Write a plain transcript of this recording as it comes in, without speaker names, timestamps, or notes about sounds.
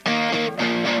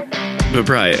But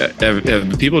Bri,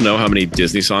 have people know how many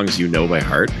Disney songs you know by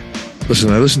heart? Listen,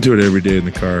 I listen to it every day in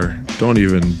the car. Don't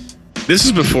even. This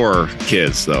is before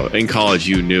kids, though. In college,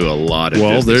 you knew a lot of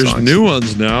Disney there's songs. new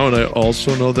ones now, and I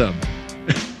also know them.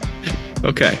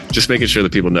 Okay, just making sure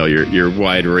that people know your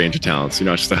wide range of talents. You're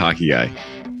not just a hockey guy.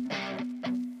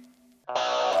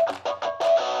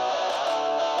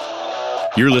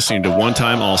 You're listening to One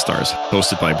Time All-Stars,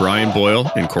 hosted by Brian Boyle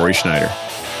and Corey Schneider.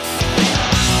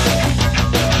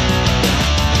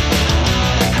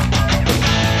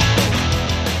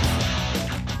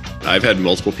 I've had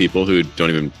multiple people who don't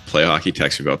even play hockey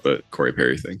text me about the Corey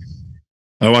Perry thing.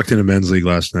 I walked into men's league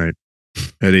last night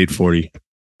at 8:45,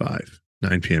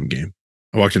 9 p.m. game.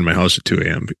 I walked into my house at 2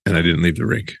 a.m. and I didn't leave the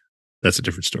rink. That's a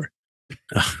different story. It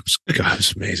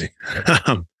was amazing.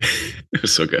 It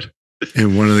was so good.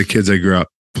 And one of the kids I grew up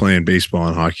playing baseball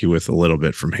and hockey with a little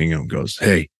bit from Hingham goes,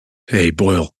 hey,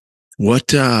 Boyle,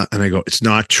 what? And I go, it's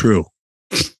not true.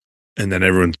 And then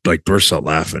everyone like bursts out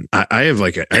laughing. I have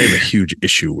a huge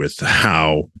issue with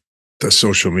how the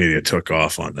social media took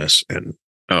off on this, and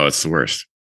it's the worst.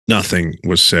 Nothing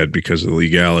was said because of the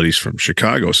legalities from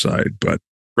Chicago side, but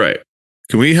right.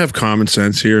 Can we have common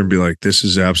sense here and be like, this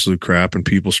is absolute crap, and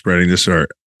people spreading this are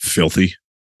filthy?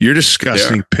 You're a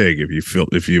disgusting pig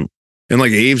if you and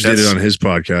like Aves did it on his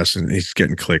podcast and he's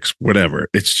getting clicks, whatever.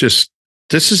 It's just,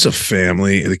 this is a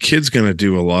family. The kid's going to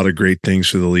do a lot of great things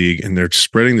for the league, and they're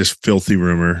spreading this filthy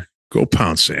rumor. Go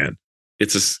pound sand.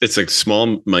 It's a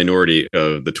small minority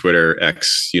of the Twitter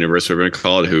X universe, we're going to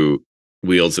call it, who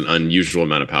wields an unusual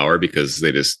amount of power because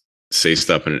they just say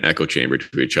stuff in an echo chamber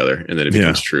to each other, and then it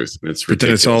becomes truth. And it's ridiculous. But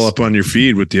then it's all up on your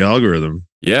feed with the algorithm.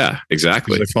 Yeah,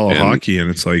 exactly. I follow hockey, and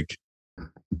it's like,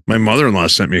 my mother-in-law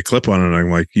sent me a clip on it, and I'm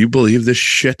like, you believe this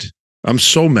shit? I'm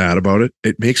so mad about it.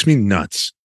 It makes me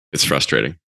nuts. It's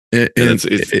frustrating. The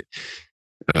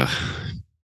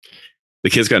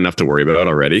kid's got enough to worry about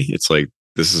already. It's like,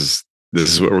 this is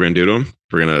what we're going to do to him.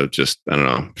 We're going to just, I don't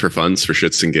know, for funs, for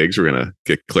shits and gigs, we're going to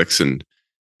get clicks and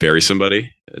bury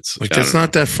somebody. It's like, that's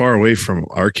not that far away from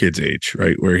our kid's age,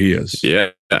 right? Where he is.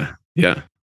 Yeah.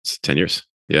 It's 10 years.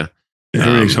 Yeah. And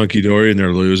everything's hunky-dory and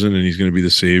they're losing, and he's going to be the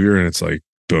savior. And it's like,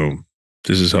 boom,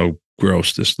 this is how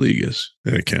gross this league is.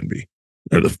 And it can be.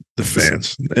 Or the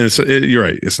fans. And you're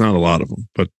right. It's not a lot of them,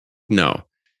 but no,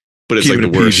 but it's like the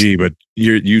worst. PG, but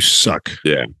you suck.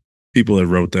 Yeah. People that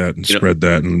wrote that and spread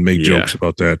that and make jokes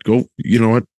about that. Go, you know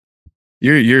what?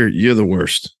 You're the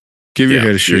worst. Give your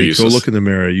head a shake. Go look in the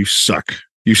mirror. You suck.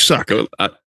 You suck.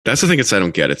 That's the thing I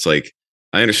don't get. It's like,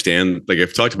 I understand, like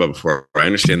I've talked about before, I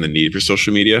understand the need for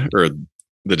social media or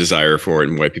the desire for it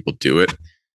and why people do it.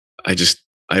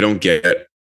 I don't get,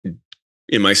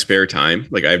 in my spare time,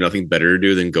 like I have nothing better to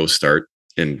do than go start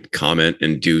and comment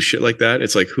and do shit like that.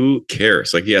 It's like, who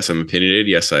cares? Like, yes, I'm opinionated.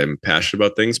 Yes, I'm passionate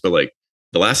about things, but like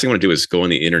the last thing I want to do is go on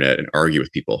the internet and argue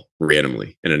with people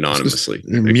randomly and anonymously.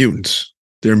 They're mutants.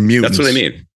 They're mutants. That's what I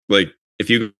mean. Like, if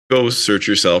you go search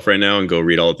yourself right now and go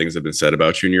read all the things that have been said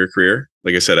about you in your career,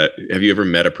 like I said, have you ever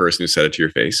met a person who said it to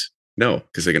your face? No,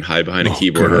 because they can hide behind a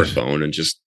keyboard or a phone and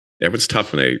just, everyone's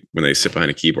tough when they sit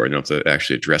behind a keyboard and don't have to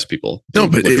actually address people. No,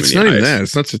 but it's not even that.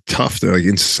 It's not so tough. They're like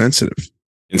insensitive.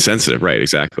 Insensitive, right?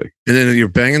 Exactly. And then you're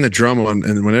banging the drum on,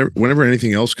 and whenever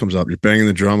anything else comes up, you're banging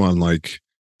the drum on like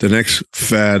the next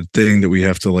fad thing that we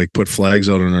have to like put flags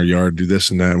out in our yard, do this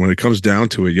and that. And when it comes down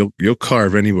to it, you'll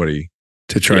carve anybody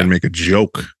to try and make a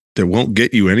joke that won't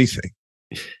get you anything.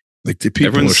 Like the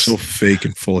people are so fake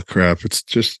and full of crap. It's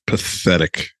just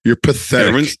pathetic. You're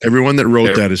pathetic. Everyone that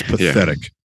wrote that is pathetic. Yeah.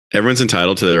 Everyone's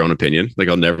entitled to their own opinion. Like,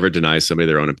 I'll never deny somebody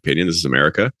their own opinion. This is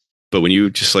America. But when you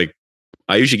just like,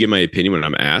 I usually give my opinion when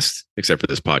I'm asked, except for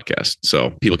this podcast.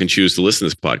 So people can choose to listen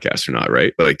to this podcast or not,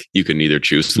 right? Like, you can either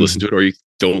choose to listen to it or you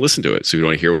don't listen to it. So if you don't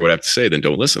want to hear what I have to say, then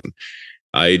don't listen.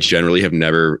 I generally have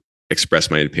never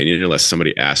expressed my opinion unless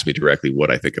somebody asks me directly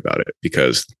what I think about it,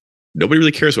 because nobody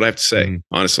really cares what I have to say,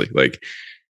 honestly. Like,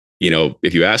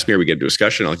 if you ask me or we get into a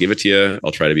discussion, I'll give it to you.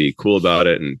 I'll try to be cool about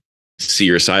it and see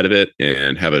your side of it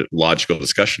and have a logical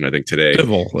discussion. I think today,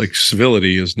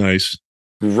 civility is nice,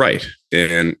 right?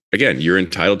 And again, you're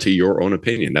entitled to your own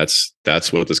opinion. That's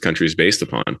what this country is based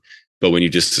upon. But when you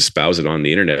just espouse it on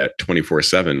the internet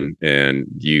 24/7, and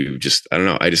you just, I don't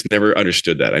know, I just never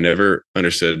understood that. I never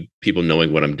understood people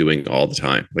knowing what I'm doing all the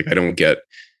time. Like, I don't get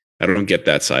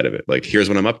that side of it. Like, here's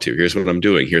what I'm up to. Here's what I'm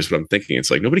doing. Here's what I'm thinking.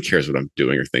 It's like, nobody cares what I'm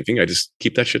doing or thinking. I just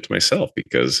keep that shit to myself,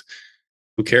 because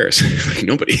who cares? Like,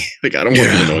 nobody. Like, I don't want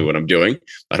people knowing what I'm doing.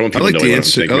 I don't want people knowing what I'm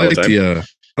thinking all the time.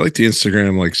 I like the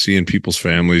Instagram, like seeing people's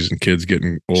families and kids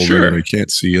getting older and we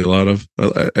can't see a lot of.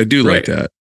 I do like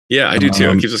that. Yeah, I do too.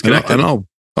 It keeps us connected. And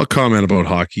I'll comment about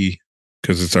hockey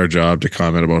because it's our job to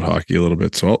comment about hockey a little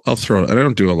bit. So I'll throw it. I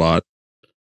don't do a lot,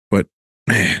 but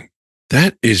man,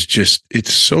 that is just,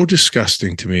 it's so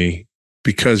disgusting to me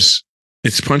because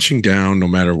it's punching down no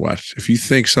matter what. If you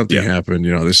think something happened,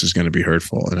 this is going to be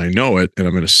hurtful, and I know it, and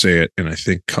I'm going to say it, and I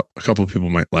think a couple of people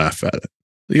might laugh at it.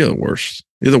 You're the worst.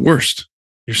 You're the worst.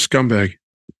 You're a scumbag.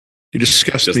 You're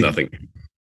disgusting. Just nothing.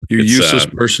 You're a useless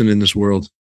person in this world.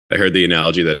 I heard the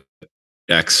analogy that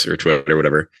X or Twitter or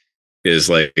whatever is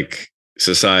like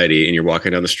society, and you're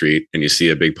walking down the street and you see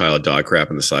a big pile of dog crap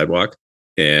on the sidewalk,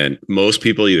 and most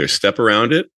people either step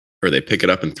around it or they pick it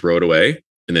up and throw it away.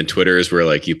 And then Twitter is where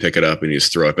like you pick it up and you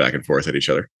just throw it back and forth at each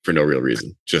other for no real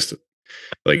reason. Just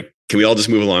like, can we all just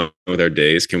move along with our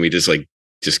days? Can we just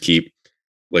keep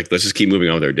let's just keep moving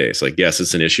on with our days? Like, yes,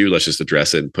 it's an issue. Let's just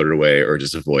address it and put it away, or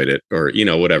just avoid it, or,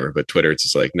 whatever. But Twitter, it's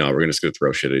just like, no, we're just going to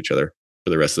throw shit at each other for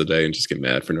the rest of the day and just get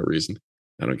mad for no reason.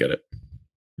 I don't get it.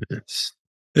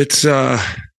 It's I'm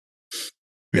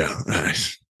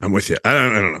with you. I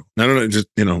don't know. Just,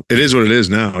 it is what it is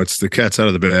now. It's the cat's out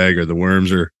of the bag, or the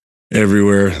worms are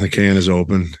everywhere. The can is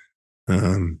open.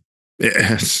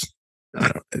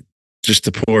 Just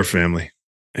the poor family.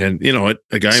 And you know what?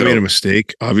 A guy made a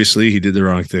mistake. Obviously, he did the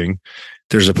wrong thing.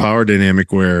 There's a power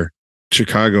dynamic where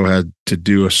Chicago had to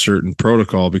do a certain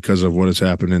protocol because of what has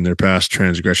happened in their past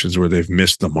transgressions where they've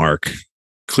missed the mark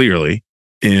clearly.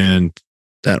 And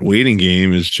that waiting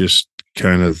game is just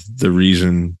kind of the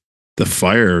reason the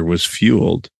fire was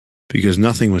fueled, because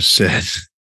nothing was said.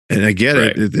 And I get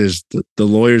it. It is the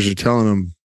lawyers are telling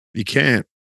them you can't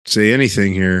say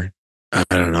anything here. I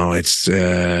don't know. It's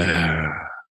not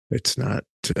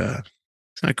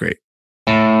great.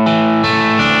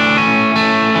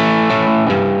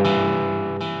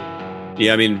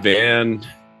 Yeah, I mean, Van,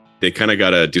 they kind of got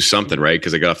to do something, right?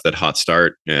 Because they got off that hot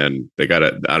start, and they got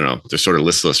to, I don't know, they're sort of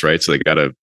listless, right? So they got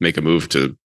to make a move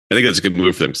to, I think that's a good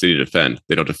move for them because they need to defend.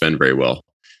 They don't defend very well,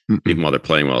 even while they're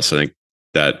playing well. So I think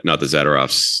that, not that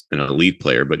Zadorov's an elite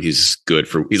player, but he's good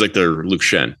for, he's like their Luke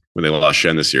Shen. When they lost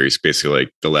Shen this year, he's basically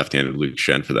like the left-handed Luke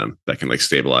Shen for them that can like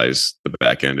stabilize the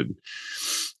back end and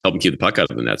help them keep the puck out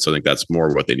of the net. So I think that's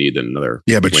more what they need than another.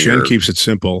 Yeah, but Shen keeps it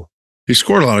simple. He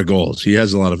scored a lot of goals. He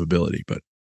has a lot of ability, but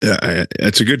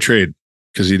it's a good trade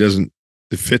because it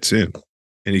fits in,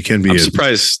 and he can be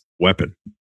a weapon.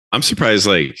 I'm surprised,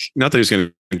 like, not that he's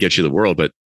going to get you the world,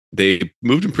 but they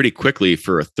moved him pretty quickly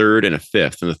for a third and a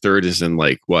fifth, and the third is in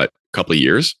like a couple of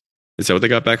years. Is that what they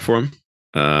got back for him?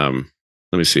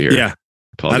 Let me see here. Yeah,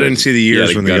 I didn't see the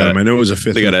years when they got him. I know it was a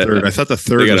fifth and a third. I thought the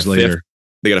third was later.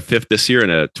 They got a fifth this year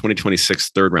and a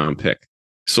 2026 third round pick.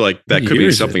 So like that could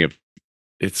be something.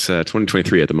 It's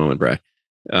 2023 at the moment, Brad.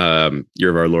 Year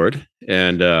of our Lord.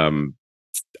 And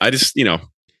I just,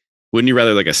 wouldn't you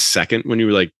rather like a second when you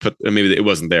were like maybe it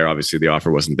wasn't there. Obviously the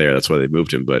offer wasn't there. That's why they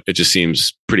moved him, but it just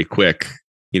seems pretty quick.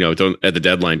 Don't at the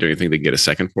deadline, don't you think they can get a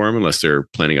second for him unless they're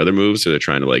planning other moves, or they're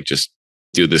trying to like just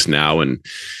do this now and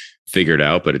figure it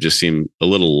out? But it just seemed a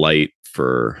little light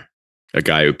for a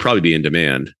guy who'd probably be in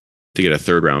demand to get a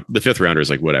third round. The fifth rounder is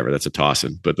like, whatever, that's a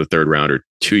toss-in, but the third rounder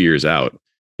 2 years out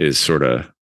is sort of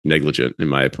negligent in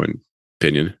my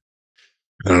opinion.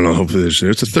 I don't know. Hopefully it's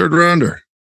a third rounder.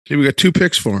 See, we got 2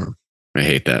 picks for him. I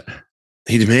hate that.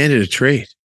 He demanded a trade.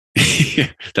 Yeah,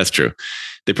 that's true.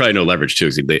 They probably no leverage too,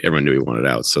 because everyone knew he wanted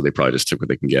out. So they probably just took what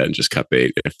they can get and just cut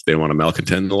bait if they want a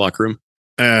malcontent in the locker room.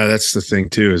 That's the thing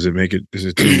too. Is it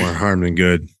do more harm than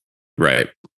good? Right.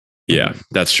 Yeah,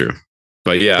 that's true.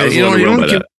 But yeah, I was you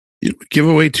don't give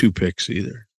away 2 picks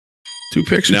either. 2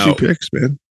 picks are 2 picks,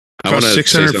 man. I want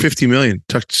 $650 million.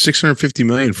 Took $650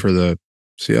 million for the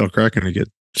Seattle Kraken to get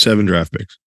 7 draft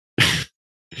picks.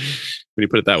 When you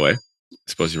put it that way, I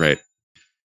suppose you're right.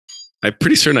 I'm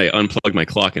pretty certain I unplugged my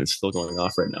clock and it's still going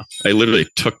off right now. I literally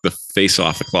took the face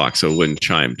off the clock so it wouldn't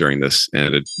chime during this,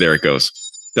 and there it goes.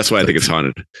 That's why I think it's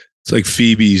haunted. It's like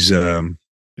Phoebe's. Don't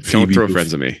throw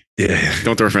friends at me. Yeah.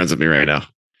 Don't throw friends at me right now.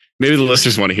 Maybe the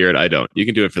listeners want to hear it. I don't. You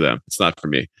can do it for them. It's not for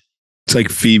me. It's like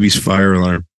Phoebe's fire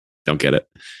alarm. Don't get it.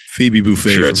 Phoebe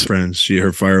Buffet from Friends.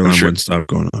 Her fire alarm wouldn't stop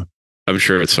going on. I'm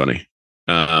sure it's funny.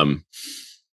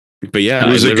 But yeah,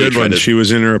 it was a good one. She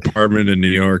was in her apartment in New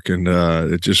York, and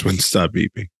it just wouldn't stop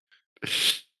beeping.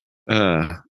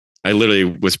 I literally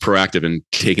was proactive in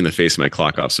taking the face of my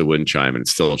clock off so it wouldn't chime, and it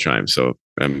still chimes. So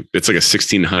it's like a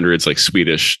 1600s like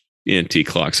Swedish antique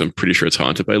clock. So I'm pretty sure it's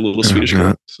haunted by a little Swedish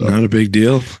girl. So not a big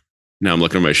deal. Now I'm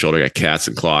looking at my shoulder. I got cats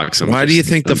and clocks. Why do you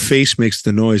think the face makes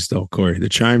the noise though, Corey? The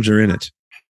chimes are in it.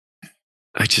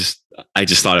 I just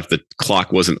thought if the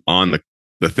clock wasn't on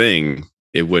the thing,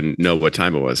 it wouldn't know what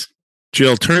time it was.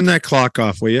 Jill, turn that clock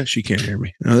off, will you? She can't hear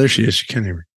me. Oh, there she is. She can't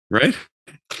hear me. Right?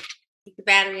 Keep the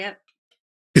battery up.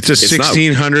 It's a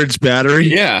 1600s battery.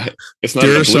 Yeah, it's not.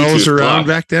 Duracell was around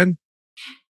back then.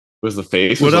 Was the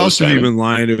face? What else have you been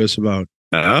lying to us about?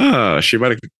 She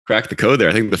might have cracked the code there.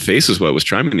 I think the face was what was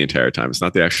chiming the entire time. It's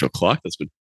not the actual clock that's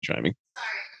been chiming.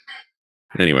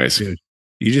 Anyways, dude,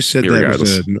 you just said that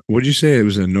was what'd you say? It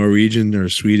was a Norwegian or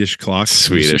Swedish clock.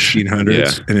 Swedish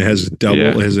 1600s, and it has a double.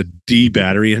 It has a D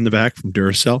battery in the back from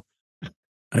Duracell.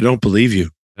 I don't believe you.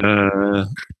 I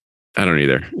don't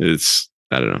either.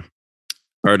 I don't know.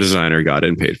 Our designer got it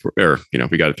and paid for it, or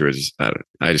we got it through his.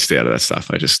 I just stay out of that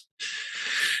stuff. I just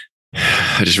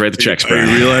write the checks. Are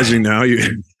you realizing now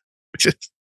you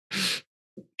just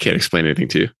can't explain anything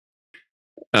to you?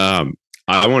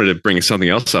 I wanted to bring something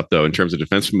else up though in terms of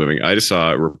defenseman moving. I just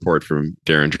saw a report from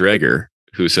Darren Dreger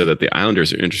who said that the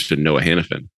Islanders are interested in Noah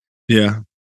Hannafin. Yeah,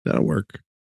 that'll work.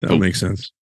 That'll make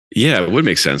sense. Yeah, it would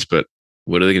make sense, but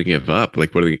what are they going to give up?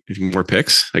 Like, what are they? More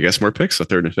picks? I guess more picks, a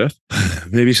third and a fifth.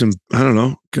 Maybe some, I don't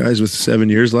know, guys with 7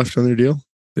 years left on their deal.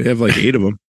 They have like 8 of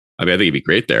them. I mean, I think he'd be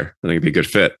great there. I think it'd be a good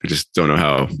fit. I just don't know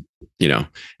how, And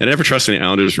I never trust any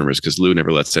Islanders rumors because Lou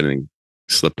never lets anything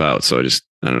slip out. So I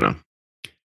don't know.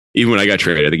 Even when I got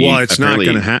traded, I think it's not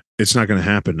going to it's not going to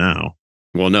happen now.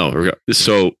 Well, no.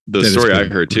 So the story I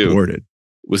heard too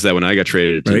was that when I got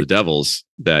traded to the Devils,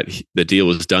 that the deal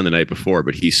was done the night before,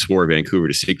 but he swore Vancouver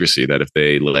to secrecy that if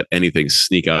they let anything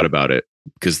sneak out about it,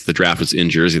 because the draft was in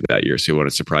Jersey that year, so he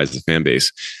wanted to surprise the fan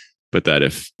base. But that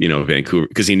if Vancouver,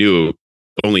 because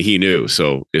only he knew.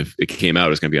 So if it came out,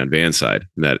 it was going to be on Van's side,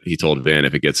 and that he told Van,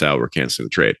 if it gets out, we're canceling the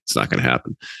trade. It's not going to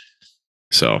happen.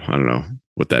 So I don't know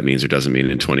what that means or doesn't mean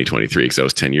in 2023, because that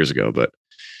was 10 years ago. But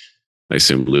I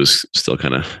assume Lou's still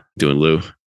kind of doing Lou.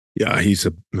 Yeah, he's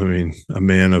a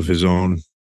man of his own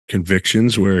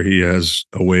convictions, where he has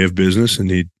a way of business,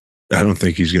 and I don't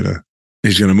think he's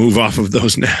gonna move off of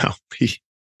those now.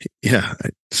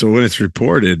 So when it's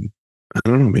reported, I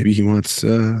don't know, maybe he wants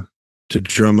to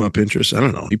drum up interest. I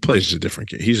don't know. He plays a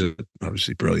different game. He's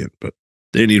obviously brilliant, but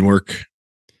they need work.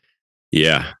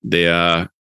 Yeah, they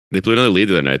blew another lead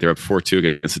the other night. They're up 4-2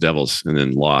 against the Devils, and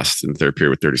then lost in the third period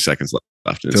with 30 seconds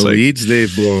left. And the leads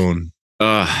they've blown.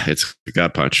 It's a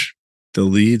gut punch. The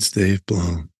leads they've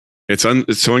blown. It's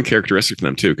so uncharacteristic for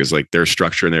them too, because like their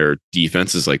structure and their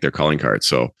defense is like their calling card.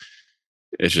 So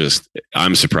it's just,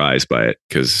 I'm surprised by it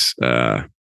because I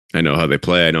know how they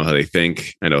play, I know how they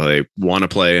think, I know how they want to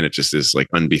play, and it just is like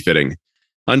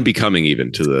unbecoming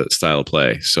even to the style of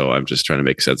play. So I'm just trying to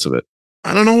make sense of it.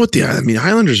 I don't know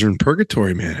Islanders are in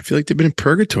purgatory, man. I feel like they've been in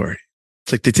purgatory.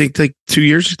 It's like they think like 2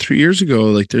 years, 3 years ago,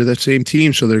 like they're that same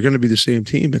team, so they're going to be the same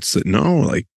team. It's like, no,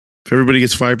 like if everybody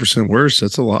gets 5% worse,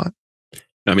 that's a lot.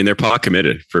 I mean, they're pot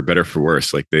committed, for better for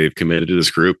worse. Like they've committed to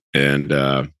this group, and it's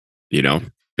up to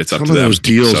them. Some of those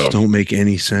deals don't make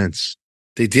any sense.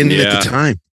 They didn't at the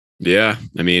time. Yeah,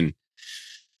 I mean,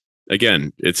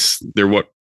 again, they're one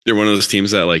of those teams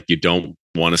that like you don't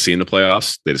want to see in the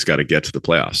playoffs. They just got to get to the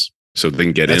playoffs so they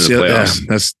can get into the playoffs.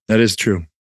 Yeah, that is true.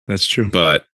 That's true.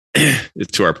 But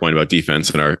it's to our point about defense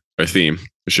and our theme.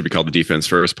 It should be called the Defense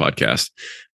First podcast.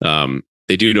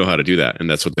 They do know how to do that, and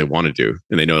that's what they want to do,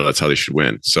 and they know that's how they should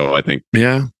win. So I think,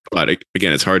 but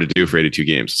again, it's hard to do for 82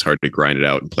 games. It's hard to grind it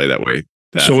out and play that way.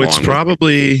 So it's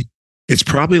probably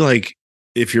like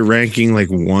if you're ranking like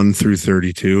 1 through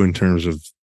 32 in terms of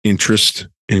interest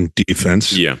in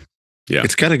defense. Yeah.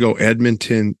 It's got to go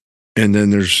Edmonton, and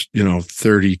then there's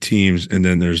 30 teams, and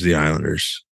then there's the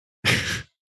Islanders,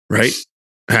 right?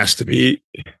 Has to be.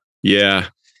 Yeah.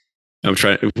 I'm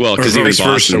trying. Well, because vice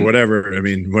versa, whatever. I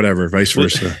mean, whatever, vice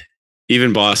versa.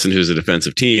 Even Boston, who's a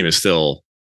defensive team, is still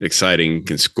exciting,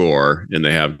 can score, and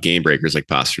they have game breakers like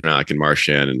Pasternak and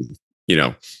Marchand, and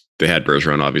they had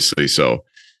Bergeron, obviously. So,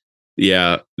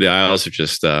 yeah, the Isles are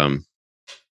just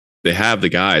they have the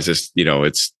guys. It's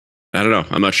I don't know.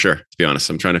 I'm not sure, to be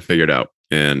honest. I'm trying to figure it out,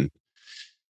 and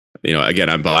again,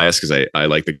 I'm biased because I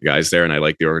like the guys there and I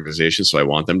like the organization, so I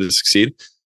want them to succeed.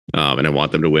 And I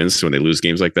want them to win. So when they lose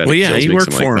games like that, well, yeah, you work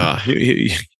for them.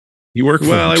 You work for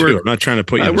them too. I'm not trying to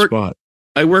put you on the spot.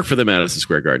 I work for the Madison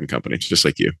Square Garden Company, just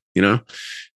like you.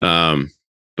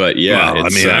 But yeah,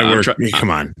 I work. Come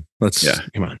on,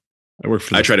 come on. I work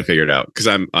for. I try to figure it out because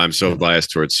I'm so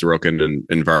biased towards Sorokin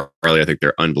and Varley. I think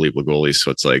they're unbelievable goalies.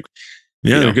 So it's like,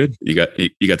 they're good. You got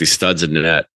these studs in the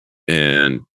net,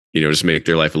 and just make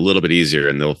their life a little bit easier,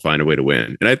 and they'll find a way to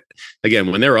win. And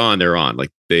again, when they're on.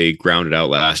 Like they grounded out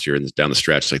last year and down the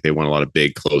stretch. Like they won a lot of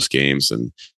big close games,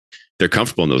 and they're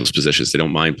comfortable in those positions. They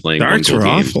don't mind playing. Starts are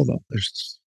awful though.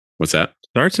 What's that?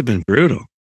 Starts have been brutal.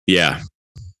 Yeah.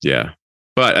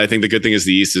 But I think the good thing is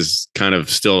the East is kind of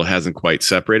still hasn't quite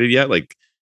separated yet. Like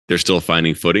they're still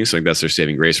finding footing. So I think that's their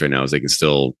saving grace right now is they can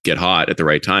still get hot at the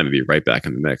right time and be right back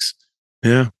in the mix.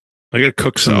 Yeah. I got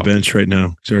Cooks on the bench right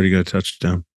now. He's already got a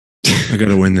touchdown. I got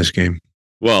to win this game.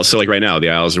 Well, so like right now, the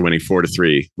Isles are winning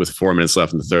 4-3 with 4 minutes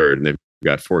left in the third, and they've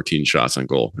got 14 shots on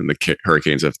goal, and the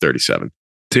Hurricanes have 37.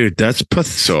 Dude, that's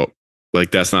so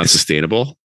like that's not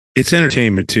sustainable. It's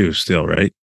entertainment too, still,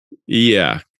 right?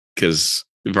 Yeah, because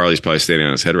Varley's probably standing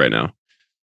on his head right now.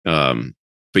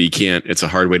 But you can't. It's a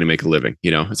hard way to make a living.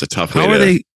 You know, it's a tough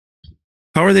way.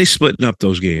 How are they splitting up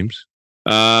those games?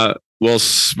 Well,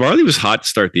 Varley was hot to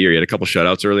start the year. He had a couple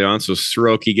shutouts early on, so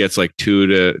Soroki gets like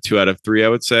 2 out of 3, I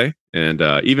would say. And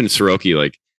even Soroki,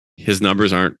 like his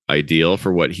numbers aren't ideal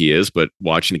for what he is, but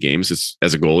watching the games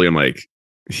as a goalie, I'm like,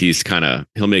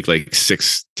 he'll make like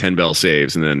 6-10 bell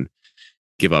saves and then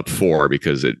give up 4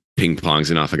 because it ping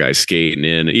pongs in off a guy's skate and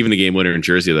in. Even the game winner in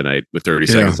Jersey the other night with 30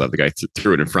 seconds left, the guy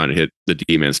threw it in front and hit the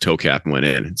D-man's toe cap and went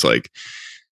in. It's like,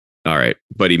 all right,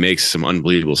 but he makes some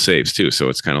unbelievable saves too. So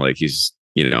it's kind of like he's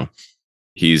not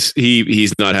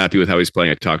happy with how he's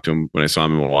playing. I talked to him when I saw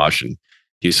him in Wash, and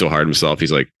he's so hard on himself.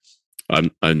 He's like,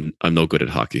 I'm no good at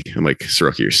hockey. I'm like,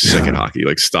 Soroki, you're sick at hockey.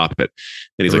 Like, stop it.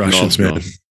 And he's like, no.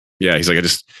 Yeah, he's like, I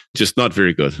just not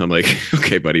very good. I'm like,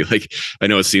 okay, buddy. Like, I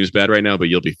know it seems bad right now, but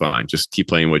you'll be fine. Just keep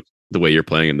playing the way you're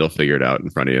playing, and they'll figure it out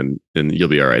in front of you, and you'll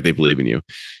be all right. They believe in you.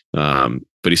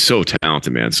 But he's so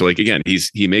talented, man. So like, again,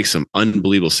 he makes some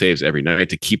unbelievable saves every night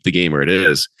to keep the game where it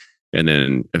is, and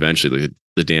then eventually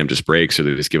the dam just breaks, or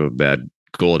they just give a bad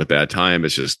goal at a bad time.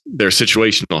 It's just their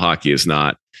situational hockey is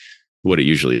not what it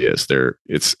usually is. They're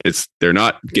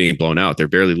not getting blown out. They're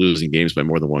barely losing games by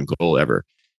more than 1 goal ever.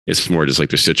 It's more just like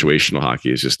their situational hockey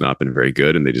has just not been very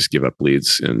good, and they just give up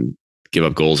leads and give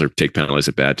up goals or take penalties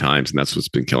at bad times, and that's what's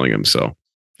been killing them. So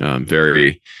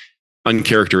very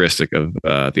uncharacteristic of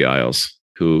the Isles,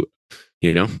 who,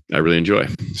 I really enjoy.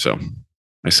 So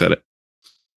I said it.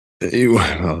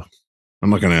 I'm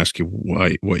not going to ask you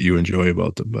what you enjoy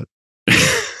about them, but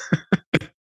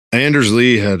Anders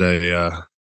Lee had a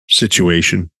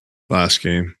situation last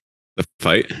game. The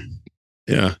fight?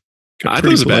 Yeah. I thought it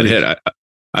was a bad hit.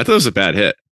 I thought it was a bad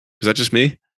hit. Is that just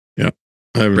me? Yeah.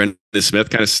 Brendan Smith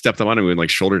kind of stepped up on him and like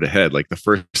shoulder to head. Like the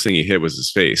first thing he hit was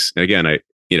his face. And again,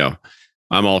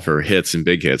 I'm all for hits and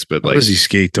big hits, but how does he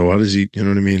skate though? How does he, you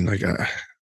know what I mean? Like,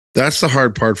 that's the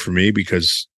hard part for me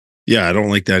because I don't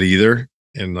like that either.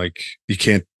 And like, you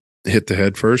can't hit the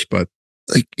head first, but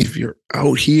like if you're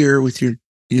out here with your,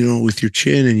 with your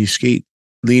chin and you skate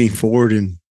leaning forward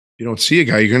and you don't see a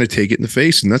guy, you're going to take it in the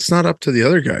face. And that's not up to the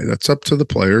other guy. That's up to the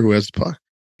player who has the puck.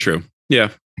 True. Yeah.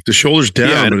 If the shoulder's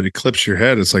down, but it clips your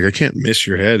head. It's like, I can't miss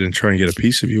your head and try and get a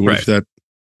piece of you. What if that,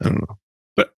 I don't know.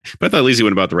 But I thought Leasy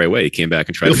went about the right way. He came back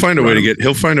and tried. He'll find a way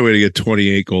to get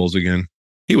 28 goals again.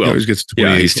 He will. He always gets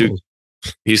 28 goals.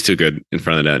 He's too good in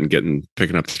front of that and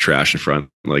picking up the trash in front.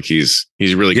 Like he's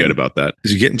really good about that.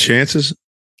 Is he getting chances?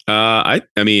 I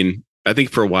mean, I think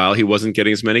for a while he wasn't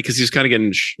getting as many because he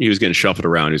was getting shuffled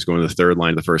around. He was going to the third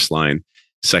line, the first line,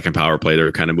 second power play. They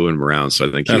were kind of moving him around. So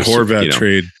I think that Horvat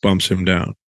trade bumps him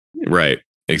down. Right.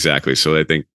 Exactly. So I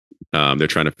think they're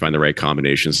trying to find the right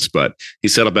combinations, but he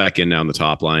settled back in now on the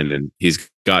top line, and he's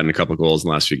gotten a couple of goals in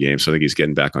the last few games. So I think he's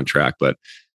getting back on track. But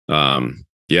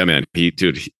yeah, man,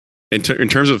 in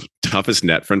terms of toughest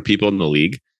net front people in the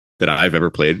league that I've ever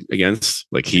played against,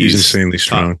 like he's insanely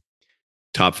strong.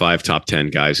 Top 5, top 10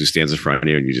 guys who stands in front of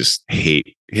you, and you just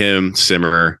hate him.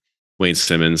 Simmer, Wayne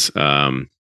Simmons.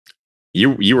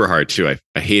 You were hard too.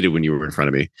 I hated when you were in front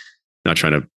of me. Not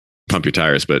trying to pump your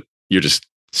tires, but you're just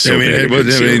so big. It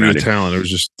wasn't any talent. It was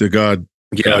just the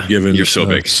God-given. You're so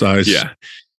big size. Yeah,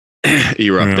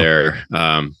 you were up there.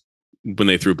 When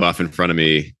they threw Buff in front of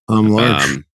me, I'm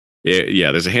large.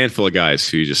 There's a handful of guys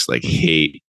who just like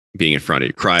hate being in front of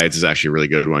you. Kreids is actually a really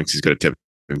good one because he's good at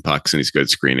tipping pucks and he's good at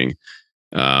screening.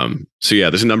 So yeah,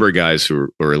 there's a number of guys who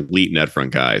are elite net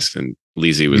front guys, and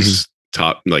Leasy was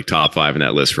top 5 in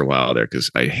that list for a while there because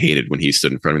I hated when he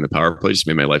stood in front of me in the power play. It just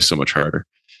made my life so much harder.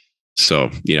 So,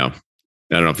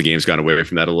 I don't know if the game's gone away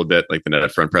from that a little bit, like the net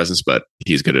front presence, but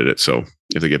he's good at it. So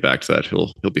if they get back to that,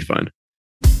 he'll be fine.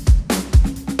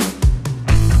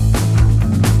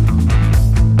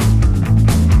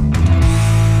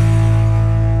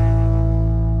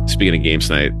 Speaking of games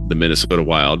tonight, the Minnesota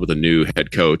Wild with a new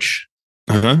head coach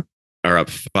are up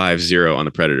 5-0 on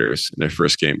the Predators in their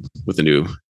first game with the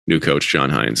new coach, John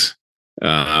Hines.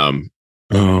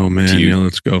 Oh man,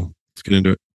 let's go. Let's get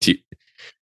into it.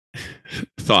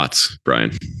 Thoughts,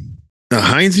 Brian?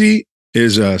 Heinze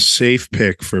is a safe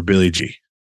pick for Billy G.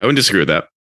 I wouldn't disagree with that.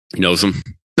 He knows him.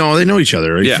 No, they know each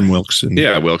other, right? Yeah. From Wilkes.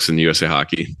 Wilkes and USA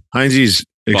Hockey. Heinze's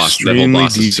extremely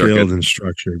detailed and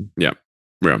structured. Yeah.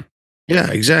 Yeah.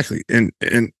 Yeah, exactly. And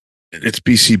it's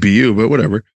BCBU, but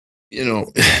whatever.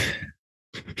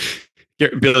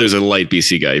 Billy was a light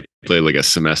BC guy. He played like a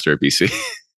semester at BC.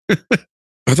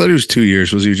 I thought he was 2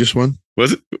 years. Was he just one?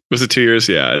 Was it 2 years?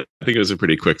 Yeah, I think it was a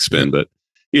pretty quick spin, but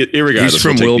irregardless, He's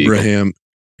from Wilbraham.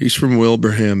 He's from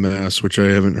Wilbraham, Mass, which I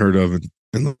haven't heard of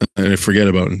and I forget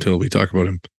about until we talk about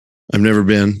him. I've never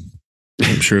been.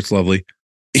 I'm sure it's lovely.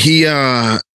 He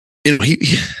did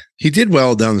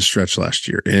well down the stretch last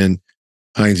year, and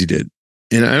Heinze did.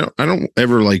 And I don't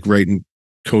ever like writing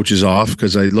coaches off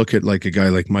because I look at like a guy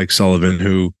like Mike Sullivan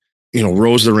who,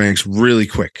 rose the ranks really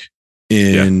quick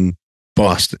in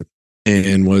Boston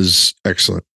and was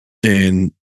excellent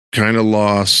and kind of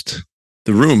lost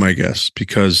the room, I guess,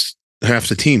 because half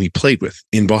the team he played with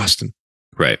in Boston.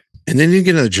 Right. And then he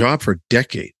didn't get a job for a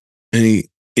decade. And he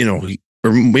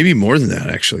or maybe more than that,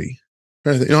 actually.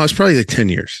 It's probably like 10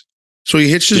 years. So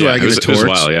he hitched his wagon to Torts. It was a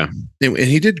while, yeah. And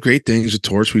he did great things at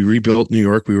Torts. We rebuilt New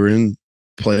York. We were in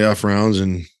playoff rounds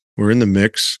and we're in the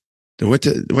mix. They went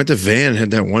to Van,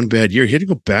 had that one bad year. He had to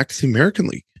go back to the American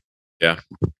League. Yeah.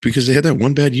 Because they had that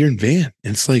one bad year in Van.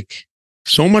 And it's like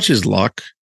so much is luck.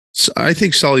 So I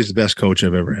think Sully's the best coach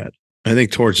I've ever had. I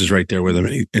think Torts is right there with him.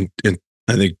 And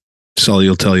I think Sully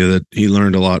will tell you that he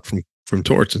learned a lot from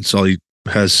Torts. And Sully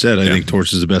has said, I think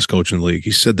Torts is the best coach in the league. He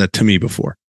said that to me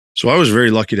before. So I was very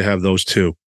lucky to have those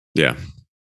two. Yeah.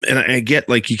 And I get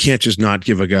like, you can't just not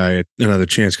give a guy another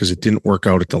chance because it didn't work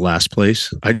out at the last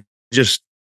place. I just,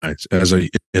 as a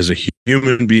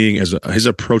human being, his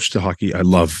approach to hockey, I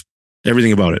love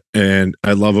everything about it. And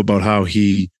I love about how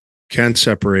he can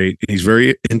separate. He's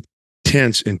very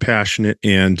intense and passionate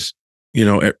and,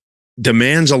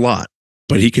 demands a lot,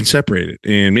 but he can separate it.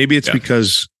 And maybe it's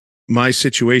because my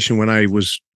situation when I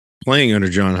was playing under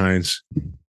John Heinze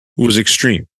was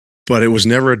extreme, but it was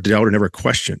never a doubt or never a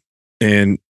question.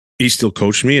 And he still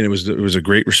coached me and it was a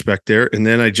great respect there. And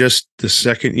then the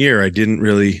second year, I didn't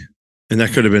really, and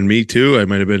that could have been me too. I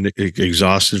might've been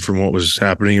exhausted from what was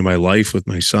happening in my life with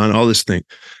my son, all this thing.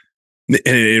 And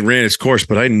it ran its course,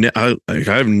 but I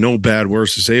have no bad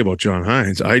words to say about John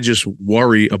Heinze. I just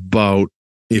worry about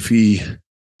if he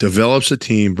develops a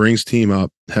team, brings team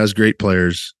up, has great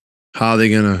players, how's he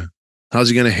going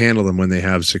to handle them when they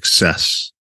have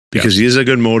success? Because he is a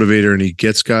good motivator and he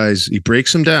gets guys, he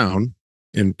breaks them down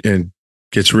and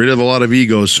gets rid of a lot of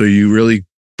egos. So you really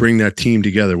bring that team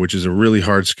together, which is a really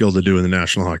hard skill to do in the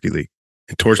National Hockey League.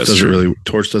 And Torts does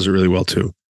it really well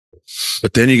too.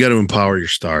 But then you got to empower your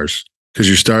stars because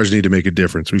your stars need to make a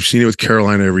difference. We've seen it with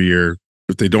Carolina every year.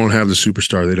 If they don't have the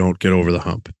superstar, they don't get over the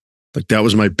hump. Like that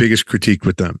was my biggest critique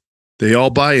with them. They all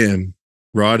buy in.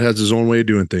 Rod has his own way of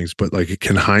doing things, but like,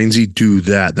 can Heinze do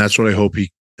that? That's what I hope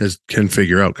he can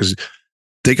figure out because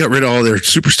they got rid of all their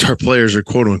superstar players or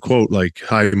quote unquote like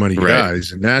high money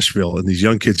guys in Nashville, and these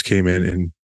young kids came in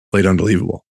and played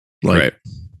unbelievable. Like,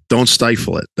 don't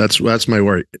stifle it. That's my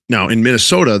worry. Now in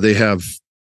Minnesota, they have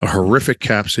a horrific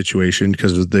cap situation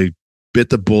because they bit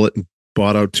the bullet and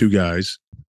bought out two guys.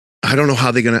 I don't know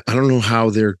how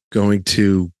they're going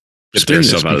to get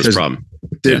themselves out of this problem.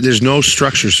 There's no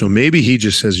structure. So maybe he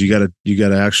just says, you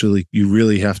gotta actually, you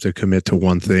really have to commit to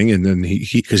one thing. And then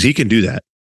because he can do that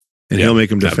and he'll make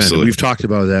them defend. Absolutely. We've talked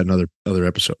about that in other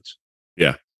episodes.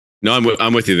 Yeah, no,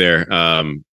 I'm with you there. I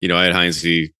had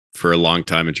Heinze for a long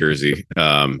time in Jersey.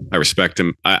 I respect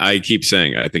him. I keep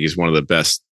saying, I think he's one of the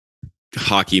best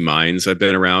hockey minds I've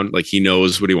been around. Like he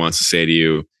knows what he wants to say to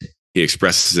you. He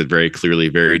expresses it very clearly,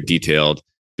 very detailed.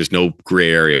 There's no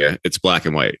gray area. It's black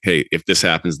and white. Hey, if this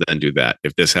happens, then do that.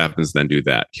 If this happens, then do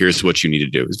that. Here's what you need to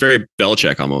do. It's very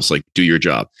Belichick almost, like do your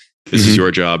job. This is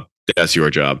your job. That's your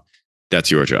job.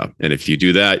 That's your job. And if you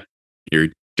do that,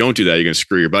 don't do that, you're going to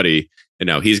screw your buddy. And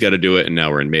now he's got to do it. And now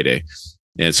we're in Mayday.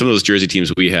 And some of those Jersey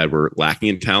teams we had were lacking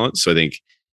in talent. So I think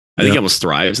he almost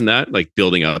thrives in that, like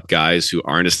building up guys who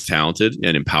aren't as talented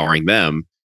and empowering them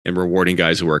and rewarding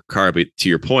guys who work hard. But to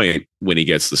your point, when he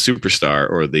gets the superstar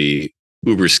or the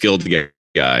uber skilled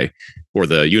guy or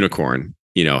the unicorn,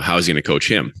 how's he going to coach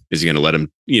him? Is he going to let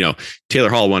him, Taylor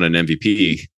Hall won an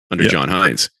MVP under John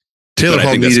Heinze. Taylor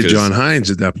Hall needed John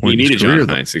Heinze at that point. He needed John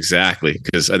Heinze, exactly.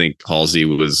 Because I think Halsey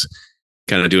was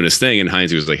kind of doing his thing and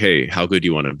Heinze was like, hey, how good do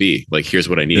you want to be? Like, here's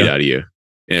what I need out of you.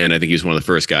 And I think he was one of the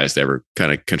first guys to ever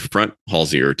kind of confront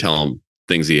Halsey or tell him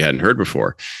things he hadn't heard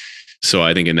before. So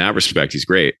I think in that respect, he's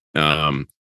great.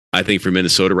 I think for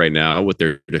Minnesota right now, with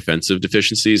their defensive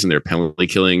deficiencies and their penalty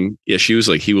killing issues,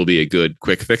 like he will be a good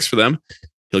quick fix for them.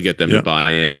 He'll get them to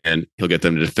buy in. He'll get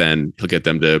them to defend. He'll get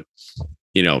them to,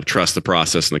 trust the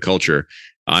process and the culture.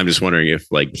 I'm just wondering if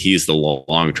like he's the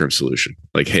long-term solution.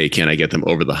 Like, hey, can I get them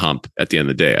over the hump at the end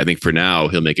of the day? I think for now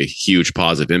he'll make a huge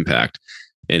positive impact,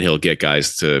 and he'll get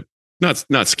guys to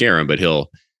not scare them, but he'll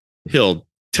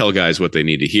tell guys what they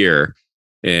need to hear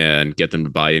and get them to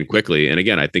buy in quickly. And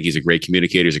again, I think he's a great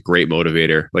communicator. He's a great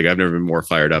motivator. Like I've never been more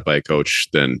fired up by a coach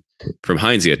than from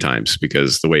Heinze at times,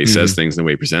 because the way he says things and the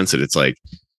way he presents it, it's like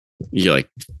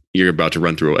you're about to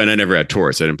run through. And I never had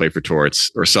Torts. I didn't play for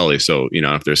Torts or Sully. So,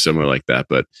 if they're similar like that,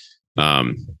 but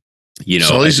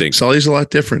Sully's a lot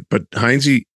different, but Heinze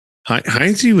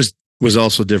was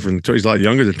also different. He's a lot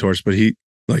younger than Torts, but he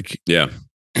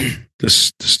the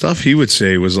stuff he would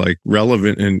say was like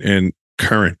relevant and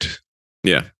current.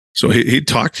 Yeah. So he'd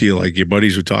talk to you like your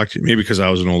buddies would talk to you, maybe because I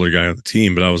was an older guy on the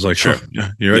team, but I was like, sure,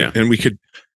 yeah, you're right. Yeah.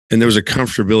 And there was a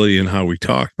comfortability in how we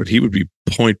talked, but he would be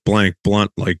point blank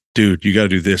blunt, like, dude, you got to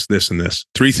do this, this, and this.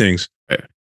 3 things. Right.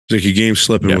 It's like your game's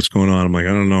slipping. What's going on? I'm like, I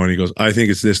don't know. And he goes, I think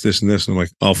it's this, this, and this. And I'm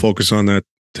like, I'll focus on that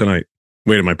tonight.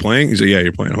 Wait, am I playing? He's like, yeah,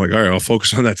 you're playing. I'm like, all right, I'll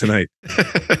focus on that tonight.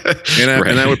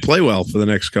 And I would play well for the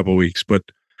next couple of weeks.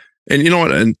 And you know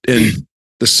what? And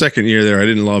the second year there, I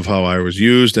didn't love how I was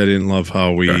used. I didn't love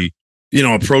how we,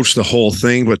 approached the whole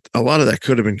thing. But a lot of that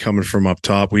could have been coming from up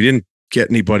top. We didn't get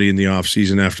anybody in the off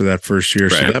season after that first year.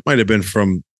 Right. So that might have been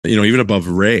from, even above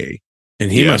Ray.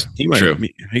 And he got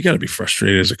to be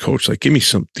frustrated as a coach. Like, give me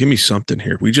something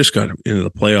here. We just got into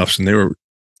the playoffs and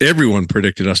everyone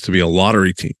predicted us to be a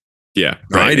lottery team. Yeah.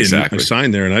 Right, I didn't. Exactly. I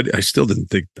signed there and I still didn't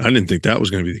think that was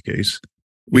going to be the case.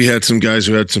 We had some guys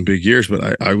who had some big years,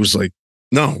 but I was like,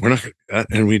 no, we're not going to do that.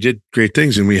 And we did great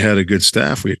things, and we had a good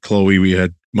staff. We had Chloe, we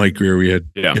had Mike Greer, we had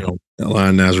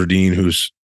Alan Nasruddin, who's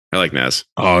I like Naz.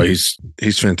 Oh, he's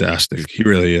fantastic. He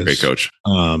really is great coach.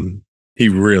 He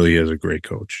really is a great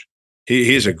coach.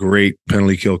 He is a great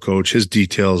penalty kill coach. His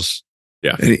details,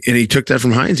 and he took that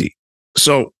from Heinze.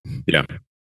 So I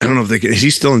don't know if is he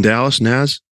still in Dallas,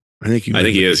 Naz? I think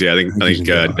he is. Yeah, I think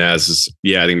Naz is.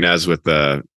 Yeah, I think Naz with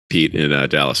Pete in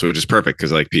Dallas, which is perfect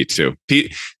because I like Pete too.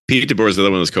 Pete DeBoer is the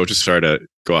other one of those coaches. Sorry to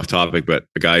go off topic, but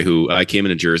a guy who I came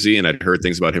into Jersey and I'd heard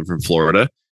things about him from Florida,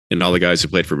 and all the guys who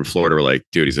played for him in Florida were like,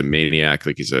 "Dude, he's a maniac.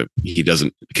 Like he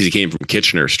doesn't because he came from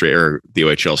Kitchener straight or the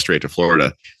OHL straight to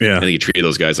Florida. Yeah, and he treated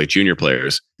those guys like junior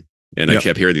players." And I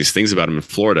kept hearing these things about him in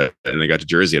Florida, and I got to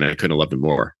Jersey and I couldn't have loved him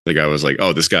more. The guy was like,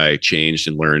 "Oh, this guy changed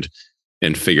and learned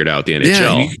and figured out the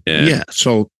NHL."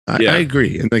 So I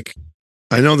agree, and like.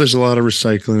 I know there's a lot of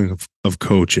recycling of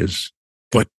coaches,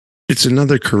 but it's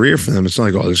another career for them. It's not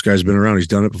like, oh, this guy's been around. He's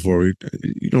done it before.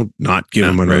 You don't not give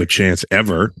him another chance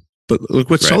ever. But look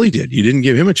what Sully did. You didn't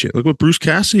give him a chance. Look what Bruce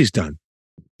Cassidy's done.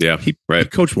 Yeah. He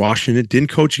coached Washington,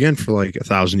 didn't coach again for like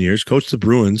 1,000 years, coached the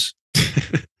Bruins,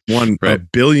 won a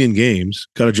billion games,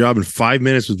 got a job in 5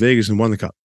 minutes with Vegas and won the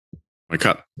cup. My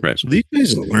cup. Right. So these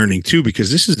guys are learning too, because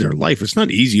this is their life. It's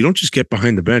not easy. You don't just get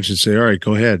behind the bench and say, all right,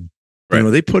 go ahead. Right.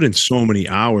 They put in so many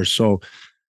hours. So,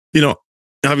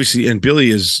 obviously, and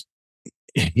Billy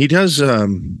he does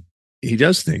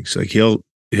things like he'll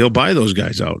buy those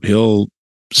guys out. He'll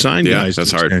sign guys to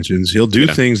extensions. He'll do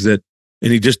things and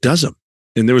he just does them.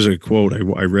 And there was a quote,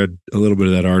 I read a little bit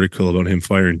of that article about him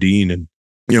firing Dean and,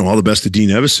 all the best to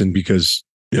Dean Evison because,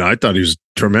 I thought he was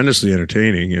tremendously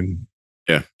entertaining and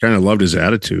kind of loved his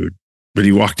attitude. But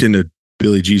he walked into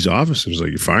Billy G's office and was like,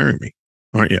 "You're firing me,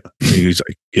 aren't you?" And he's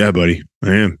like, "Yeah, buddy,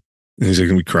 I am." And he's like,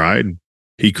 and we cried. And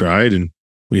he cried and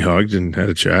we hugged and had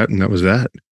a chat, and that was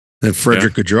that. And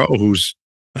Frederick Gaudreau, who's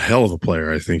a hell of a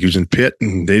player, I think. He was in Pitt,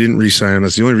 and they didn't re-sign him.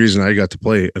 That's the only reason I got to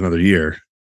play another year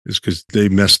is because they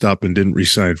messed up and didn't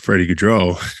re-sign Freddie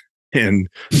Gaudreau. And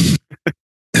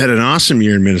had an awesome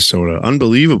year in Minnesota,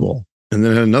 unbelievable. And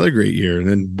then had another great year, and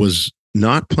then was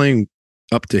not playing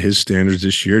up to his standards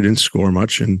this year, didn't score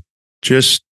much, and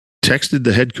just texted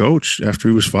the head coach after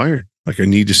he was fired. Like, "I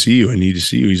need to see you. I need to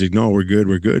see you." He's like, "No, we're good.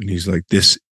 We're good." And he's like,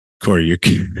 "Corey, you're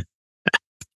kidding."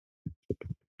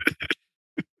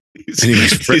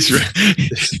 He's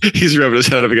rubbing his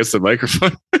head up against the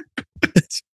microphone.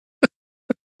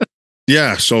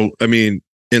 Yeah. So, I mean,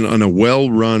 on a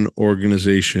well-run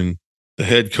organization, the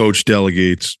head coach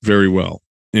delegates very well.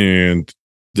 And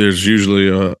there's usually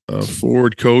a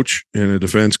forward coach and a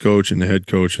defense coach and the head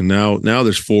coach. And now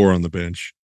there's 4 on the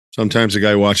bench. Sometimes the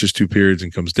guy watches 2 periods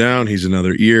and comes down. He's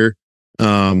another ear.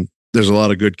 There's a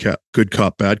lot of good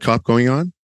cop, bad cop going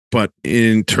on. But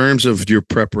in terms of your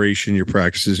preparation, your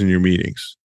practices, and your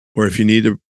meetings, or if you need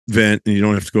to vent and you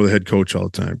don't have to go to the head coach all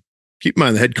the time, keep in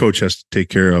mind the head coach has to take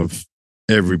care of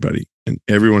everybody and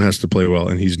everyone has to play well.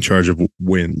 And he's in charge of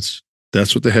wins.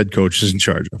 That's what the head coach is in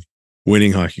charge of,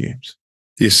 winning hockey games.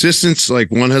 The assistants,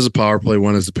 like one has a power play,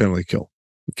 one has a penalty kill.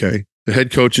 Okay. The The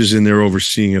head coach is in there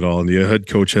overseeing it all, and the head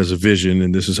coach has a vision,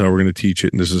 and this is how we're going to teach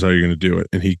it, and this is how you're going to do it.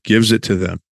 And he gives it to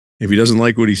them. If he doesn't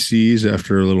like what he sees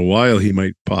after a little while, he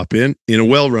might pop in a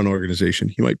well-run organization.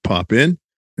 He might pop in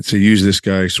and say, use this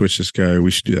guy, switch this guy.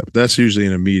 We should do that. But that's usually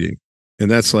in a meeting. And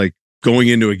that's like going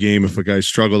into a game. If a guy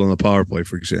struggled on the power play,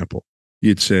 for example,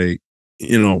 you'd say,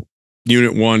 unit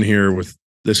 1 here with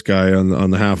this guy on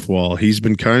the half wall, he's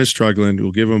been kind of struggling.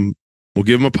 We'll give him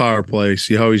a power play,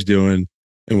 see how he's doing,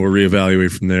 and we'll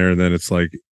reevaluate from there. And then it's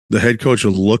like the head coach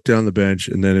will look down the bench,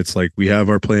 and then it's like, we have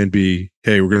our plan B.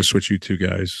 Hey, we're going to switch you 2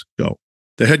 guys. Go.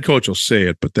 The head coach will say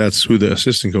it, but that's who the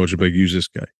assistant coach will be like, use this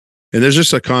guy. And there's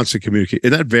just a constant communication.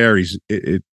 And that varies.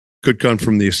 It could come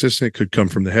from the assistant, it could come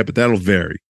from the head, but that'll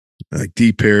vary. Like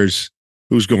D pairs,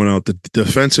 who's going out. The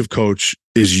defensive coach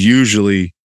is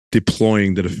usually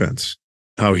deploying the defense,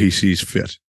 how he sees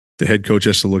fit. The head coach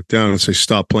has to look down and say,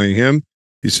 stop playing him.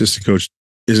 The assistant coach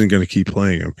isn't going to keep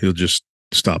playing him. He'll just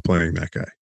stop playing that guy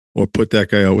or put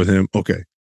that guy out with him. Okay.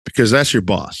 Because that's your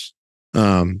boss.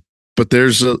 But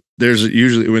there's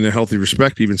usually, when a healthy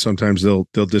respect, even sometimes they'll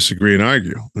disagree and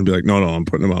argue and be like, no, I'm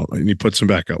putting him out. And he puts him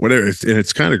back out, whatever. And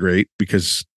it's kind of great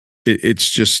because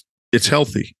it's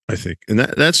healthy, I think. And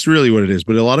that's really what it is.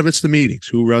 But a lot of it's the meetings,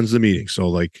 who runs the meeting. So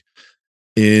like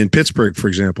in Pittsburgh, for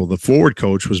example, the forward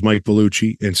coach was Mike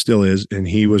Vellucci and still is, and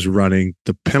he was running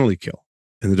the penalty kill.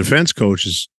 And the defense coach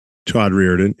is Todd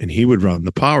Reardon, and he would run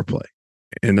the power play.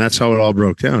 And that's how it all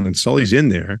broke down. And Sully's in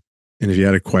there. And if you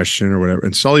had a question or whatever,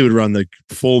 and Sully would run the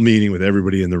full meeting with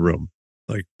everybody in the room,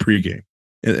 like pregame.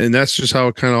 And that's just how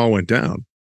it kind of all went down.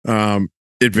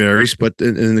 It varies, but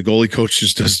and the goalie coach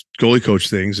just does goalie coach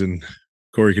things, and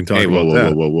Corey can talk about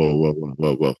that.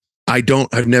 Whoa.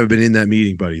 I've never been in that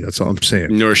meeting, buddy. That's all I'm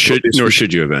saying. Nor should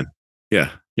you have been.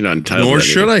 Yeah. You're not entitled. Nor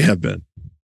should I have been.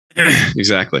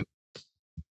 Exactly.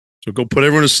 So go put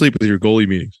everyone to sleep with your goalie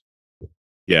meetings.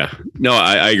 Yeah, no,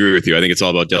 I agree with you. I think it's all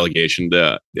about delegation.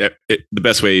 The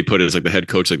best way you put it is like the head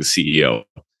coach, like the CEO.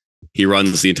 He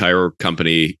runs the entire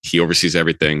company. He oversees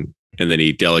everything, and then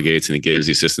he delegates and he gives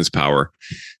the assistants power.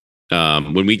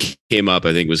 When we came up,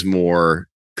 I think it was more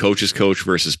coach's coach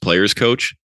versus player's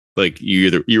coach. Like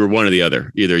you were one or the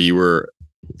other. Either you were,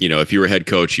 if you were head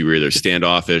coach, you were either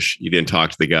standoffish, you didn't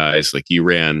talk to the guys, like you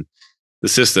ran the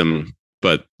system,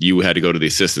 but you had to go to the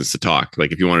assistants to talk.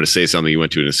 Like if you wanted to say something, you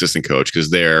went to an assistant coach because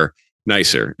they're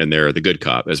nicer and they're the good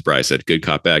cop, as Bryce said, good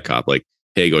cop, bad cop. Like,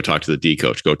 hey, go talk to the D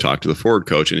coach, go talk to the forward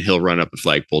coach, and he'll run up the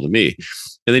flagpole to me.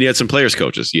 And then you had some players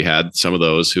coaches. You had some of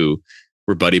those who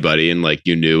were buddy and like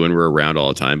you knew and were around all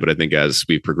the time. But I think as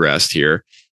we progressed here,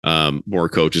 more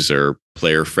coaches are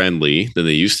player friendly than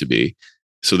they used to be.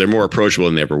 So they're more approachable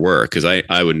than they ever were. Because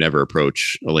I would never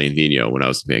approach Alain Vigneault when I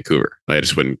was in Vancouver. I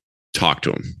just wouldn't talk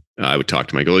to him. I would talk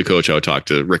to my goalie coach. I would talk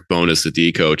to Rick Bowness, the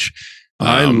D coach.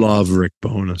 I love Rick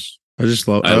Bowness. I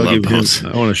love Bones.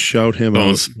 I want to shout him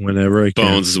out whenever I can.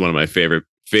 Bones is one of my favorite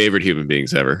human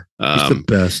beings ever. He's the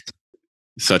best.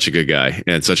 Such a good guy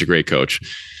and such a great coach.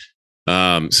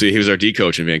 So he was our D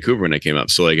coach in Vancouver when I came up.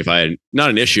 So like if I had not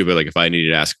an issue, but like if I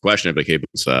needed to ask a question, I'd be like, hey,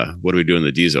 Bones, what do we do in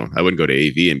the D zone? I wouldn't go to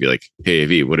AV and be like, hey,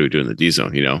 AV, what do we do in the D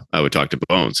zone? I would talk to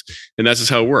Bones, and that's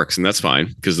just how it works. And that's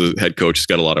fine because the head coach has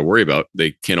got a lot to worry about.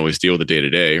 They can't always deal with the day to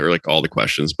day or like all the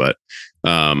questions. But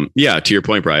yeah, to your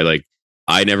point, Brian, like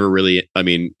I never really,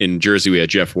 in Jersey, we had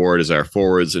Jeff Ward as our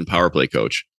forwards and power play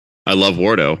coach. I love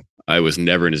Wardo. I was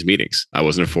never in his meetings. I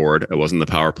wasn't a forward. I wasn't in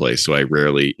the power play. So I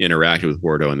rarely interacted with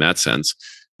Wardo in that sense.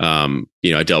 I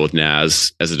dealt with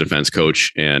Naz as a defense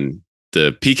coach and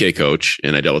the PK coach,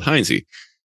 and I dealt with Heinze.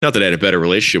 Not that I had a better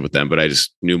relationship with them, but I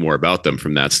just knew more about them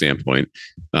from that standpoint.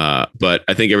 But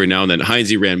I think every now and then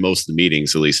Heinze ran most of the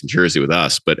meetings, at least in Jersey with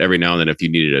us. But every now and then, if you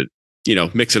needed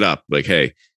to, mix it up, like,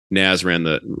 hey, Naz ran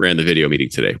the video meeting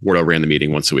today. Wardo ran the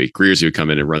meeting once a week. Greersy would come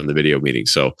in and run the video meeting.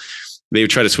 So they would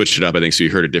try to switch it up, I think, so you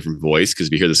heard a different voice, because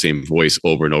if you hear the same voice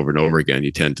over and over and over again,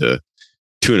 you tend to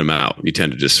tune them out. You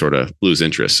tend to just sort of lose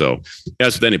interest. So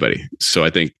as with anybody. So I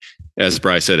think, as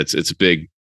Bryce said, it's a big,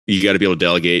 you got to be able to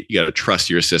delegate. You got to trust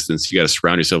your assistants. You got to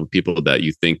surround yourself with people that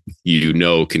you think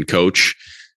can coach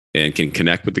and can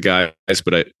connect with the guys.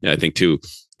 But I think too,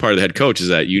 part of the head coach is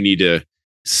that you need to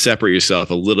separate yourself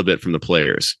a little bit from the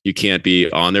players. You can't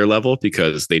be on their level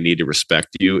because they need to respect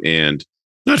you and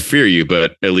not fear you,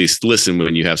 but at least listen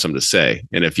when you have something to say.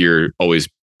 And if you're always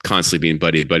constantly being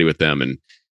buddy with them and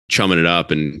chumming it up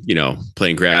and,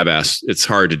 playing grab ass, it's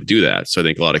hard to do that. So I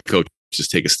think a lot of coaches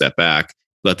take a step back,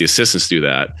 let the assistants do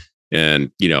that.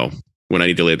 And, when I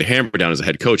need to lay the hammer down as a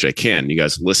head coach, I can. You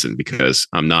guys listen, because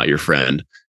I'm not your friend.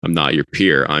 I'm not your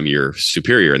peer. I'm your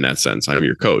superior in that sense. I'm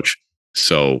your coach.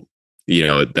 So,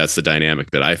 that's the dynamic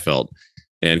that I felt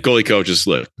And goalie coaches,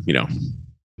 look,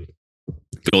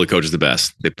 goalie coach is the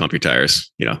best. They pump your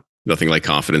tires, nothing like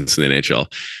confidence in the NHL.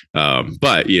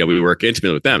 But, we work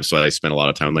intimately with them. So I spent a lot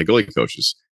of time with my goalie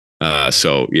coaches.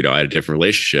 So, I had a different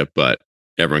relationship, but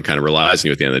everyone kind of relies on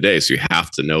you at the end of the day. So you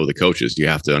have to know the coaches. You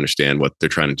have to understand what they're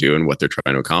trying to do and what they're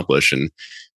trying to accomplish. And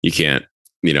you can't,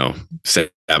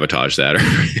 sabotage that, or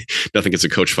nothing gets a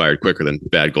coach fired quicker than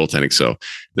bad goaltending. So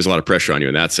there's a lot of pressure on you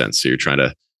in that sense. So you're trying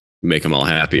to make them all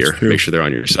happy or make sure they're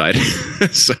on your side.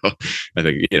 So I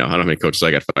think, I don't know how many coaches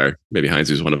I got fired. Maybe Heinz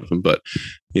was one of them, but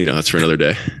that's for another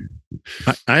day.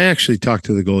 I actually talked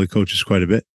to the goalie coaches quite a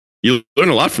bit. You learn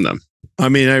a lot from them. I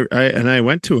mean, I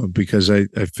went to him because I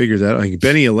figured that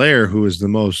Benny Allaire, who is the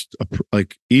most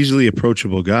easily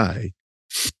approachable guy,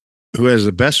 who has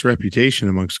the best reputation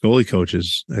amongst goalie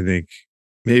coaches, I think,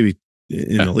 maybe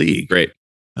in the league. Great.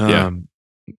 I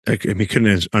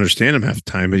couldn't understand him half the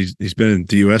time, but he's been in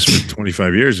the U.S. for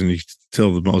 25 years, and he's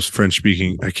still the most French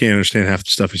speaking. I can't understand half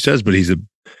the stuff he says, but he's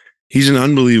an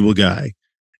unbelievable guy,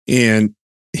 and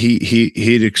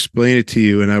he'd explain it to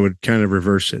you, and I would kind of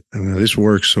reverse it. This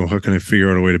works, so how can I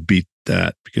figure out a way to beat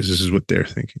that? Because this is what they're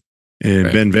thinking. And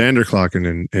right. Ben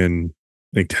Vanderklaken and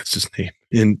I think that's his name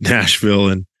in Nashville,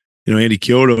 and Andy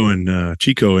Kyoto and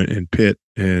Chico and Pitt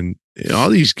and all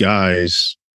these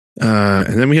guys.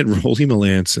 And then we had Rolly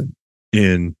Melanson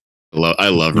in I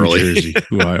love New Rolly. Jersey,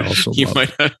 who I also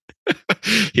love.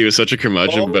 He was such a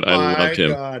curmudgeon, but I loved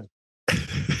him. God.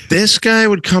 This guy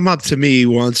would come up to me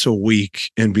once a week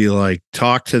and be like,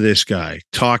 talk to this guy,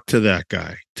 talk to that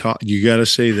guy, you got to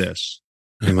say this.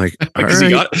 I'm like, because he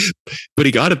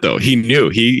got it though. He knew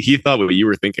he thought what you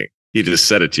were thinking. He just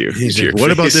said it to you. He's like,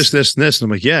 what about this, and this? And I'm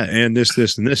like, yeah, and this,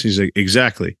 and this. He's like,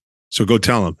 exactly. So go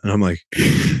tell him. And I'm like,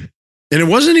 and it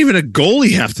wasn't even a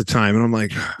goalie half the time. And I'm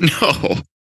like, no.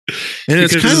 And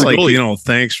it's kind of like,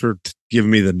 thanks for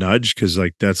giving me the nudge, because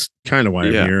that's kind of why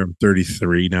I'm here. I'm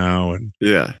 33 now, and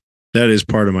that is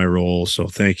part of my role. So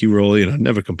thank you, Rolly. And I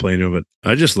never complain to him, but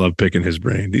I just love picking his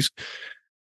brain.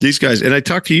 These guys, and I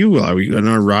talked to you on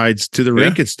our rides to the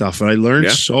rink and stuff, and I learned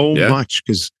so much,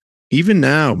 because even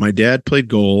now, my dad played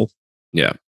goal.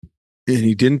 Yeah. And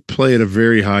he didn't play at a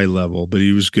very high level, but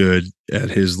he was good at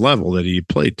his level that he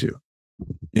played to.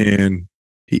 And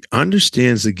he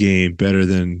understands the game better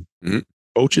than some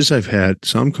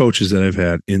coaches that I've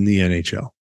had in the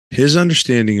NHL. His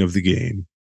understanding of the game,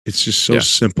 it's just so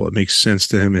simple. It makes sense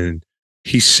to him. And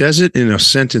he says it in a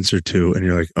sentence or two, and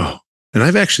you're like, oh. And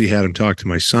I've actually had him talk to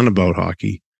my son about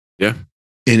hockey. Yeah.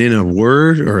 And in a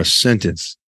word or a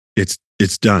sentence, it's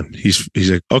done. He's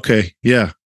like, okay,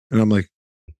 yeah. And I'm like,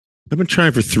 I've been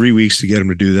trying for 3 weeks to get him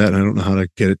to do that. And I don't know how to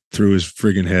get it through his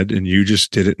friggin' head. And you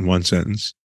just did it in one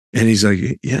sentence. And he's like,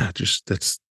 yeah,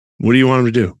 what do you want him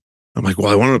to do? I'm like,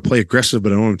 well, I want him to play aggressive,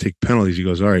 but I don't want him to take penalties. He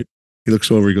goes, all right. He looks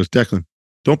over. He goes, Declan,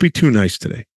 don't be too nice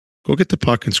today. Go get the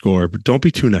puck and score, but don't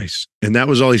be too nice. And that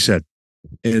was all he said.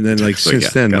 And then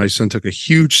since then, my son took a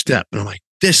huge step. And I'm like,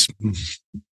 this.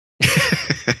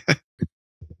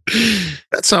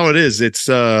 That's how it is. It's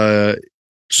so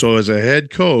as a head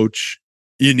coach,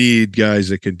 you need guys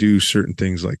that can do certain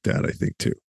things like that, I think,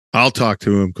 too. I'll talk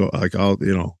to him.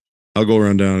 I'll go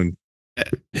around down and,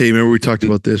 hey, remember we talked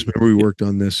about this? Remember we worked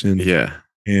on this in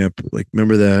camp?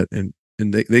 Remember that? And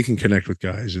they can connect with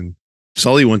guys. And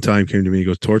Sully one time came to me. He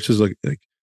goes, Torch is like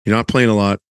you're not playing a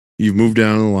lot. You've moved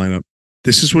down in the lineup.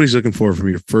 This is what he's looking for from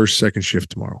your first, second shift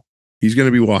tomorrow. He's going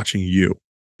to be watching you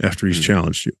after he's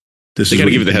challenged you. They got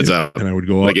to give you the heads up. And I would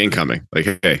go incoming.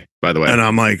 Hey, by the way. And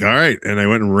I'm like, all right. And I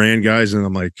went and ran guys. And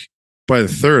I'm like, by the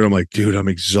third, I'm like, dude, I'm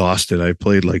exhausted. I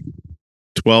played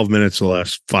 12 minutes the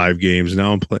last 5 games.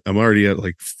 Now I'm already at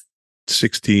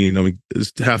 16. I mean,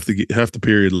 it's half the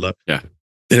period left. Yeah.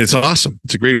 And it's awesome.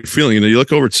 It's a great feeling. You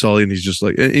look over at Sully and he's just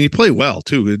and he played well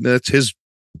too. And that's his,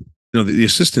 the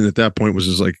assistant at that point was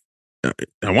just like,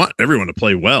 I want everyone to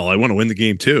play well. I want to win the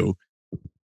game too.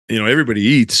 Everybody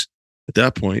eats at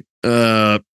that point.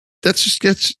 That's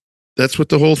what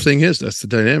the whole thing is. That's the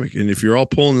dynamic. And if you're all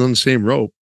pulling on the same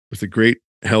rope with a great,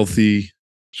 healthy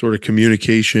sort of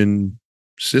communication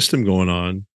system going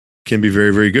on, can be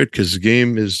very, very good, because the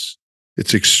game it's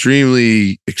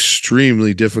extremely,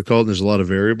 extremely difficult. And there's a lot of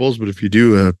variables, but if you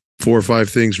do 4 or 5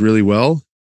 things really well,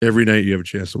 every night you have a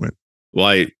chance to win.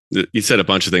 Well, you said a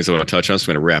bunch of things I want to touch on, so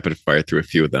I'm going to rapid fire through a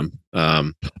few of them.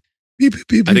 Pew, pew,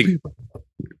 pew, I think pew.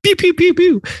 Pew, pew, pew,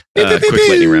 pew. Quick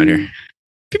lightning round here.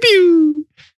 Pew, pew.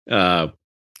 I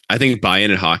think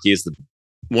buy-in in hockey is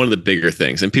one of the bigger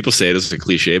things. And people say it as a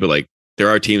cliche, but there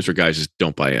are teams where guys just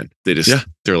don't buy in.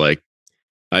 They're like,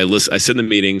 I sit in the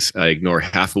meetings, I ignore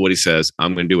half of what he says.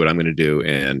 I'm going to do what I'm going to do.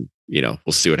 And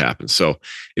we'll see what happens. So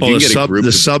if you can get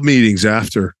the sub meetings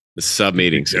after the sub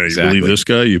meetings, you exactly. believe this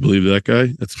guy, you believe that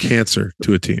guy. That's cancer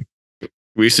to a team.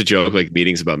 We used to joke like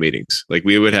meetings about meetings. Like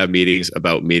we would have meetings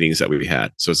about meetings that we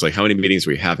had. So it's like, how many meetings are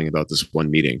we having about this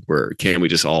one meeting? Where can we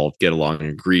just all get along and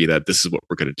agree that this is what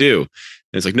we're going to do? And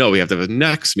it's like, no, we have to have a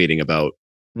next meeting about,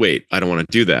 wait, I don't want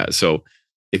to do that. So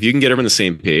if you can get everyone on the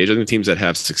same page, I think the teams that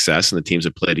have success and the teams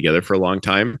that play together for a long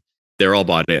time, they're all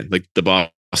bought in. Like the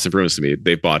Boston Bruins to me,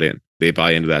 they bought in. They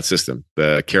buy into that system.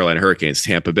 The Carolina Hurricanes,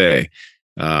 Tampa Bay,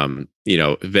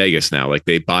 Vegas now, like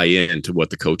they buy into what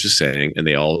the coach is saying and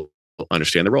they all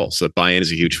understand the role. So buy-in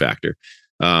is a huge factor.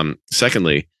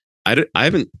 Secondly, I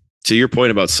haven't, to your point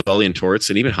about Sully and Torts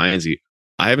and even Heinze,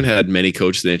 I haven't had many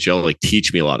coaches in the NHL like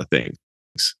teach me a lot of things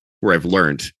where I've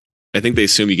learned. I think they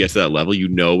assume you get to that level, you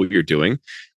know what you're doing.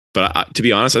 But to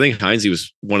be honest, I think Heinze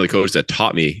was one of the coaches that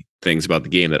taught me things about the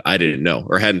game that I didn't know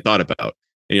or hadn't thought about.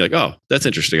 And you're like, oh, that's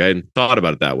interesting. I hadn't thought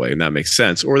about it that way. And that makes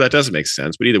sense. Or that doesn't make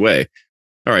sense. But either way,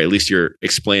 all right, at least you're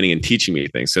explaining and teaching me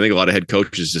things. So I think a lot of head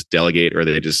coaches just delegate, or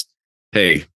they just,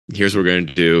 hey, here's what we're going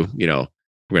to do. We're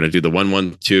going to do the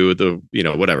 1-1-2,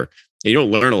 the, whatever. And you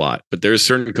don't learn a lot, but there's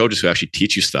certain coaches who actually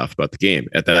teach you stuff about the game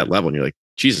at that level. And you're like,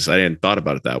 Jesus, I hadn't thought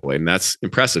about it that way. And that's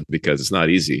impressive because it's not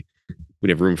easy. We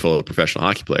have a room full of professional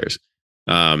hockey players.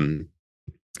 And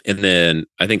then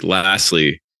I think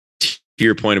lastly, to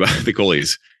your point about the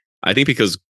goalies, I think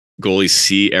because goalies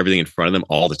see everything in front of them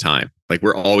all the time. Like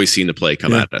we're always seeing the play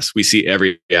come at us. We see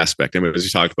every aspect. I mean, as we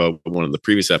talked about in one of the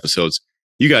previous episodes,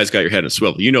 you guys got your head in a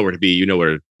swivel. You know where to be, you know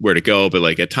where to go. But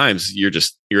like at times you're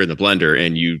in the blender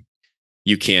and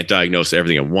you can't diagnose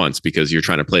everything at once because you're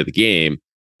trying to play the game.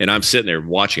 And I'm sitting there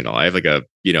watching it all. I have like a,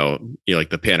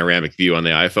 like the panoramic view on the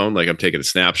iPhone. Like I'm taking a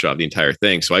snapshot of the entire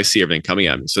thing. So I see everything coming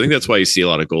at me. So I think that's why you see a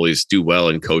lot of goalies do well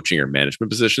in coaching or management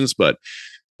positions, but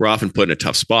we're often put in a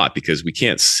tough spot because we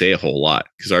can't say a whole lot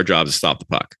because our job is to stop the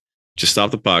puck. Just stop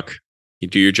the puck. You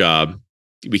do your job.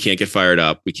 We can't get fired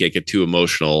up. We can't get too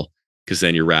emotional because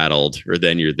then you're rattled or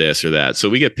then you're this or that. So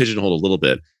we get pigeonholed a little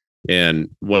bit. And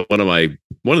one of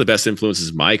the best influences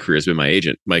in my career has been my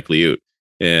agent, Mike Liut.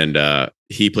 And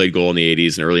he played goal in the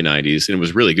 80s and early 90s and it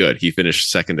was really good. He finished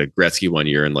second to Gretzky one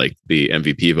year in like the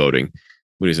MVP voting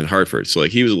when he was in Hartford. So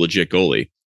like he was a legit goalie.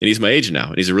 And he's my agent now.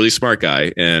 And he's a really smart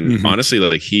guy. And honestly,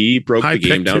 like he broke the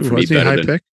game down for me better than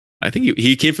pick? I think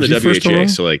he came from the WHA.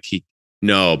 So like he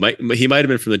might have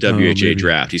been from the WHA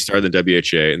draft. He started in the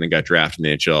WHA and then got drafted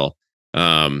in the NHL.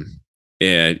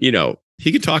 And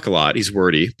he could talk a lot. He's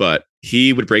wordy, but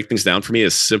he would break things down for me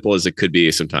as simple as it could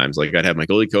be sometimes. Like I'd have my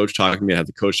goalie coach talking to me. I'd have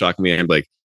the coach talking to me. And I'm like,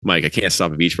 Mike, I can't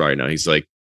stop a beach ball right now. He's like,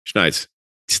 Schneitz,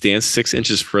 stand 6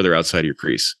 inches further outside of your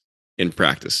crease in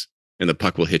practice and the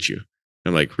puck will hit you.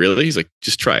 I'm like, really? He's like,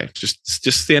 just try it. Just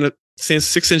stand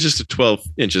 6 inches to 12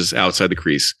 inches outside the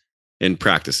crease in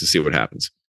practice to see what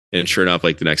happens. And sure enough,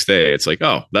 like the next day, it's like,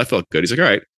 oh, that felt good. He's like, all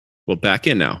right, well, back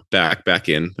in now, back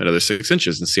in another 6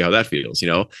 inches and see how that feels.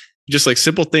 Just like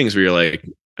simple things where you're like,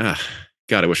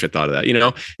 God, I wish I thought of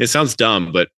that. It sounds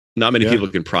dumb, but not many people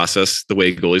can process the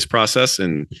way goalies process.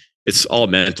 And it's all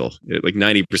mental. Like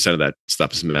 90% of that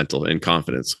stuff is mental and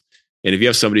confidence. And if you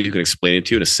have somebody who can explain it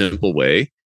to you in a simple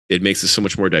way, it makes it so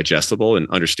much more digestible and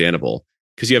understandable.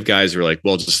 Because you have guys who are like,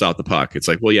 well, just stop the puck. It's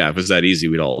like, well, yeah, if it was that easy,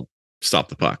 we'd all stop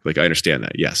the puck. Like, I understand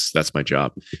that. Yes, that's my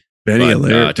job. Benny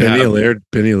Allaire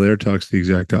talks the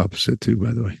exact opposite too,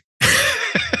 by the way.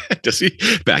 Does he?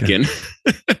 Back in.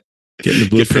 Getting the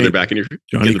blue Get further back in your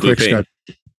Johnny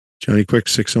Quick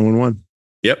 601.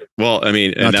 Yep. Well, I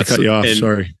mean, not to cut you off.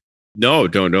 Sorry. No,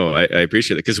 don't know. I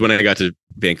appreciate it because when I got to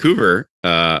Vancouver,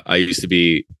 I used to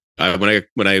be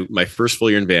my first full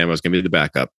year in Van, I was going to be the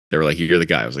backup. They were like, "You're the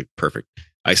guy." I was like, "Perfect."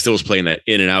 I still was playing that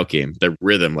in and out game, the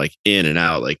rhythm, like in and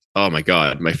out. Like, oh my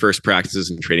God, my first practices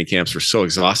and training camps were so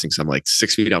exhausting. So I'm like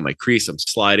 6 feet out my crease. I'm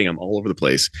sliding. I'm all over the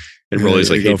place. And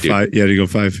Rolly's like, "Hey, dude, you had to go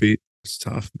 5 feet. It's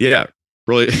tough." Yeah.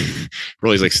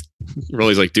 Rolly's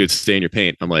like, "Dude, stay in your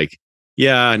paint." I'm like,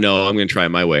 "Yeah, no, I'm going to try it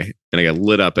my way." And I got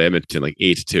lit up at Edmonton like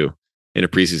 8-2 in a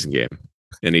preseason game.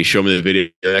 And he showed me the video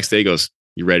the next day. He goes,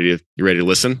 you ready to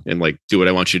listen and like do what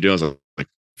I want you to do? I was like,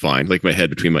 fine. Like my head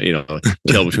between my,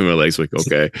 tail between my legs. Like,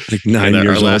 okay. Like 9 years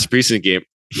our old. last preseason game.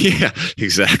 Yeah,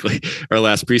 exactly. Our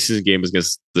last preseason game was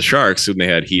against the Sharks, and they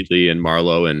had Heatley and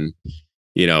Marlowe and,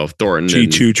 Thornton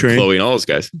and train. Chloe and all those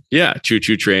guys. Yeah.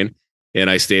 Choo-choo train. And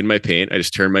I stayed in my paint. I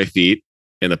just turned my feet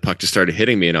and the puck just started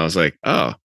hitting me. And I was like,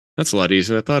 oh, that's a lot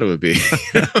easier than I thought it would be.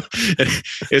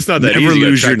 It's not that Never easy.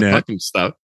 Lose your net and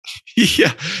stuff.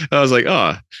 Yeah. I was like,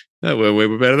 oh, that went way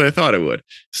better than I thought it would.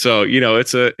 So,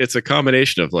 it's a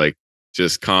combination of like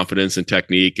just confidence and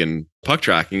technique and puck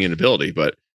tracking and ability,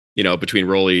 but between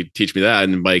Rolly teach me that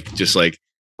and Mike just like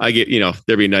I get,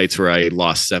 there'd be nights where I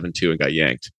lost 7-2 and got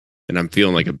yanked and I'm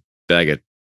feeling like a bag of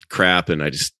crap and I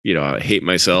just, I hate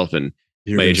myself. And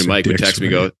my agent Mike would text me,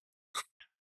 go,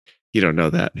 you don't know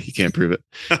that. You can't prove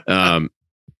it.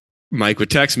 Mike would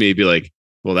text me, be like,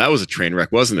 well, that was a train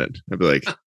wreck, wasn't it? I'd be like,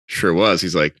 sure was.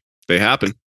 He's like, they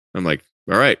happen. I'm like,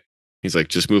 all right. He's like,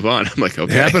 just move on. I'm like,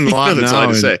 okay. It happened a lot That's now. all I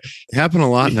have to say. It happened a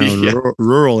lot now in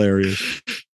rural areas.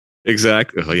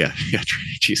 Exactly. Oh yeah. Yeah.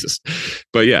 Jesus.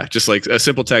 But yeah, just like a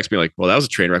simple text me like, well, that was a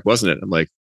train wreck, wasn't it? I'm like,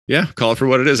 yeah, call it for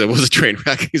what it is. It was a train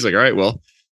wreck. He's like, all right, well,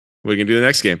 we can do the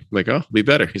next game. I'm like, oh, be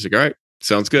better. He's like, all right,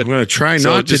 sounds good. I'm going to try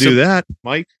not to do that,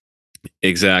 Mike.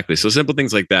 Exactly. So simple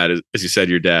things like that, as you said,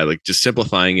 your dad, like just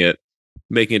simplifying it,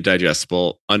 making it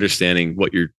digestible, understanding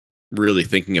what you're really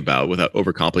thinking about without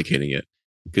overcomplicating it.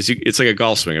 Because it's like a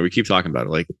golf swing. We keep talking about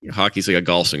it. Like hockey's like a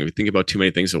golf swing. If you think about too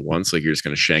many things at once, like you're just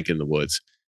going to shank in the woods.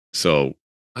 So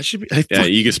yeah,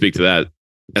 you can speak to that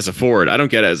as a forward. I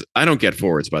don't get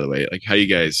forwards, by the way. Like how you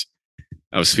guys,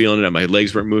 I was feeling it. My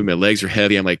legs weren't moving. My legs are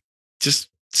heavy. I'm like, just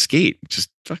skate. Just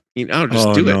do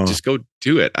it. Just go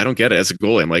do it. I don't get it as a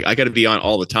goalie. I'm like, I got to be on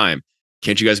all the time.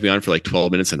 Can't you guys be on for like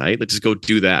 12 minutes a night? Let's just go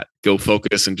do that. Go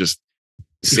focus and just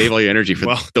save all your energy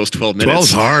for those 12 minutes.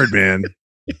 12's hard, man.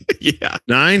 Yeah.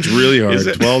 9's really hard.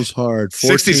 12's hard.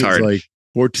 60's hard. Like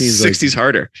 14's 60's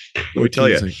harder. Let me tell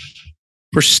you. Like,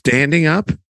 for standing up,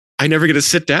 I never get to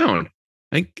sit down.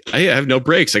 I have no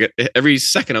breaks. I got every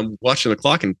second I'm watching the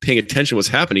clock and paying attention to what's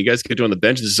happening. You guys could do on the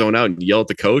bench and zone out and yell at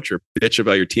the coach or bitch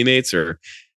about your teammates or,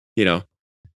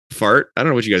 fart. I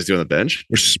don't know what you guys do on the bench.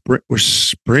 We're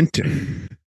sprinting.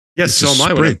 Yes, so am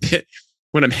I.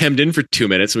 When I'm hemmed in for 2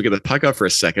 minutes, we get the puck up for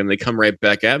a second. They come right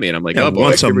back at me, and I'm like, "Oh boy,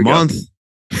 once a month."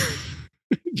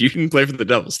 You didn't play for the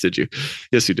Devils, did you?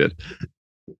 Yes, you did.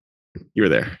 You were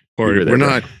there.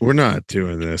 We're not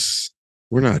doing this.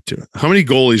 We're not doing. How many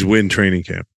goalies win training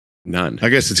camp? None. I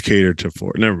guess it's catered to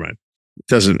four. Never mind. It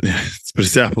doesn't. But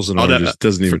it's apples and oranges. It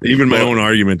doesn't even my own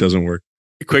argument doesn't work.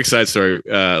 Quick side story.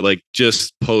 Like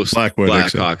just post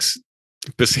Blackhawks.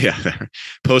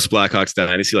 Post Blackhawks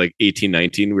dynasty, like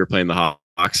 18-19, we were playing the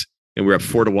Hawks and we were up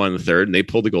 4-1 in the third, and they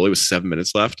pulled the goalie with 7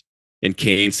 minutes left. And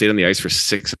Kane stayed on the ice for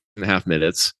 6.5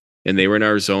 minutes, and they were in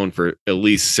our zone for at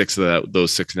least those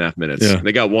 6.5 minutes. Yeah. And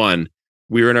they got one.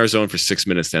 We were in our zone for 6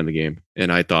 minutes to end the game,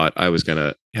 and I thought I was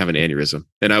gonna have an aneurysm.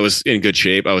 And I was in good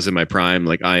shape. I was in my prime.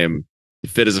 Like I am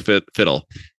fit as a fiddle,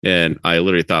 and I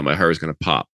literally thought my heart was gonna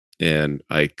pop, and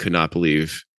I could not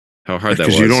believe how hard that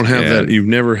was. Because you don't have that. You've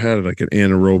never had like an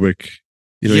anaerobic.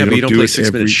 But you don't play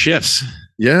 6 minute shifts.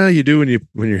 Yeah, you do when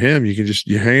you're him. You can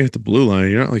you hang at the blue line.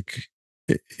 You're not like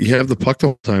you have the puck the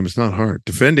whole time. It's not hard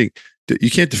defending. You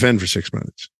can't defend for 6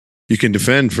 minutes. You can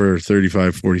defend for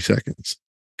 35, 40 seconds.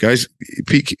 Guys,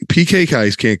 PK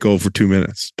guys can't go for 2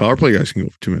 minutes. Power play guys can go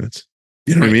for 2 minutes.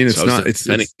 You know what I mean? It's not. It's.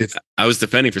 I was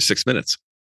defending for 6 minutes.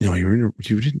 No, you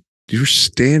were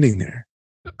standing there.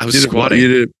 I was squatting.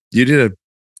 You did a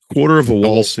quarter of a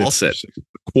wall sit.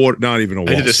 Quarter, not even a wall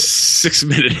sit. I did a 6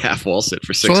 minute half wall sit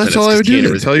for 6 minutes. So that's all I would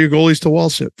do. Tell your goalies to wall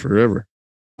sit forever.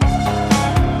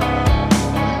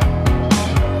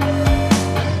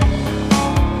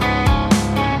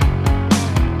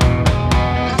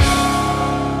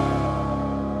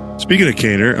 Speaking of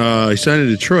Kaner, he signed in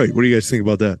Detroit. What do you guys think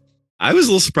about that? I was a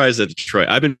little surprised at Detroit.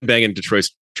 I've been banging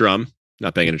Detroit's drum.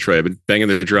 Not banging Detroit. I've been banging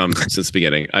the drum since the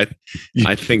beginning. I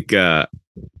think they're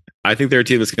a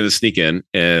team that's going to sneak in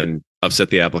and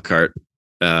upset the apple cart.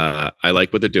 I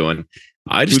like what they're doing.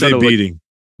 I just don't know beating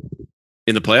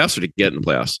in the playoffs or to get in the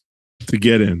playoffs. To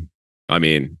get in. I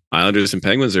mean, Islanders and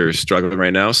Penguins are struggling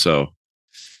right now, so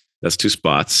that's 2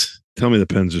 spots. Tell me the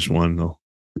Pens just won though.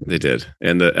 They did,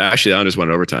 and the Islanders won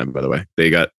in overtime. By the way, they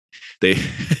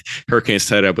Hurricanes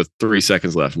tied up with 3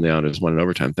 seconds left, and the Islanders won in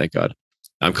overtime. Thank God.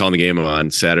 I'm calling the game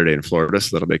on Saturday in Florida,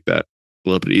 so that'll make that a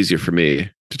little bit easier for me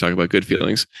to talk about good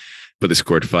feelings. But they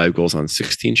scored 5 goals on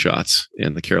 16 shots,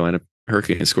 and the Carolina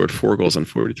Hurricanes scored 4 goals on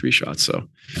 43 shots. So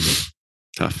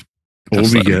tough.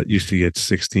 Ovi used to get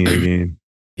 16 a game.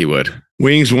 He would.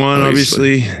 Wings won,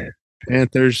 obviously.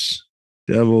 Panthers,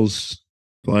 Devils,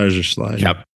 Flyers are sliding.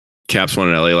 Caps won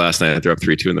in LA last night. They're up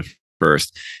 3-2 in the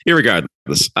first.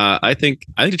 Irregardless, I think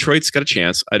Detroit's got a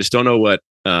chance. I just don't know what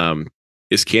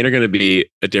is Kaner going to be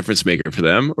a difference maker for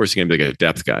them, or is he going to be like a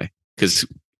depth guy? Because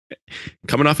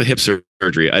coming off a hip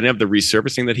surgery, I didn't have the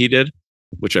resurfacing that he did,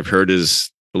 which I've heard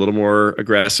is a little more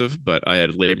aggressive. But I had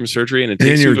labrum surgery, and it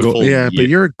takes you a full year. But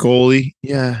you're a goalie.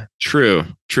 Yeah, true.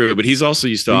 But he's also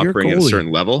used to operating at a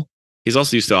certain level. He's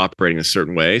also used to operating a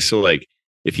certain way. So like,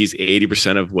 if he's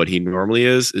 80% of what he normally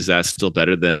is that still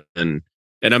better than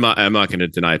And I'm not going to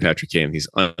deny Patrick Kane. He's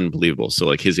unbelievable. So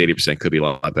like his 80% could be a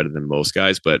lot better than most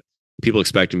guys, but people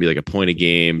expect him to be like a point a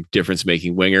game difference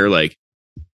making winger. Like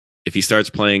if he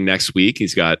starts playing next week,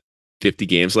 he's got 50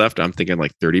 games left. I'm thinking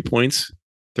like 30 points,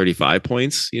 35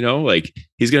 points, like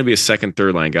he's going to be a second,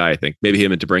 third line guy. I think maybe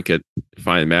him and DeBrincat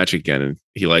find the match again and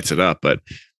he lights it up. But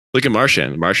look at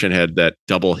Marchand. Marchand had that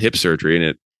double hip surgery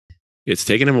and it's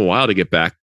taken him a while to get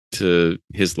back to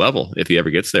his level if he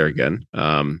ever gets there again.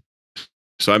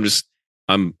 So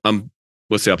I'm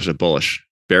what's the opposite of bullish?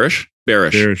 Bearish.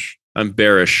 I'm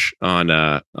bearish on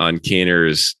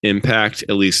Kaner's impact,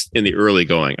 at least in the early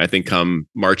going. I think come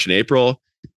March and April,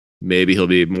 maybe he'll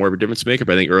be more of a difference maker.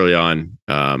 But I think early on,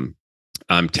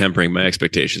 I'm tempering my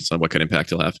expectations on what kind of impact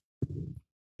he'll have.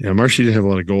 Yeah, Marshy didn't have a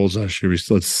lot of goals last year. We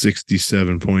still had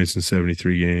 67 points in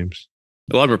 73 games.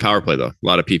 A lot of our power play, though. A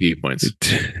lot of PP points.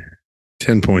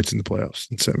 10 points in the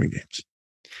playoffs in 7 games.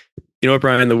 You know what,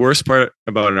 Brian? The worst part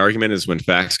about an argument is when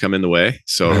facts come in the way.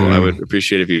 So I would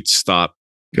appreciate if you'd stop.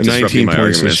 19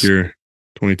 points this year,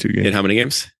 22 games. In how many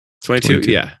games? 22?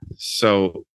 Yeah.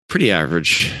 So pretty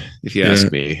average, if you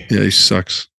ask me. Yeah, he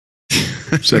sucks.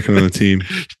 Second on the team.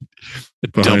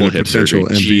 Double hip surgery.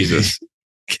 Jesus.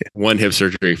 One hip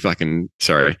surgery.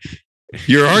 Sorry.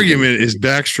 Your argument is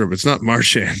Backstrom. It's not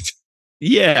Marchand.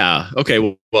 Yeah.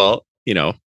 Okay. Well,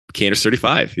 Kaner's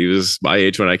 35. He was my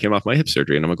age when I came off my hip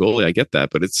surgery, and I'm a goalie. I get that,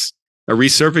 but it's a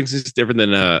resurfacing is different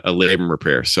than a labrum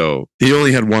repair. So he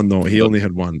only had one, though. He only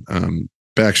had one.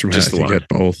 Backstrom had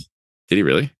both. Did he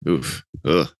really? Oof.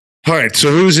 Ugh. All right.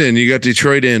 So who's in? You got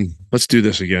Detroit in. Let's do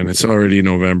this again. It's already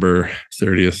November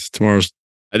 30th. Tomorrow's.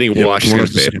 I think Wash is going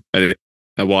to fade. I think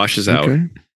Wash is out. Okay.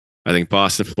 I think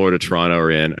Boston, Florida, Toronto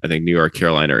are in. I think New York,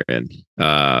 Carolina are in.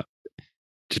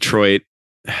 Detroit.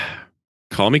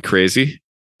 Call me crazy.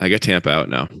 I got Tampa out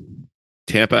now.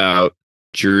 Tampa out.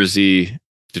 Jersey,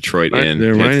 Detroit in.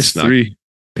 They're -3.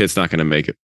 Pitt's not going to make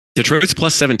it. Detroit's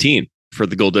plus 17 for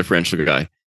the goal differential guy,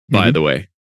 by the way.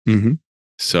 Mm-hmm.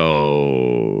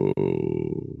 So,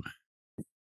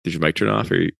 did your mic turn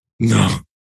off? No.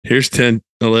 Here's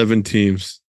 11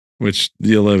 teams, which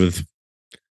the 11th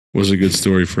was a good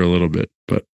story for a little bit,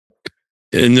 but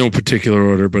in no particular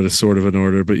order, but it's sort of an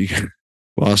order. But you got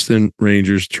Boston,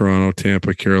 Rangers, Toronto,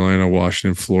 Tampa, Carolina,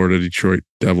 Washington, Florida, Detroit,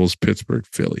 Devils, Pittsburgh,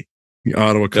 Philly,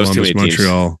 Ottawa, Columbus,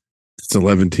 Montreal. Teams. It's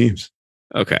 11 teams.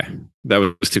 Okay. That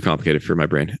was too complicated for my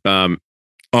brain. Ottawa,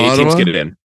 8 teams get it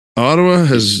in. Ottawa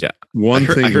has one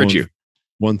thing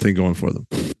going for them.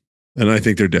 And I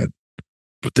think they're dead.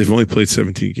 But they've only played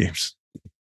 17 games,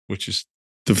 which is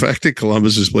the fact that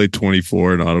Columbus has played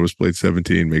 24 and Ottawa's played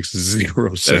 17 makes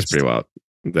zero sense. That's pretty wild.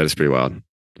 That is pretty wild.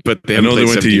 But they haven't played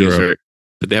 17 games.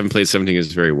 But they haven't played 17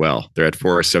 games very well. They're at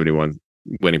 .471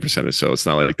 winning percentage, so it's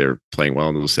not like they're playing well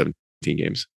in those 17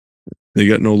 games. They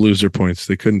got no loser points.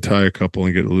 They couldn't tie a couple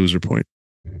and get a loser point.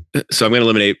 So I'm going to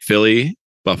eliminate Philly,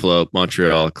 Buffalo,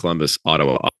 Montreal, Columbus,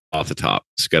 Ottawa off the top.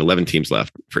 So we've got 11 teams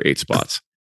left for 8 spots.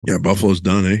 Yeah, Buffalo's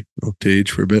done, eh? No Tage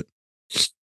for a bit.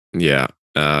 Yeah,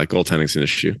 goaltending's an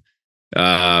issue.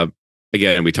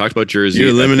 Again, we talked about Jersey. You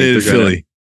eliminated Philly.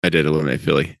 I did eliminate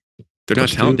Philly. They're not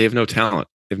talented. They have no talent.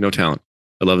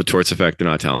 I love the Torts effect. They're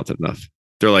not talented enough.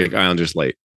 They're like Islanders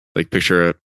light. Like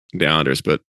picture the Islanders,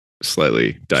 but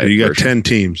slightly diet. So you got version. 10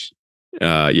 teams.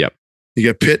 Yep.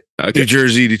 You got Pitt, New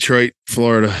Jersey, Detroit,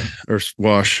 Florida, or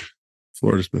Wash.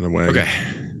 Florida's been the way. Okay.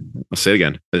 I'll say it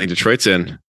again. I think Detroit's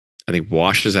in. I think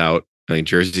Wash is out. I think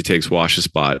Jersey takes Wash's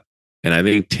spot. And I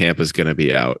think Tampa's going to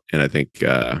be out. And I think,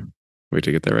 wait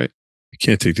to get that right. You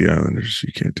can't take the Islanders.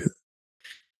 You can't do that.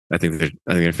 I think they're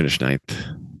going to finish 9th.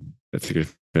 I think they're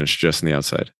finish just on the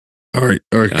outside. All right.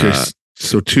 Okay.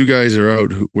 So 2 guys are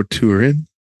out. What 2 are in?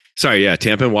 Sorry. Yeah.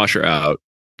 Tampa and Wash are out.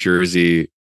 Jersey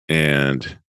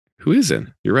and who is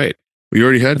in? You're right. We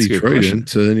already had Detroit in.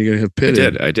 So then you're going to have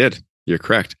Pitt. I did. You're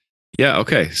correct. Yeah.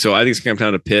 Okay. So I think it's going to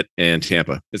come down to Pitt and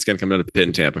Tampa. It's going to come down to Pitt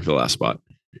and Tampa for the last spot.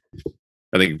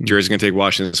 I think Jersey's going to take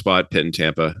Washington's spot. Pitt and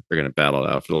Tampa are going to battle it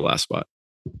out for the last spot.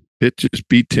 Pitt just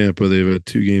beat Tampa. They've had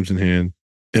 2 games in hand.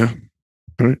 Yeah.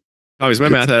 All right. Oh, is my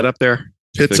math add up there?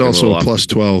 Pitt's also a plus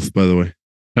 12, by the way.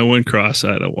 I went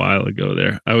cross-eyed a while ago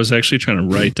there. I was actually trying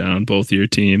to write down both your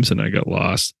teams and I got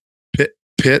lost.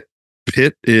 Pitt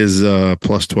is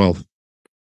plus 12.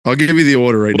 I'll give you the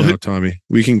order right now, Tommy.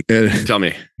 We can tell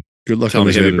me. Good luck. Tell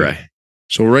me, Bray.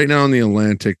 So right now in the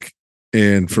Atlantic,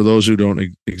 and for those who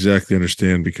don't exactly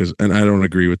understand, and I don't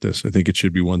agree with this, I think it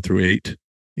should be 1 through 8.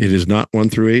 It is not 1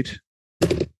 through 8.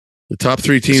 The top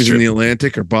 3 teams in the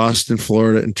Atlantic are Boston,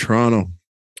 Florida, and Toronto.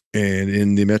 And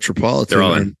in the Metropolitan, they're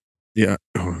all in. Yeah.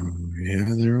 Oh, yeah,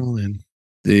 they're all in.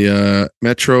 The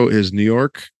Metro is New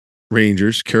York,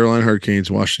 Rangers, Carolina Hurricanes,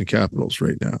 Washington Capitals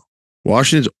right now.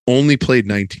 Washington's only played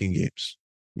 19 games,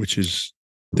 which is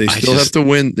they still have to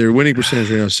win. Their winning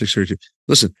percentage right now is 632.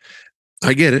 Listen,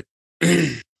 I get it.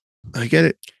 I get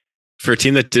it. For a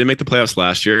team that didn't make the playoffs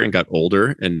last year and got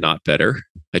older and not better,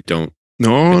 I don't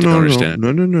understand.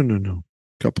 No.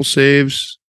 Couple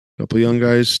saves, couple young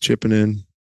guys chipping in,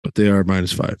 but they are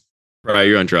 -5. Right,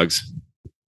 you're on drugs.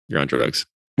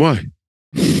 Why?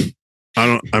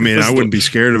 I wouldn't be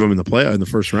scared of them in the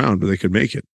first round, but they could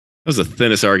make it. That was the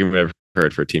thinnest argument I've ever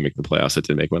heard for a team making the playoffs that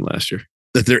didn't make one last year.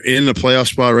 That they're in the playoff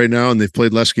spot right now and they've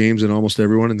played less games than almost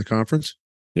everyone in the conference.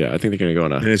 Yeah, I think they're going to go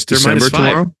on and it's December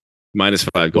tomorrow.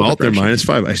 -5. Well, they're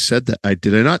 -5. I said that.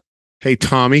 Did I not? Hey,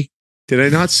 Tommy, did I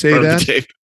not say that? The tape.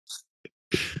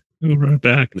 We'll run it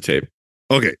back. The tape.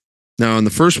 Okay. Now in the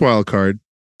first wild card,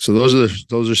 so those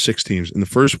are 6 teams. In the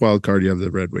first wild card, you have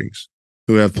the Red Wings,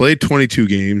 who have played 22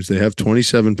 games. They have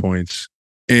 27 points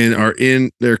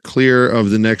and they're clear of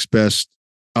the next best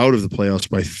out of the playoffs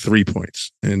by 3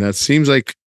 points. And that seems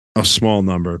like a small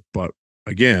number, but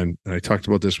again, and I talked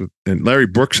about this and Larry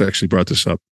Brooks actually brought this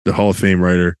up, the Hall of Fame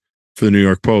writer for the New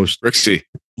York Post. Brooksy.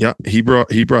 Yeah, he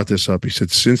brought this up. He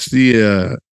said since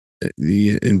the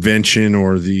invention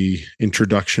or the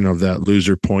introduction of that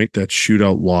loser point, that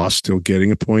shootout loss, still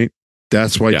getting a point,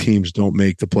 that's why teams don't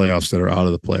make the playoffs that are out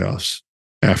of the playoffs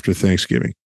after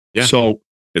Thanksgiving. Yeah. So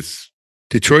it's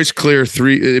Detroit's clear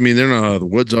 3. I mean, they're not out of the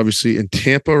woods, obviously. And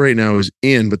Tampa right now is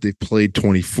in, but they've played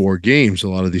 24 games. A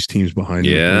lot of these teams behind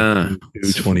them.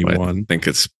 21. I think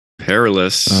it's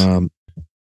perilous.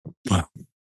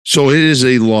 So it is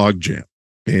a logjam.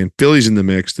 And Philly's in the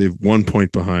mix. They've 1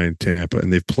 point behind Tampa,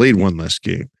 and they've played 1 less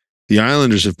game. The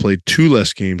Islanders have played 2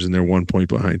 less games, and they're 1 point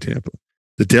behind Tampa.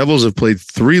 The Devils have played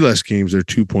 3 less games. They're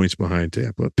 2 points behind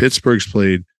Tampa. Pittsburgh's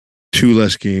played 2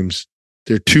 less games.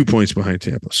 They're 2 points behind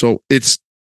Tampa. So it's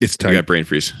tight. I got brain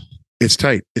freeze. It's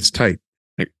tight.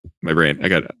 My brain. I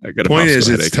got a point is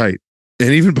it's tight.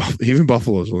 And even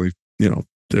Buffalo's only,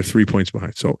 they're 3 points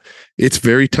behind. So it's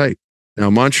very tight. Now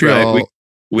Montreal. Right.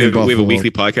 We have a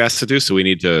weekly podcast to do, so we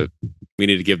need to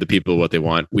give the people what they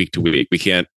want week to week. We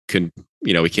can't put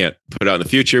it out in the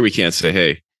future. We can't say,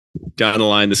 hey, down the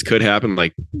line this could happen.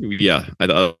 Like, yeah,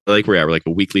 I like where we're like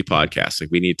a weekly podcast.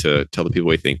 Like we need to tell the people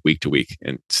what we think week to week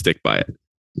and stick by it.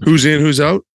 Who's in? Who's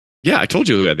out? Yeah, I told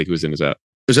you who I think who's in, who's out.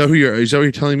 Is that what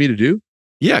you're telling me to do?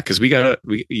 Yeah, because we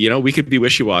could be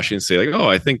wishy-washy and say like, oh,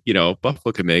 I think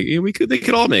Buffalo could make it. They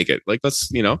could all make it. Like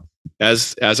let's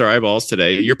as our eyeballs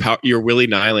today, your Willie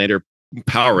Nylander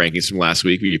power rankings from last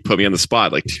week. You put me on the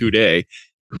spot like today.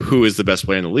 Who is the best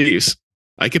player in the Leafs?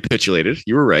 I capitulated.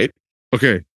 You were right.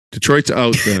 Okay, Detroit's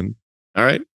out then. All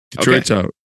right, Detroit's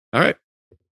out. All right,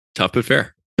 tough but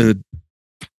fair. And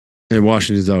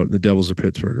Washington's out. The Devils are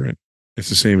Pittsburgh, right? It's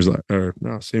the same as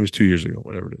same as 2 years ago.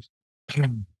 Whatever it is.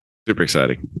 Super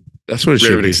exciting. That's what it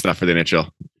riveting should be. Stuff for the NHL.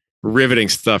 Riveting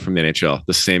stuff from the NHL.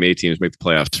 The same 8 teams make the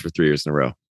playoffs for 3 years in a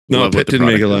row. No, Pitt didn't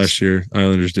make it last year.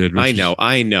 Islanders did. I know.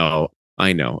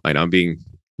 I'm being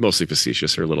mostly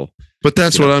facetious or a little. But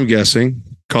that's what I'm guessing.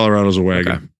 Colorado's a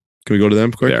wagon. Okay. Can we go to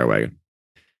them quick? They're a wagon.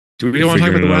 Do we want to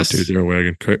talk about the West? They're a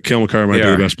wagon. Cale Makar might be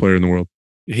the best player in the world.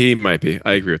 He might be.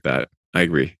 I agree with that. I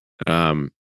agree. God,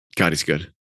 he's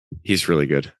good. He's really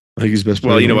good. I think he's best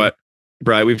player. Well, you know what,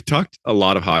 Brian? We've talked a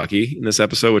lot of hockey in this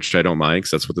episode, which I don't mind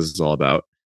because that's what this is all about.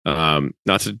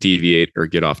 Not to deviate or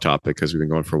get off topic because we've been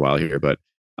going for a while here, but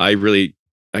I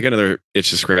got another itch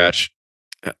to scratch.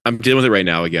 I'm dealing with it right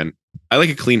now again. I like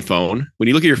a clean phone. When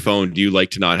you look at your phone, do you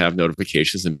like to not have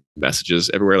notifications and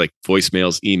messages everywhere, like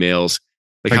voicemails, emails?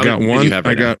 Like I got one.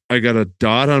 I got a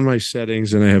dot on my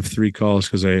settings, and I have 3 calls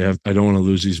because I don't want to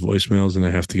lose these voicemails, and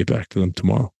I have to get back to them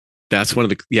tomorrow. That's one of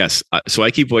the yes. So I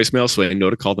keep voicemails so I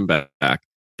know to call them back.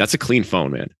 That's a clean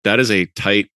phone, man. That is a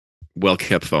tight, well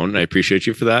kept phone, and I appreciate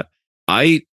you for that.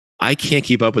 I can't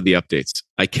keep up with the updates.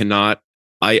 I cannot.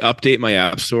 I update my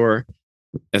app store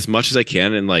as much as I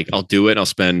can, and like I'll do it. And I'll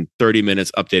spend 30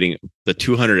 minutes updating the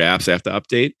 200 apps I have to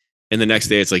update, and the next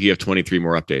day it's like you have 23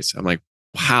 more updates. I'm like,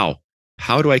 wow.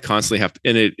 How do I constantly have to?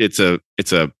 And it's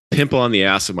a pimple on the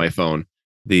ass of my phone,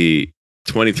 the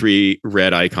 23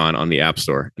 red icon on the app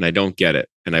store, and I don't get it.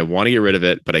 And I want to get rid of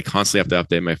it, but I constantly have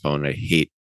to update my phone. And I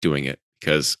hate doing it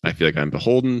because I feel like I'm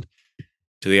beholden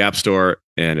to the app store,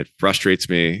 and it frustrates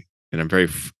me. And I'm very,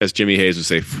 as Jimmy Hayes would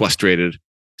say, frustrated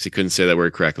because he couldn't say that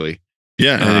word correctly.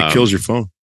 Yeah, and it kills your phone.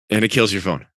 And it kills your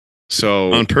phone.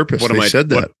 So on purpose. What am I said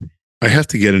that? I have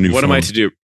to get a new phone. What am I to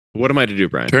do? What am I to do,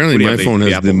 Brian? Apparently, my phone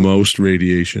has the most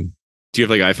radiation. Do you have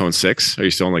like iPhone 6? Are you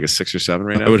still on like a 6 or 7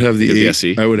 right now? I would have the 8. The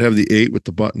SE? I would have the 8 with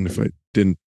the button if I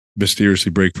didn't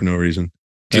mysteriously break for no reason.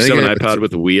 Do you still have an iPod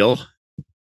with a wheel?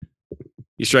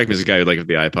 You strike me as a guy who like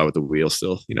the iPod with the wheel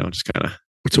still, just kind of.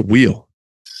 What's a wheel?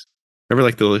 Remember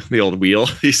like the old wheel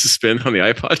you used to spin on the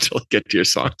iPod to like, get to your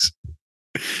songs?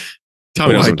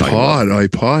 Tommy knows what I'm talking about.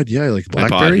 iPod, yeah, like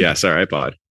BlackBerry. iPod, yeah, sorry,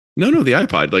 iPod. No, the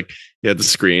iPod. Like you had the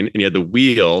screen and you had the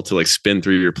wheel to like spin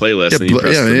through your playlist, and you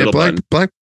press the middle button.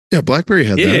 BlackBerry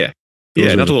had that.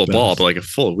 Yeah, not the little ball, but like a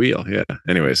full wheel. Yeah.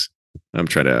 Anyways, I'm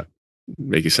trying to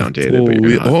make you sound dated. But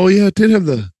you're not. Oh yeah, it did have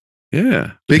the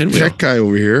big pinwheel. tech guy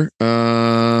over here.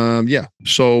 Yeah.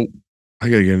 So I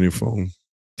gotta get a new phone,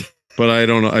 but I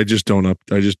don't know. I just don't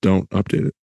update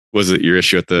it. Was it your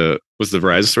issue was the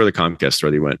Verizon store or the Comcast store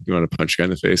that you went? You want to punch a guy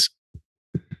in the face?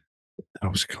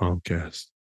 That was Comcast.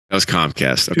 That was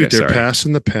Comcast. Okay, Dude, they're sorry.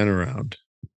 passing the pen around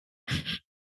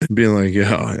and being like,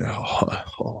 yeah.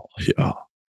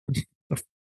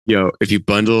 Yo, if you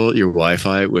bundle your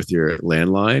Wi-Fi with your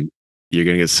landline, you're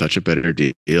gonna get such a better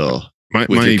deal with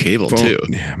your cable phone, too.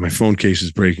 Yeah, my phone case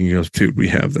is breaking. He goes, dude, we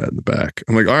have that in the back.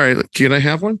 I'm like, all right, can I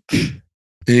have one? And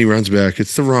he runs back.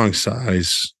 It's the wrong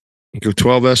size. I go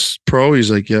 12S Pro. He's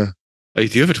like, yeah. Oh, you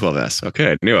do have a 12S.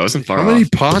 Okay, I knew I wasn't far off. How many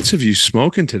pots have you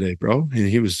smoking today, bro? And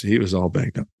he was all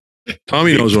banged up.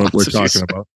 Tommy knows what we're talking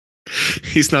about.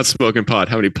 He's not smoking pot.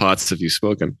 How many pots have you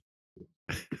spoken?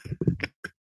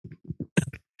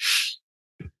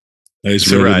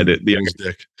 Nice ride.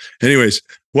 Dick. Anyways,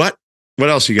 what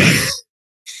else you got?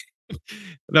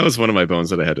 That was one of my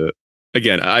bones that I had to.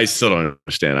 Again, I still don't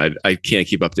understand. I can't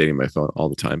keep updating my phone all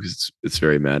the time because it's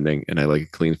very maddening, and I like a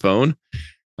clean phone.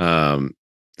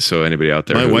 So anybody out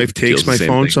there, my wife takes my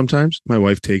phone sometimes.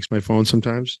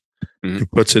 And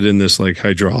puts it in this like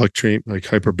hydraulic like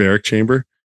hyperbaric chamber.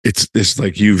 It's this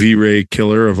like UV ray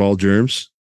killer of all germs.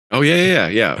 Oh yeah.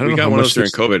 We got one of those during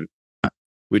COVID.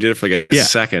 We did it for like a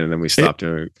second, and then we stopped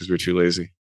doing it because we were too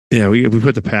lazy. Yeah, we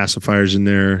put the pacifiers in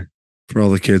there for all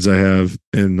the kids I have,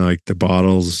 and like the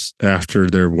bottles after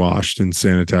they're washed and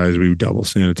sanitized, we double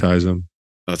sanitize them.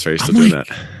 That's right. You're still doing that.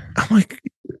 I'm like,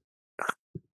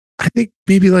 I think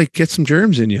maybe like get some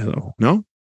germs in you though. No,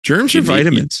 germs are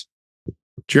vitamins.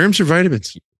 Germs are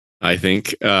vitamins. I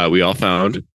think we all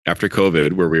found after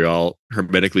COVID where we all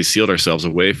hermetically sealed ourselves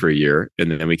away for a year,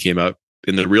 and then we came out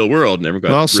in the real world and never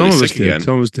got really sick again.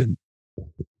 Some of us didn't.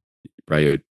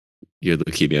 Right. You had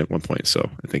leukemia at one point, so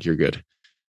I think you're good.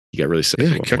 You got really sick at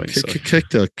one point.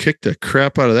 Kicked the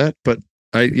crap out of that. But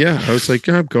I was like,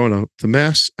 I'm going out. The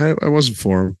mask, I wasn't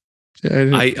for him.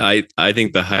 I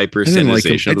think the hyper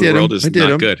sanitization of the world is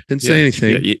not good. Didn't say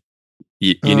anything.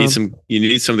 Yeah, you need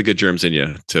some of the good germs in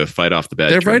you to fight off the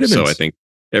bad germs. Vitamins. So I think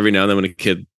every now and then when a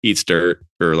kid eats dirt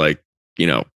or like, I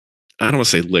don't want to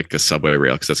say lick a subway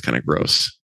rail because that's kind of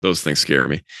gross. Those things scare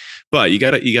me. But you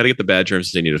gotta get the bad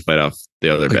germs in you to fight off the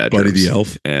other bad germs. Buddy the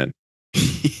Elf. And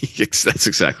that's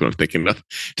exactly what I'm thinking of.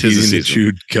 Tis the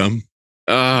chewed gum.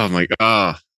 Oh my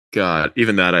God.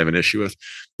 Even that I have an issue with.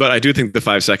 But I do think the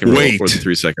 5-second rule or the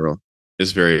 3-second rule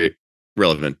is very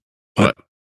relevant. But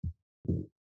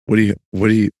what do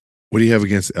you have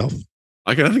against Elf?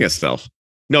 I got nothing against Elf.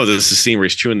 No, this is the scene where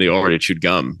he's chewing the already chewed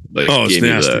gum. Like, it's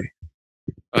nasty.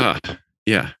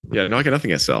 Yeah. No, I got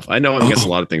nothing against Elf. I know I'm against a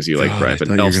lot of things you like, Brad, but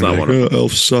Elf's not one of them.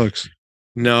 Elf sucks.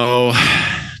 No,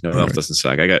 Elf doesn't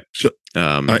suck. I got.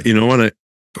 You know what? A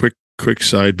quick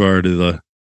sidebar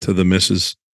to the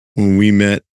missus. When we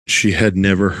met, she had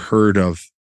never heard of.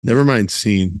 Never mind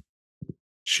seen.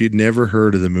 She'd never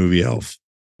heard of the movie Elf.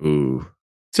 Ooh,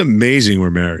 it's amazing. We're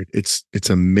married. It's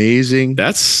amazing.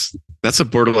 That's a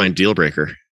borderline deal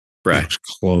breaker, Brad. It's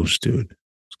close, dude.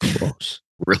 It's close.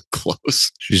 Real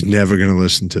close. She's never going to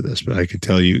listen to this, but I can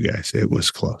tell you guys it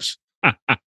was close.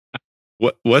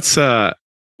 What's she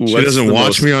doesn't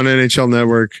watch me on NHL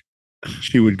Network.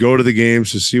 She would go to the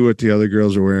games to see what the other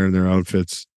girls are wearing, their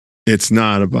outfits. It's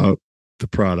not about the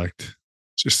product.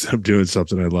 Just I'm doing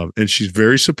something I love. And she's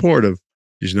very supportive.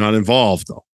 She's not involved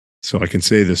though. So I can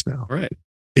say this now. All right.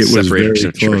 It was very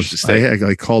close.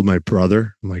 I called my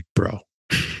brother. I'm like, bro.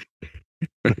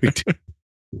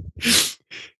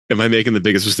 Am I making the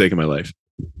biggest mistake in my life?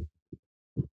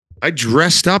 I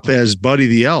dressed up as Buddy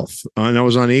the Elf, and I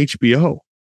was on HBO.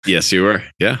 Yes, you were.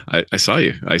 Yeah, I saw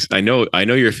you. I know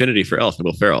your affinity for Elf and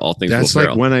Will Ferrell. All things. That's Will like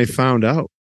Ferrell. when I found out.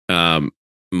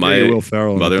 My Will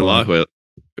Ferrell mother-in-law,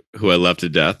 who I love to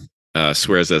death,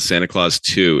 swears that Santa Claus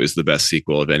 2 is the best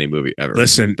sequel of any movie ever.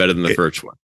 Listen, better than the first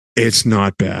one. It's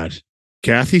not bad.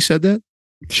 Kathy said that.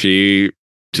 She,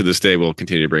 to this day, will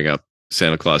continue to bring up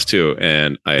Santa Claus 2,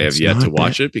 and I have yet to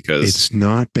watch it because it's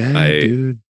not bad,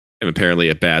 dude. I'm apparently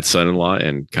a bad son-in-law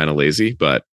and kind of lazy,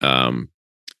 but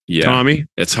yeah, Tommy,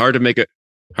 it's hard to make a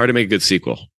good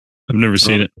sequel. I've never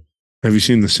seen it. Have you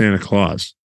seen the Santa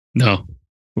Claus? No.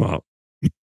 Well,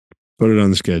 put it on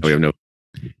the schedule. We have no.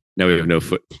 Now we have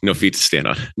no feet to stand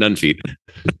on. None feet.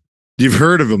 You've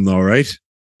heard of him though, right?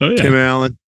 Oh yeah. Tim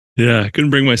Allen. Yeah, I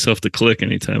couldn't bring myself to click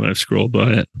anytime I've scrolled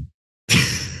by it.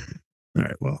 All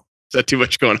right, well. Is that too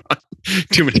much going on?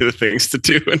 Too many other things to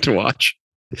do and to watch?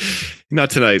 Not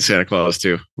tonight, Santa Claus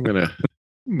 2. I'm going to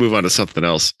move on to something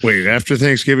else. Wait, after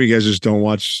Thanksgiving, you guys just don't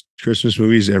watch Christmas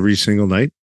movies every single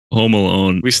night? Home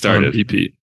Alone. We started. On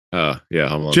repeat. Yeah,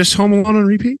 Home Alone. Just Home Alone on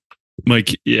repeat?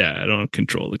 Mike, yeah, I don't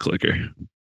control the clicker.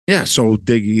 Yeah, so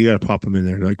you got to pop them in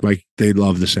there. Like, they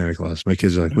love the Santa Claus. My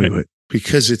kids are like, wait.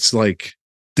 Because it's like,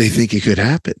 they think it could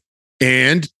happen.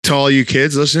 And to all you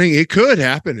kids listening, it could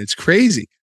happen. It's crazy.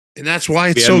 And that's why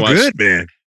it's so good, man.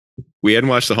 We hadn't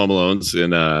watched the Home Alones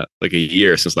in like a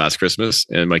year since last Christmas.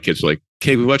 And my kids were like,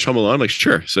 okay, we watch Home Alone? I'm like,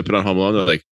 sure. So I put on Home Alone. They're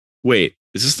like, wait,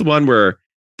 is this the one where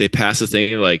they pass the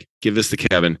thing and like, give this to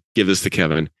Kevin, give this to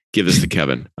Kevin, give this to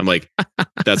Kevin? I'm like,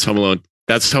 that's Home Alone.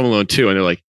 That's Home Alone 2. And they're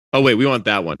like, oh, wait, we want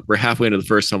that one. We're halfway into the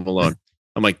first Home Alone.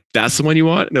 I'm like, that's the one you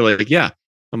want? And they're like, yeah.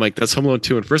 I'm like, that's Home Alone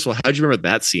 2. And first of all, how'd you remember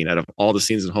that scene out of all the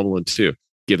scenes in Home Alone 2?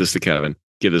 Give this to Kevin.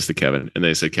 Give this to Kevin. And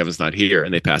they said, Kevin's not here.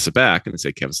 And they pass it back and they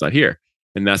say, Kevin's not here.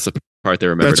 And that's the part they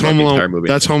remember. That's Home Alone. The entire movie.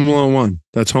 That's Home Alone 1.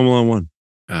 That's Home Alone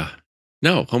 1.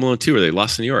 No, Home Alone 2, where they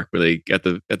lost in New York, where they at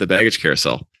the baggage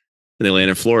carousel and they land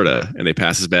in Florida and they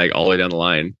pass his bag all the way down the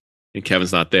line and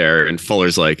Kevin's not there. And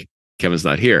Fuller's like, Kevin's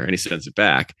not here. And he sends it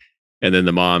back. And then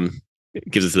the mom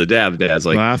gives it to the dad. The dad's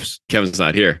like, laughs. Kevin's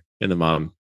not here. And the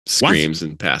mom screams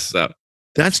and passes out.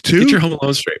 That's 2? Get your Home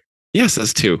Alone straight. Yes,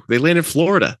 that's 2. They land in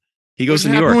Florida. He goes to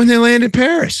New York. When they land in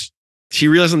Paris? She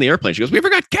realized on the airplane. She goes, we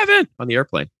forgot Kevin on the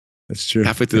airplane. That's true.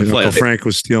 Halfway through the flight. Uncle Frank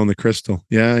was stealing the crystal.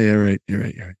 Yeah, right. You're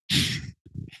right.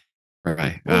 All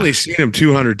right. I've only seen him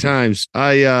 200 times.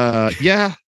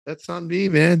 Yeah, that's on me,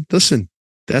 man. Listen,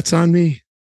 that's on me.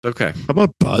 Okay. How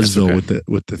about Buzzville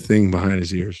with the thing behind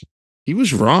his ears? He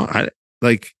was wrong.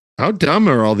 How dumb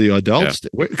are all the adults?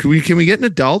 Yeah. Can we get an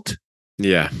adult?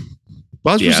 Yeah.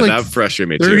 Buzz was like that frustrated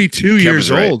me 32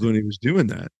 years old when he was doing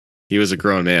that. He was a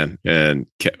grown man. And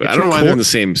I don't know why they're in the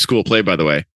same school play, by the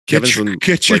way. Get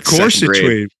your course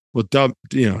situated. Well,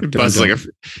 Buzz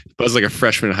is like a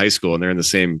freshman in high school and they're in the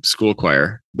same school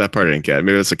choir. That part I didn't get.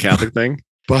 Maybe that's a Catholic thing.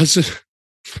 Buzz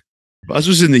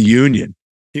was in the Union.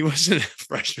 He wasn't a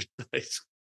freshman in high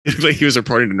school. Like he was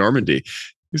reporting to Normandy.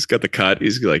 He's got the cut.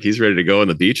 He's ready to go on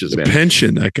the beaches, man.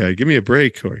 Pension, that guy. Give me a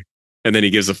break, Corey. And then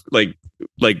he gives like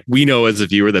we know as a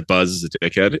viewer that Buzz is a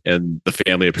dickhead, and the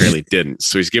family apparently didn't.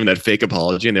 So he's giving that fake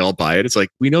apology, and they all buy it. It's like,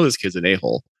 we know this kid's an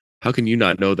a-hole. How can you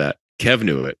not know that? Kev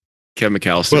knew it. Kev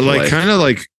McAllister. But like, kind of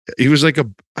like he was like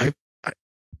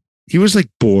he was like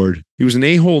bored. He was an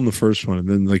a-hole in the first one, and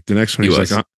then like the next one, he's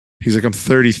like, I'm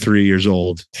 33 years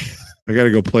old. I got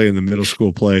to go play in the middle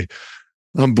school play.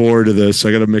 I'm bored of this.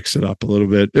 I got to mix it up a little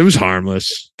bit. It was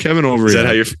harmless. Kevin over. Is that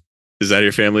how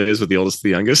your family is with the oldest to the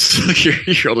youngest? Like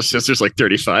your oldest sister's like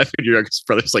 35 and your youngest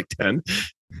brother's like 10.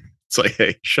 It's like,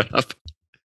 hey, shut up.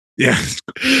 Yeah.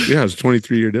 Yeah. It's a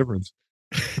 23-year difference.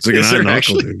 It's like an aunt and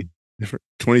uncle, dude.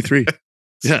 23.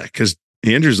 Yeah. Because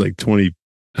Andrew's like 20.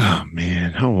 Oh,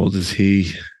 man. How old is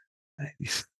he?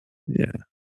 Yeah.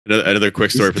 Another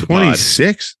quick story for the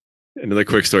 26. Another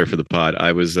quick story for the pod.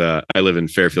 I live in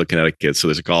Fairfield, Connecticut. So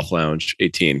there's a golf lounge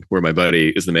 18 where my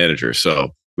buddy is the manager.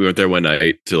 So we went there one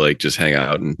night to like just hang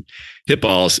out and hit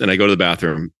balls. And I go to the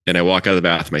bathroom and I walk out of the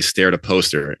bathroom. I stare at a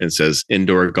poster and it says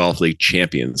Indoor Golf League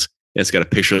Champions. And it's got a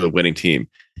picture of the winning team.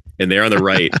 And there on the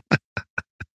right,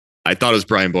 I thought it was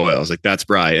Brian Boyle. I was like, that's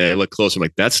Brian. And I look closer. I'm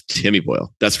like, that's Timmy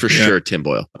Boyle. That's for sure Tim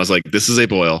Boyle. I was like, this is a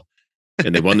Boyle.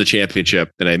 And they won the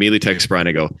championship. And I immediately text Brian.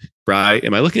 I go, Brian,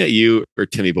 am I looking at you or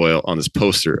Timmy Boyle on this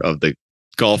poster of the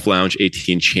Golf Lounge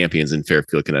 18 champions in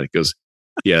Fairfield, Connecticut? He goes,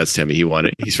 yeah, that's Timmy. He won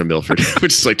it. He's from Milford,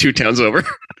 which is like 2 towns over.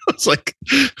 I was like,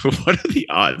 what are the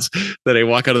odds that I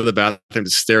walk out of the bathroom to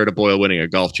stare at a Boyle winning a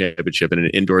golf championship in an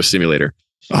indoor simulator?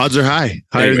 Odds are high.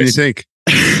 Higher than you think.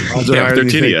 Odds are higher than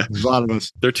you think. There's a lot of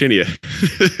us. 13 of you.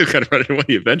 Got to run into one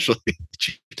eventually.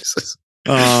 Jesus.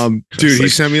 Dude, he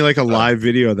sent me like a live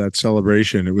video of that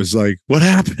celebration. It was like, what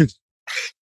happened?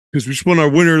 Because we just won our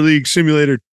winter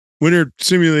simulator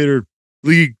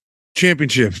league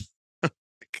championship.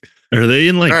 Are they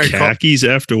in like khakis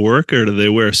after work, or do they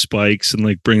wear spikes and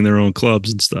like bring their own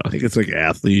clubs and stuff? I think it's like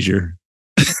athleisure.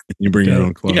 You bring your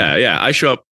own clubs. Yeah. I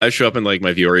show up in like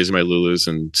my Vioris and my Lulus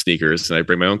and sneakers, and I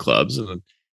bring my own clubs, and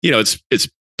it's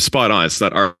spot on. It's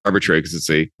not arbitrary because it's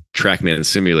a TrackMan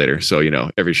simulator. So,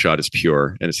 every shot is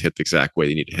pure and it's hit the exact way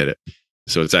you need to hit it.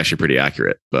 So it's actually pretty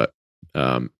accurate. But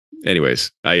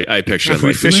anyways, I picture. Are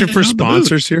we fishing for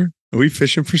sponsors here? Are we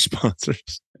fishing for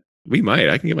sponsors? We might.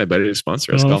 I can get my buddy to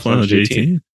sponsor us. Golf Lounge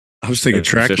 18. I was thinking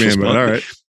TrackMan, but all right.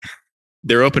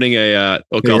 They're opening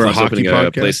Oak They Golf were a Lounge hockey opening a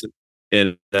podcast? place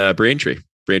in Braintree.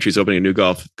 Braintree's opening a new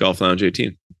golf lounge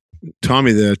 18.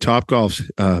 Tommy, the Top Golf's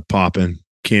popping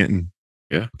Canton.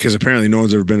 Yeah, because apparently no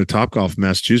one's ever been to Top Golf in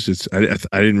Massachusetts. I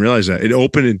didn't realize that it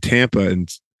opened in Tampa in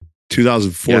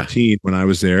 2014 when I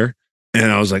was there,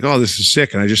 and I was like, "Oh, this is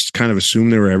sick." And I just kind of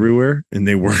assumed they were everywhere, and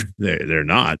they weren't. They're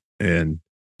not. And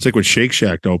it's like when Shake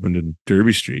Shack opened in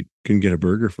Derby Street, couldn't get a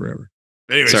burger forever.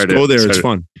 Anyways, go there. It's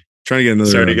fun. Trying to get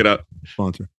another. Sorry to get up.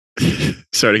 Sponsor.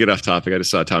 Sorry to get off topic. I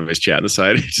just saw Tommy's chat on the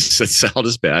side. He just said salad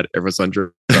is bad. Everyone's on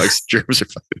drugs. Germs are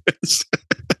vitamins.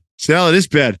 Salad is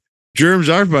bad. Germs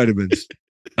are vitamins.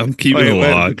 I'm keeping a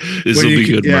log. This will be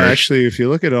good. Yeah, merch. Actually, if you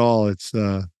look at it all, it's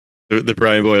the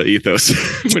Brian Boyle ethos.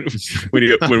 when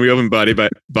we open Body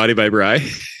by Bry,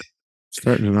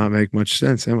 starting to not make much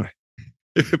sense, am I?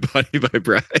 Body by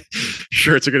Bry.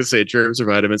 Shirts are going to say germs or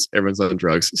vitamins. Everyone's on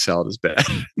drugs. Salad is bad.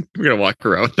 We're going to walk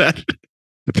around with that.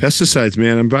 The pesticides,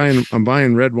 man. I'm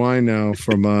buying red wine now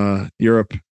from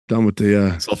Europe. Done with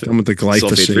the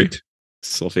glyphosate.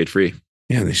 Sulfate free.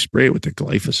 Yeah, they spray it with the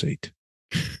glyphosate.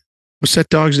 What's that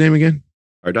dog's name again?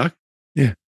 Our dog?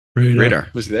 Yeah. Radar.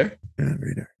 Was he there? Yeah,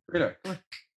 Radar.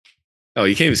 Oh,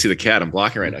 you can't even see the cat. I'm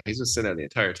blocking right now. He's just sitting there the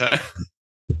entire time.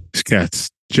 This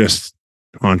cat's just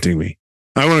haunting me.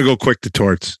 I want to go quick to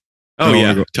torts. Oh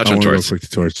yeah, touch on torts. Go quick to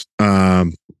torts.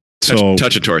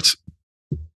 Touch of torts.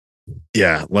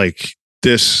 Yeah, like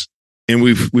this, and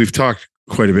we've talked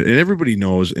quite a bit, and everybody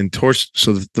knows. And Torts.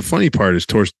 So the funny part is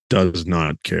Torts does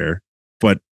not care,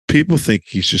 but people think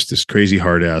he's just this crazy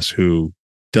hard ass who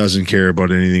doesn't care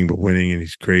about anything but winning, and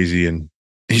he's crazy, and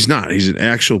he's not. He's an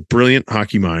actual brilliant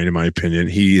hockey mind, in my opinion.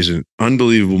 He is an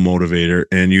unbelievable motivator,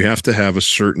 and you have to have a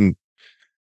certain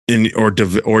or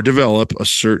develop a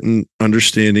certain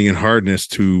understanding and hardness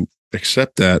to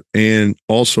accept that, and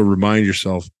also remind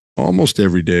yourself almost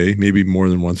every day, maybe more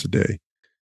than once a day,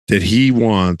 that he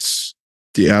wants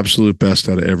the absolute best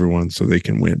out of everyone so they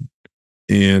can win.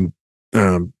 And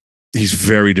he's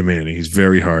very demanding. He's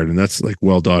very hard, and that's like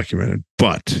well documented.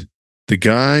 But the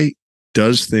guy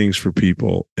does things for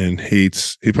people and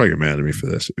hates. He'd probably get mad at me for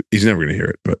this. He's never going to hear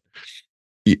it. But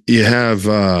you have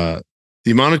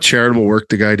the amount of charitable work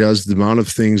the guy does, the amount of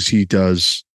things he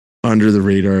does under the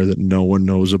radar that no one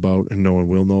knows about and no one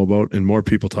will know about, and more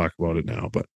people talk about it now.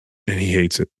 And he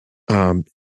hates it.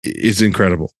 It's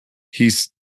incredible. He's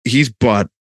bought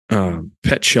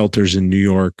pet shelters in New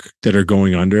York that are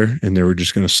going under, and they were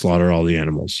just going to slaughter all the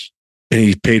animals. And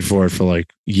he paid for it for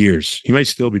like years. He might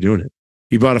still be doing it.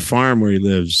 He bought a farm where he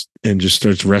lives and just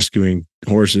starts rescuing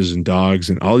horses and dogs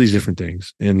and all these different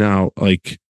things. And now,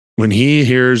 like, when he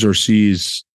hears or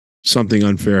sees something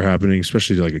unfair happening,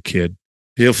 especially like a kid,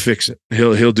 he'll fix it.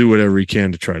 He'll do whatever he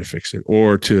can to try to fix it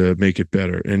or to make it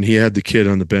better. And he had the kid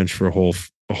on the bench for a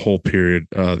whole period.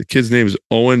 The kid's name is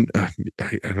Owen. I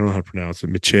don't know how to pronounce it.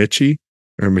 Mikechi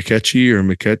or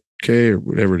Miketke or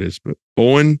whatever it is. But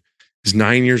Owen is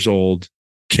 9 years old,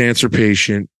 cancer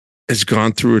patient, has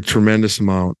gone through a tremendous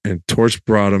amount. And Torch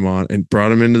brought him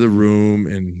into the room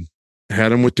and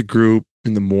had him with the group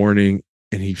in the morning.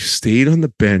 And he stayed on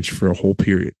the bench for a whole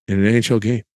period in an NHL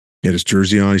game. He had his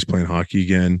jersey on. He's playing hockey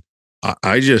again.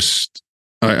 I just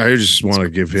want to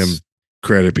give him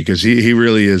credit because he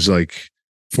really is, like,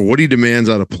 for what he demands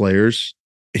out of players,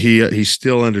 he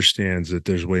still understands that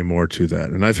there's way more to that.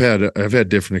 And I've had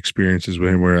different experiences with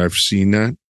him where I've seen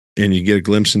that, and you get a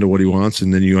glimpse into what he wants,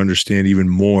 and then you understand even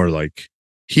more. Like,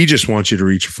 he just wants you to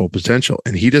reach your full potential,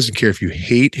 and he doesn't care if you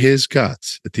hate his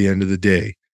guts. At the end of the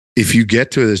day, if you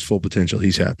get to his full potential,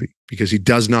 he's happy because he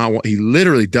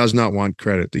literally does not want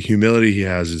credit. The humility he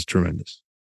has is tremendous.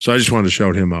 So I just wanted to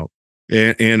shout him out.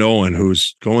 And Owen,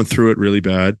 who's going through it really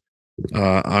bad.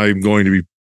 I'm going to be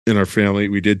in our family.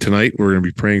 We did tonight. We're going to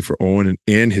be praying for Owen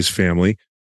and his family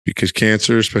because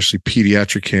cancer, especially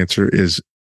pediatric cancer, is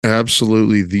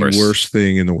absolutely the worst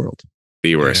thing in the world.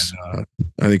 The worst. And,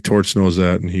 I think Torts knows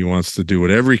that, and he wants to do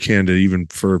whatever he can to, even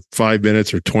for 5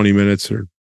 minutes or 20 minutes or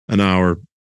an hour,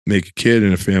 make a kid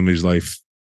and a family's life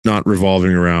not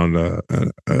revolving around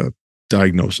a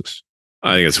diagnosis.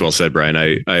 I think it's well said, Brian.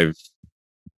 I've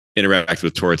interacted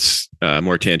with Torts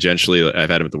more tangentially.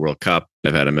 I've had him at the World Cup.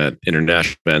 I've had him at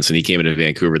international events, and he came into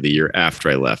Vancouver the year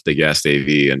after I left. They gassed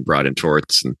AV and brought in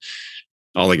Torts, and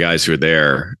all the guys who were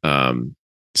there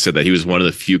said that he was one of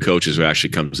the few coaches who actually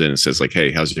comes in and says, like,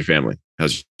 "Hey, how's your family?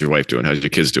 How's your wife doing? How's your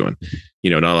kids doing?"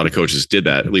 Not a lot of coaches did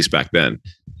that, at least back then,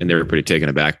 and they were pretty taken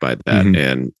aback by that. Mm-hmm.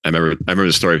 And I remember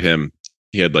the story of him.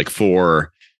 He had like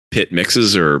 4 pit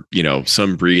mixes, or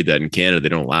some breed that in Canada they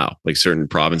don't allow. Like certain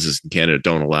provinces in Canada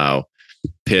don't allow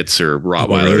pits or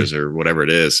Rottweilers or whatever it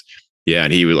is. Yeah,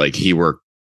 and he worked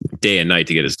day and night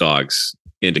to get his dogs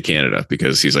into Canada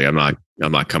because he's like, I'm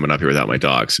not coming up here without my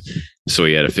dogs. So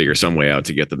he had to figure some way out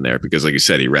to get them there because, like you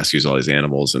said, he rescues all these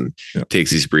animals and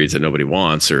takes these breeds that nobody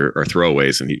wants or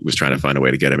throwaways, and he was trying to find a way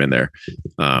to get him in there.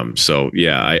 So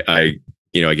yeah, I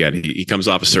again, he comes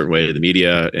off a certain way to the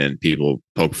media, and people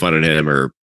poke fun at him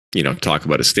or talk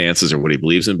about his stances or what he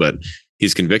believes in, but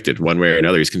he's convicted one way or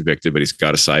another. He's convicted, but he's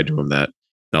got a side to him that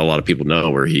not a lot of people know,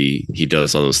 where he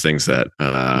does all those things that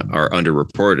are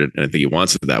underreported, and I think he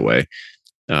wants it that way.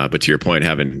 But to your point,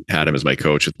 having had him as my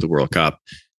coach at the World Cup,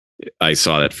 I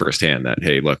saw that firsthand that,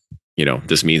 hey, look,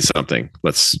 this means something.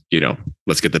 Let's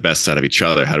get the best out of each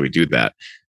other. How do we do that?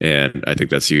 And I think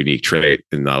that's a unique trait,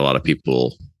 and not a lot of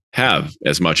people have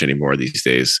as much anymore these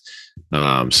days.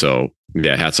 So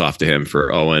yeah, hats off to him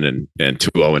for Owen and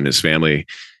to Owen and his family.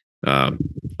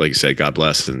 Like you said, God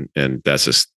bless. And that's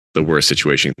just the worst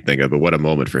situation you can think of, but what a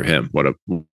moment for him. What a,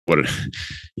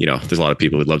 there's a lot of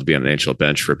people who'd love to be on an NHL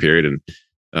bench for a period, and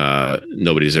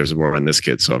nobody deserves more than this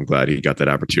kid. So I'm glad he got that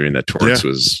opportunity. And that Torts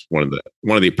was one of the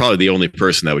probably the only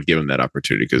person that would give him that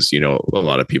opportunity, because a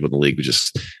lot of people in the league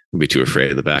would be too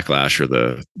afraid of the backlash or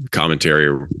the commentary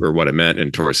or what it meant.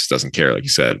 And Torts doesn't care. Like you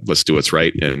said, let's do what's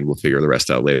right, and we'll figure the rest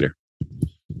out later.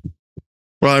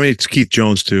 Well, I mean, it's Keith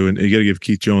Jones too, and you got to give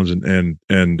Keith Jones and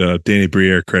Danny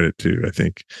Briere credit too. I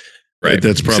think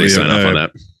that's probably sign off on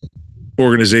that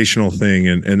organizational thing,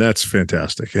 and that's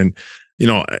fantastic. And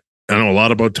I know a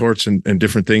lot about Torts and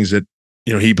different things that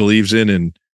he believes in,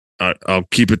 and I'll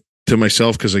keep it to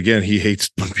myself because, again, he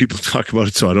hates when people talk about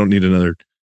it. So I don't need to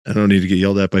get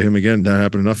yelled at by him again. That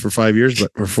happened enough for 4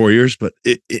 years. But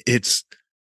it's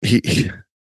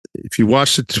if you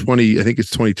watch the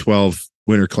 2012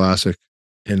 Winter Classic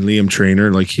and Liam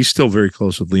Trainer, like, he's still very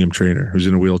close with Liam Trainer, who's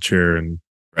in a wheelchair, and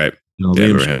right.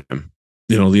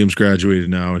 Liam's graduated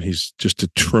now, and he's just a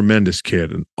tremendous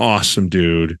kid, an awesome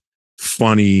dude,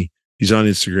 funny. He's on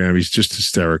Instagram. He's just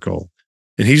hysterical.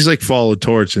 And he's like followed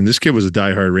Torts. And this kid was a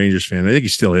diehard Rangers fan. I think he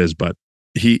still is, but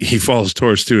he follows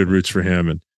Torts too and roots for him.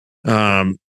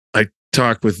 And I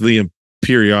talk with Liam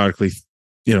periodically,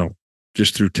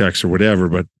 just through text or whatever,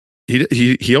 but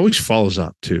he always follows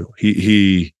up too.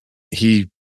 He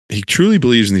truly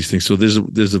believes in these things. So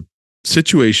there's a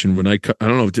situation when I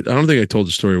don't think I told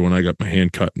the story when I got my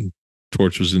hand cut and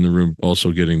Torch was in the room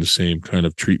also getting the same kind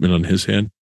of treatment on his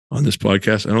hand on this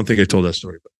podcast. I don't think I told that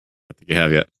story, but I think you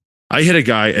have yet. I hit a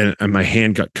guy and my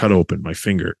hand got cut open, my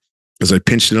finger, as I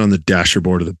pinched it on the dasher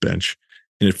board of the bench,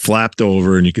 and it flapped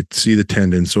over and you could see the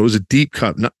tendon. So it was a deep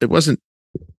cut. It was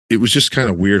just kind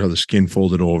of weird how the skin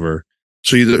folded over.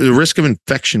 So the risk of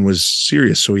infection was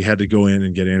serious. So he had to go in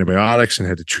and get antibiotics and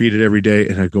had to treat it every day.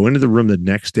 And I go into the room the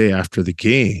next day after the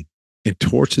game, and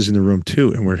Torch is in the room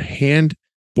too. And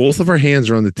both of our hands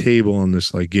are on the table on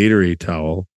this like Gatorade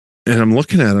towel. And I'm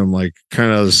looking at him like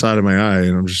kind of out of the side of my eye.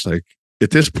 And I'm just like,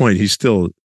 at this point, he's still,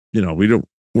 we're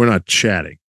not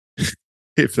chatting,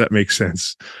 if that makes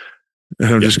sense. And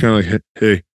I'm just kind of like,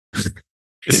 hey.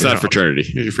 It's not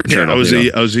fraternity. Yeah, I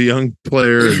was a young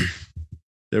player. And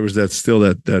there was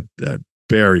that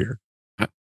barrier.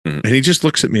 And he just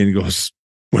looks at me and he goes,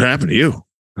 what happened to you?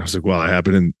 I was like, well, it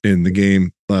happened in the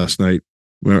game last night.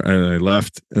 And I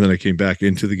left, and then I came back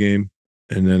into the game,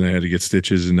 and then I had to get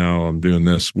stitches, and now I'm doing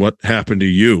this. What happened to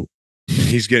you?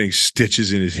 He's getting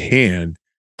stitches in his hand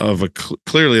of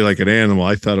clearly like an animal.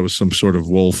 I thought it was some sort of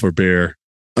wolf or bear.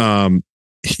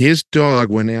 His dog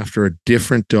went after a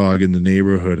different dog in the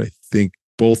neighborhood. I think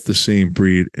both the same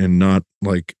breed and not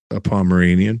like a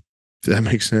Pomeranian, if that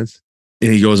makes sense.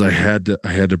 And he goes, I had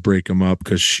to break him up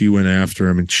because she went after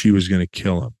him and she was going to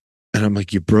kill him. And I'm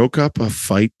like, you broke up a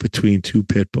fight between two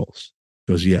pit bulls?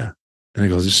 He goes, yeah. And I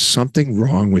go, there's something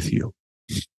wrong with you.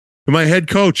 And my head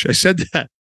coach, I said that.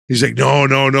 He's like,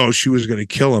 no, she was going to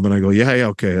kill him. And I go, yeah,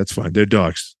 okay, that's fine. They're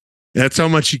dogs. That's how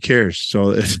much he cares.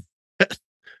 So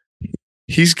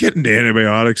he's getting the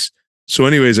antibiotics. So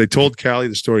anyways, I told Callie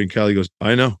the story, and Callie goes,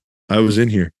 I know. I was in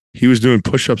here. He was doing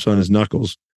push-ups on his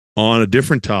knuckles on a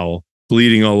different towel,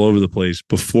 bleeding all over the place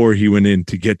before he went in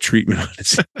to get treatment on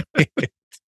his hand.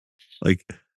 Like,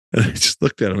 and I just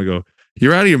looked at him and go,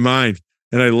 you're out of your mind.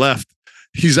 And I left.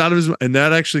 He's out of his mind. And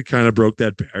that actually kind of broke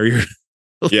that barrier.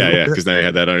 Yeah. Because now you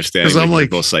had that understanding. Because I'm like,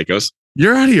 both psychos.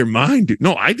 You're out of your mind, dude.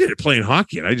 No, I did it playing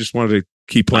hockey, and I just wanted to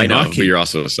keep playing hockey. But you're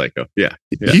also a psycho. Yeah.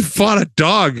 He fought a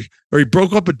dog, or he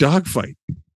broke up a dog fight.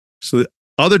 So the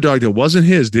other dog that wasn't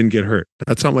his didn't get hurt.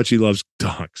 That's how much he loves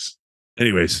dogs.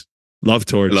 Anyways, love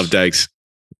Torch. I love Dags.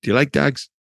 Do you like Dags?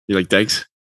 You like Dags?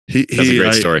 That's a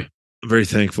great story. I'm very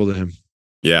thankful to him.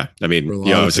 Yeah. I mean,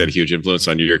 you always had a huge influence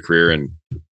on your career and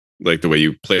like the way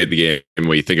you played the game and the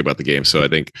way you think about the game. So I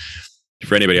think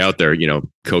for anybody out there,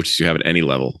 coaches you have at any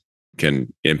level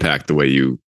can impact the way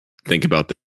you think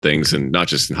about things, and not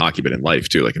just in hockey, but in life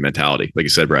too, like a mentality. Like you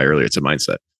said, Brian, earlier, it's a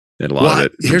mindset. And a lot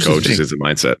of it from coaches is a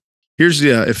mindset.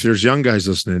 If there's young guys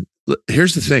listening,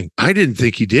 here's the thing. I didn't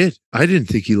think he did. I didn't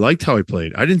think he liked how I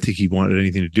played. I didn't think he wanted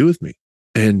anything to do with me.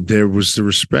 And there was the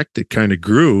respect that kind of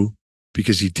grew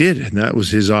because he did. And that was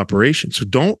his operation. So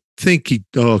don't think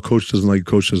coach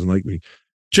doesn't like me.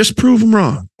 Just prove him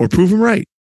wrong or prove him right.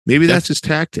 Maybe that's his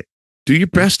tactic. Do your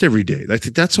best every day. I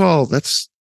think that's all. That's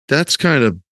kind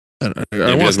of,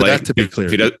 I want that to be clear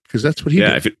because that's what he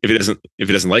did. If he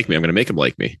doesn't like me, I'm going to make him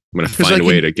like me. I'm going to find a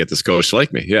way to get this coach to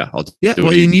like me. Yeah. Well,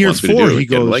 in year 4, he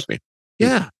goes, like me.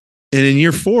 Yeah. And in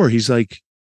year 4, he's like,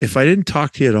 if I didn't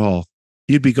talk to you at all,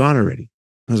 you'd be gone already.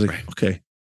 I was like, okay.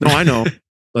 No, I know.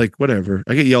 Like, whatever.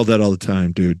 I get yelled at all the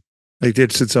time, dude. I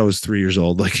did since I was 3 years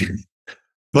old. Like,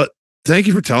 but thank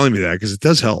you for telling me that because it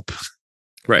does help.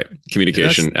 Right.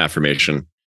 Communication, affirmation,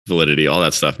 validity, all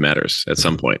that stuff matters at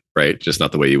some point, right? Just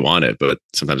not the way you want it, but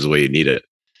sometimes the way you need it.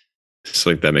 It's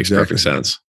like that makes perfect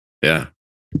sense. Yeah.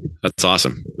 That's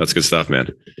awesome. That's good stuff, man.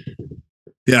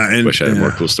 Yeah. And wish I had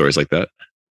more cool stories like that.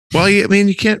 Well, I mean,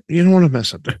 you don't want to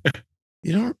mess up.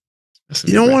 You don't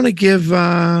want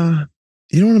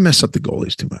to mess up the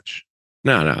goalies too much.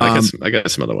 No. I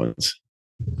got some other ones.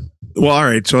 Well, all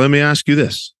right. So let me ask you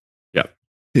this. Yeah.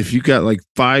 If you got like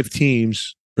 5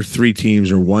 teams or 3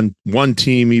 teams or one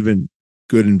team, even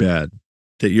good and bad,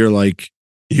 that you're like,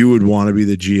 you would want to be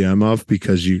the GM of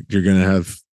because you're going to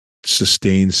have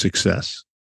sustained success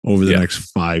over the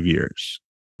next 5 years.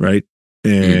 Right.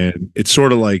 And it's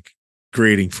sort of like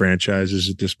creating franchises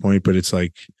at this point, but it's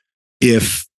like,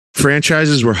 if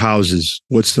franchises were houses,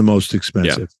 what's the most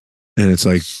expensive? And it's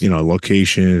like,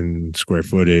 location, square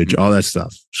footage, all that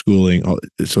stuff, schooling.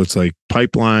 So it's like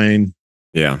pipeline,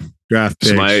 draft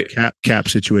picks, cap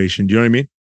situation. Do you know what I mean?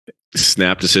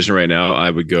 Snap decision right now. I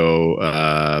would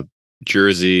go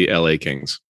Jersey, LA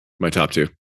Kings, my top 2.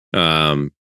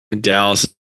 Dallas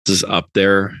is up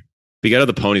there. But you got to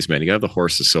have the ponies, man. You got to have the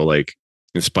horses. So like,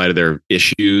 in spite of their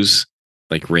issues,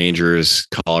 like Rangers,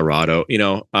 Colorado,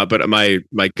 but my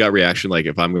gut reaction, like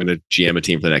if I'm going to GM a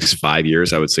team for the next 5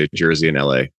 years, I would say Jersey and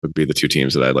LA would be the 2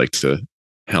 teams that I'd like to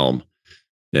helm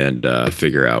and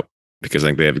figure out, because I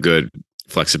think they have good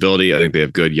flexibility. I think they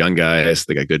have good young guys.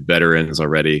 They got good veterans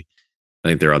already. I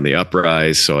think they're on the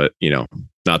uprise. So,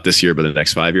 not this year, but the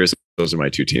next 5 years, those are my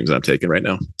 2 teams I'm taking right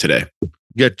now today. You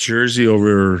got Jersey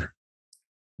over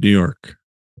New York.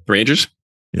 Rangers?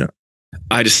 Yeah.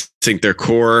 I just think their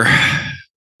core,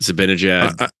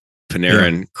 Zibanejad,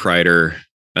 Panarin, Kreider,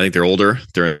 I think they're older.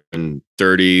 They're in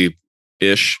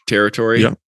 30-ish territory.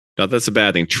 Yeah. Not that's a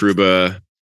bad thing. Trouba,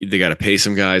 they got to pay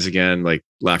some guys again. Like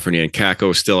Lafreniere and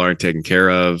Kakko still aren't taken care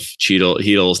of.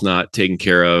 Heedle's not taken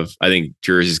care of. I think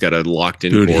Jersey's got a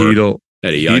locked-in core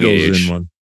at a young age. In one.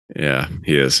 Yeah,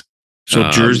 he is. So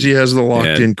Jersey has the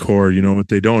locked-in core. You know what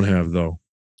they don't have, though?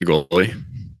 The goalie.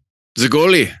 The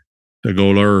goalie.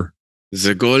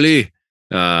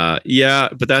 Yeah,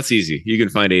 but that's easy. You can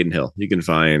find Aiden Hill. You can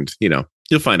find,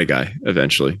 you'll find a guy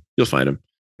eventually. You'll find him.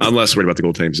 I'm less worried about the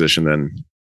goaltending position than,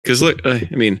 because look,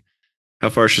 how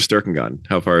far has Shesterkin gotten?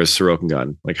 How far has Sorokin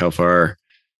gotten? Like how far?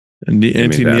 And the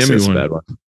Antiniemi won. Bad one.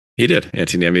 He did.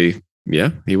 Antiniemi,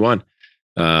 he won.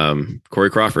 Corey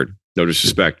Crawford, no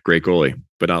disrespect, great goalie,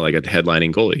 but not like a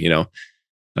headlining goalie,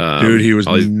 Dude, he was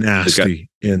nasty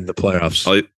in the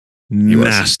playoffs.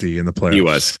 Nasty in the playoffs. He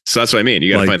was. So that's what I mean.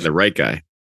 You got to find the right guy.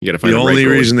 You got to find the only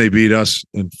right reason they beat us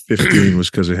in 15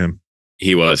 was because of him.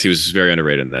 He was very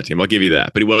underrated in that team. I'll give you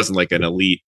that. But he wasn't like an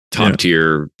elite top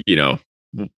tier,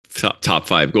 top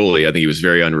 5 goalie. I think he was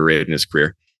very underrated in his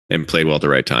career and played well at the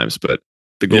right times. But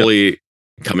the goalie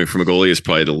coming from a goalie is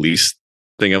probably the least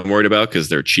thing I'm worried about, because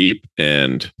they're cheap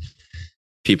and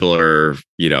people are,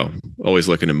 always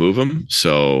looking to move them.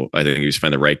 So I think you just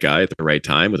find the right guy at the right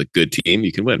time with a good team,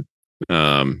 you can win.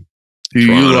 I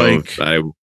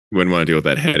wouldn't want to deal with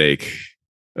that headache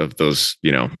of those,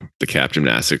 the cap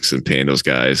gymnastics and paying those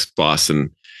guys.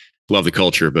 Boston, love the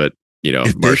culture, but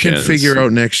if they can figure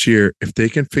out next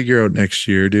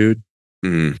year, dude,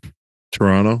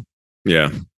 Toronto.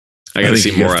 Yeah. I got to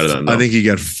see more out of them, though. I think you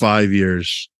got 5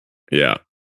 years. Yeah.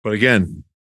 But again,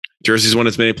 Jersey's won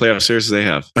as many playoff series as they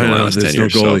have. I know, there's no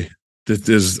goalie.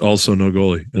 There's also no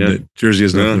goalie. And Jersey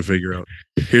has nothing to figure out.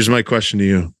 Here's my question to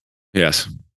you. Yes.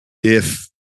 If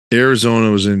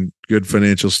Arizona was in good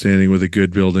financial standing with a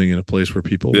good building and a place where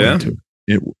people went to,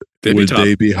 would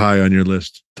they be high on your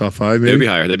list? Top 5, maybe? They'd be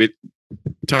higher. They'd be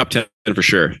top 10 for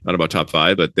sure. Not about top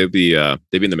 5, but they'd be in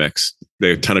the mix. They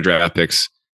have a ton of draft picks.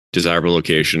 desirable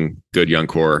location, good young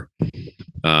core.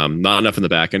 Not enough in the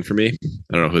back end for me.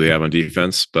 I don't know who they have on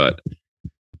defense, but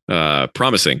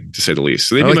promising to say the least.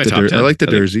 So they'd be my top 10. I like the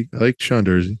Dursey. I like Sean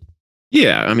Dursey.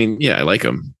 Yeah, I mean, yeah, I like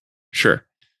him. Sure.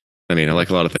 I mean, I like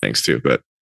a lot of things too, but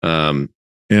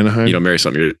Anaheim. you don't marry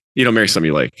something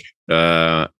you like.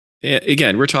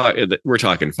 Again, we're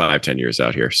talking 5-10 years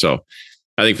out here. So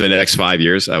I think for the next 5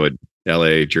 years, I would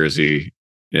LA, Jersey,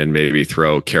 and maybe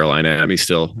throw Carolina at me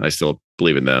still. I still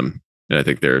believe in them. And I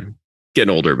think they're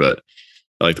getting older, but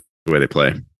I like the way they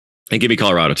play. And give me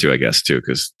Colorado too, I guess, too,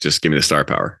 because just give me the star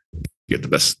power. Get the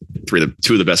best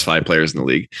two of the best 5 players in the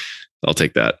league. I'll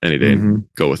take that any day and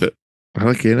go with it. I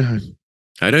like Anaheim.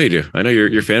 I know you do. I know you're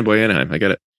fanboy Anaheim. I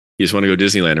get it. You just want to go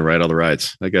Disneyland and ride all the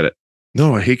rides. I get it.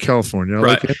 No, I hate California. I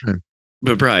like Anaheim.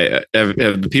 But Bri,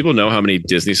 have people know how many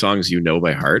Disney songs you know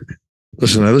by heart?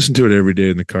 Listen, I listen to it every day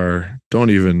in the car. Don't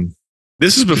even.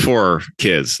 This is before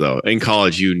kids, though. In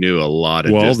college, you knew a lot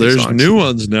of Disney there's songs. new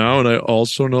ones now, and I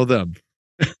also know them.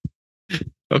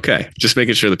 Okay, just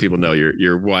making sure that people know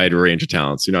your wide range of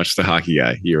talents. You're not just a hockey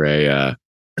guy. You're a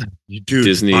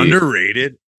Disney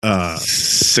underrated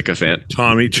sycophant.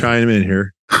 Tommy, chime in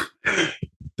here.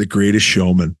 The Greatest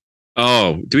Showman.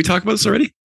 Oh, do we talk about this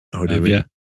already? Oh, did we?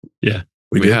 Yeah.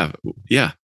 We have.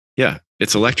 Yeah.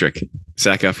 It's electric.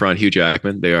 Zac Efron, Hugh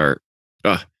Jackman. They are.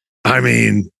 I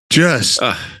mean, just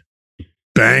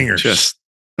bangers.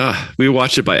 We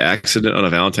watched it by accident on a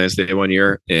Valentine's Day one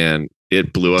year, and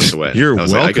it blew us away. You're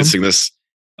welcome. I could sing this.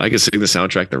 I could sing the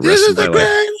soundtrack the rest of my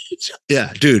life.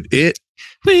 Yeah, dude.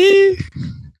 We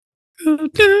go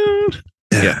down.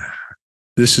 Yeah.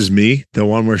 This Is Me, the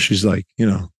one where she's like,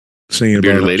 singing about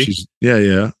Bearded Lady.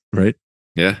 Right.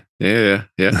 Yeah.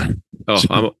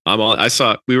 Oh, I'm all. I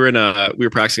saw we were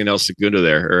practicing in El Segundo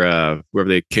there, or wherever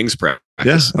the Kings practice.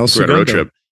 Yeah, El Segundo. We were on a road trip.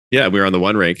 Yeah, we were on the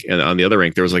one rink, and on the other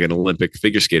rink there was like an Olympic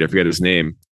figure skater. I forget his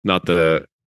name. Not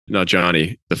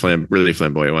Johnny, the really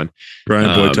flamboyant one. Brian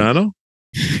Boitano.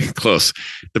 Close.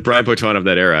 The Brian Boitano of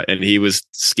that era, and he was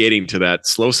skating to that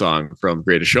slow song from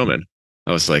Greatest Showman.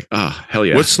 I was like, oh, hell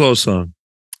yeah. What slow song?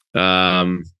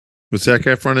 With Zac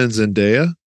Efron and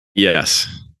Zendaya? Yes.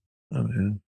 Oh,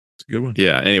 yeah. It's a good one.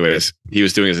 Yeah. Anyways, he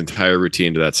was doing his entire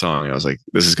routine to that song. I was like,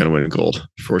 this is going to win gold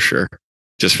for sure.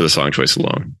 Just for the song choice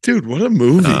alone. Dude, what a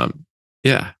movie.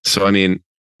 Yeah. So, I mean,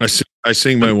 I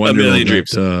sing my one A Million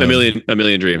Dreams. A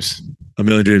million dreams. A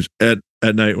Million Dreams at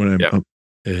night when I'm up.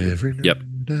 Every night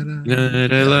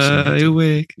I lie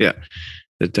awake. Yeah.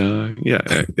 The dog.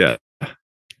 Yeah.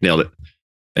 Nailed it.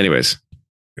 Anyways.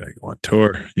 Gotta go on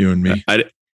tour, you and me. I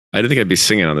didn't think I'd be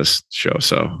singing on this show,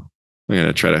 so I'm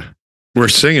gonna try to. We're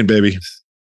singing, baby.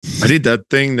 I need that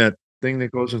thing that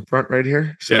goes in front right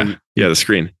here. So the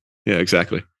screen. Yeah,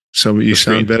 exactly. So you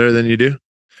sound better than you do.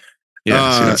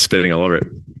 Yeah, see that spitting all over it.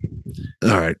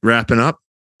 All right, wrapping up.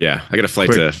 Yeah, I got a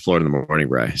flight to Florida in the morning,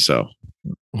 Bri. So,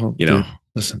 dude,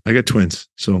 listen, I got twins,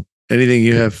 so anything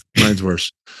you have, mine's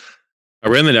worse. Are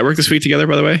we on the network this week together?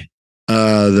 By the way,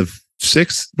 the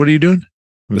 6th. What are you doing?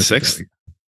 The 6th.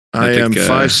 I am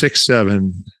 5, 6,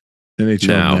 7 NHL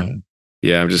now.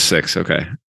 Yeah, I'm just 6. Okay.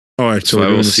 All right, so I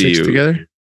will see you together.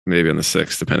 Maybe on the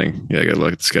 6th, depending. Yeah, I got to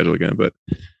look at the schedule again, but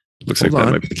looks like that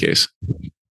might be the case.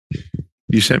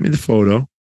 You sent me the photo.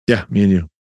 Yeah, me and you.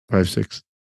 5, 6.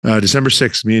 December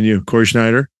 6th, me and you. Corey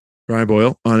Schneider, Brian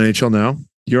Boyle on NHL Now.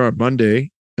 You're on Monday.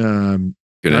 I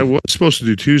was supposed to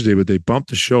do Tuesday, but they bumped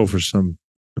the show for some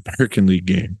American League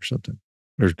game or something.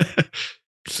 Or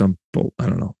I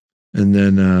don't know. And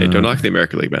then hey, don't knock the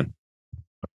American League, man.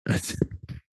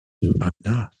 I'm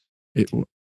not.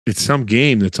 It's some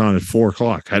game that's on at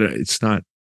 4:00. It's not.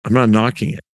 I'm not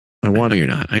knocking it. I want you're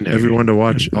not. I know everyone to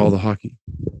watch all the hockey.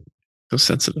 So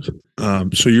sensitive.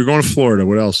 So you're going to Florida.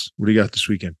 What else? What do you got this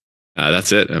weekend?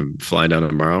 That's it. I'm flying down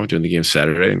tomorrow, doing the game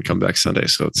Saturday, and come back Sunday.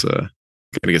 So it's gonna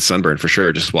get sunburned for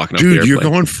sure. Just walking up. Dude, you're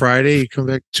going Friday. You come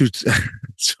back to.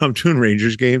 So I'm doing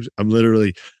Rangers games. I'm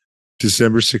literally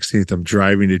December 16th. I'm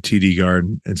driving to TD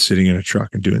Garden and sitting in a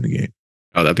truck and doing the game.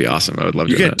 Oh, that'd be awesome. I would love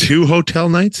to. You get 2 hotel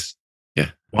nights.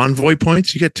 Yeah. Bonvoy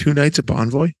points. You get 2 nights at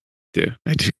Bonvoy.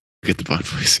 I do get the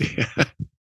Bonvoy. Yeah.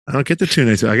 I don't get the 2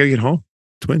 nights. I got to get home.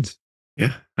 Twins.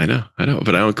 Yeah, I know,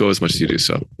 but I don't go as much as you do.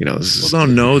 So People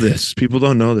don't know this. People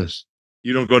don't know this.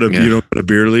 You don't go to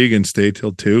beer league and stay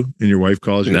till 2, and your wife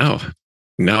calls you. No,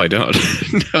 I don't.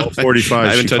 No,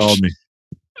 12:45. She called me.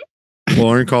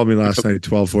 Lauren called me last night at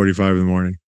 12:45 in the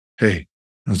morning. Hey,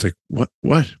 I was like, what?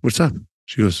 What's up?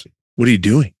 She goes, what are you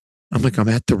doing? I'm like, I'm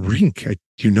at the rink.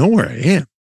 You know where I am.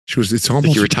 She goes, it's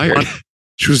almost. You're retired.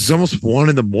 She was, it's almost 1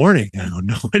 in the morning. I go,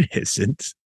 no, it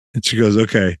isn't. And she goes,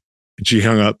 okay. And she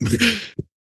hung up.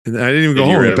 And I didn't even go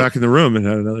home. I went back in the room and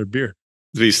had another beer.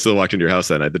 he still walked into your house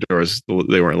that night, the doors,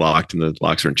 they weren't locked and the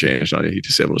locks weren't changed on you. He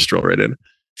just able to stroll right in.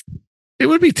 It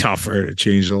would be tougher to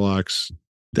change the locks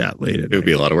that late. It would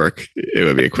be a lot of work. It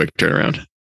would be a quick turnaround.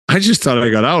 I just thought I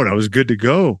got out. I was good to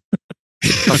go.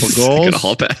 Couple goals. Got a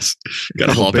hall pass. Got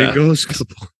a hall pass.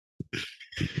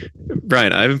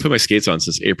 Brian, I haven't put my skates on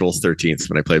since April 13th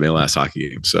when I played my last hockey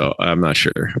game. So I'm not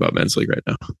sure about men's league right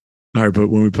now. All right, but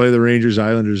when we play the Rangers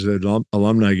Islanders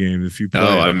alumni game, if you play,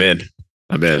 I'm in.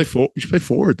 You should play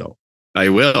forward though. I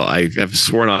will. I have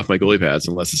sworn off my goalie pads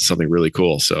unless it's something really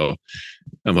cool. So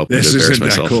I'm hoping this to embarrass isn't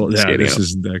myself. That cool. Yeah, this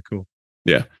isn't that cool.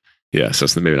 Yeah. Yeah. So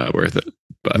it's maybe not worth it.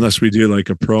 But unless we do like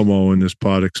a promo and this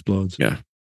pod explodes. Yeah.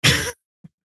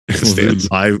 We'll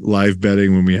do live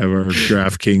betting when we have our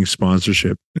DraftKings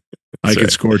sponsorship. I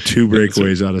could score 2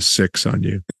 breakaways out of 6 on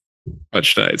you.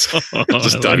 Much nights. I'm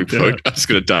just going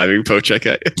to diving poach check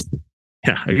at you.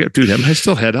 Yeah, dude, I might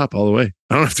still head up all the way.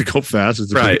 I don't have to go fast.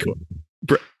 It's right.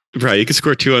 Right, you could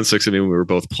score 2 on 6 of me when we were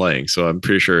both playing, so I'm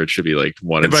pretty sure it should be like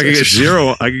 1 and 6. If I could get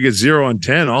 0, I could get 0 on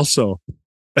 10 also.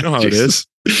 I know how it is.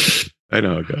 I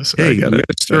know how it goes. Hey, we got to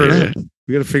stir it up.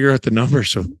 We got to figure out the number.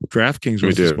 So DraftKings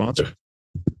was the sponsor.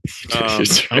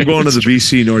 I'm going to the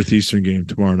BC Northeastern game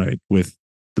tomorrow night with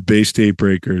the Bay State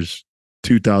Breakers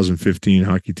 2015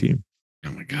 hockey team.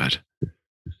 Oh my God.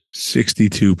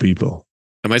 62 people.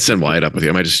 I might send Wyatt up with you.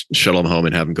 I might just shuttle him home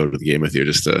and have him go to the game with you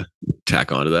just to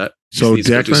tack onto that. So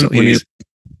Declan,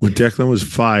 when Declan was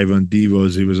 5 on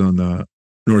Devos, he was on the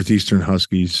Northeastern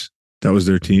Huskies. That was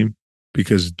their team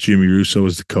because Jimmy Russo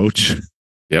was the coach.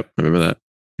 Yep, I remember that.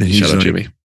 And shout out like, Jimmy.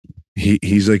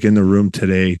 He's like in the room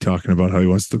today talking about how he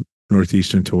wants the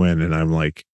Northeastern to win. And I'm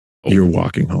like, you're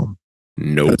walking home.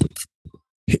 Nope.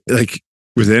 Like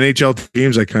with NHL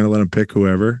teams, I kind of let him pick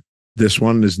whoever. This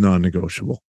one is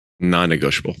non-negotiable.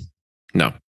 Non-negotiable. No.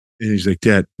 And he's like,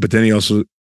 Dad, but then he also,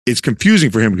 it's confusing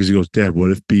for him because he goes, Dad,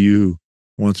 what if BU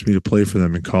wants me to play for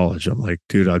them in college? I'm like,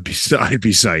 dude, I'd be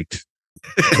psyched.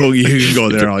 Go, you can go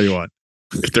there all you want.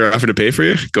 If they're offering to pay for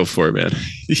you, go for it, man.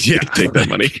 Yeah, take that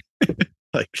money.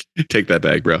 Like, take that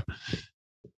bag, bro.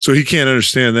 So he can't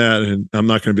understand that, and I'm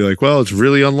not going to be like, well, it's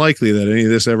really unlikely that any of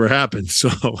this ever happens. So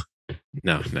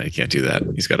no, you can't do that.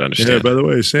 He's got to understand. Yeah, by the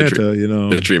way, Santa,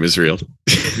 the dream is real,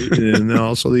 and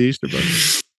also the Easter Bunny.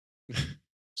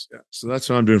 Yeah, so that's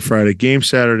what I'm doing Friday. Game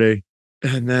Saturday,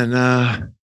 and then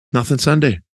nothing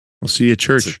Sunday. I'll see you at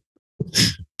church.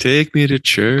 Take me to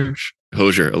church.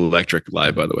 Hosier Electric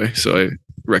live, by the way. So I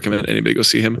recommend anybody go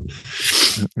see him.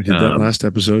 We did that last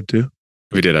episode too.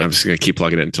 We did. I'm just going to keep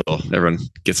plugging it until everyone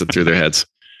gets it through their heads.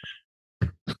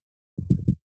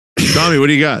 Tommy, what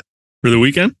do you got for the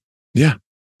weekend? Yeah.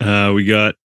 We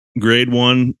got grade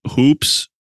 1 hoops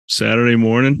Saturday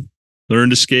morning. Learn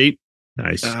to skate.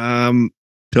 Nice.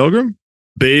 Pilgrim?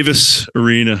 Bavis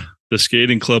Arena, the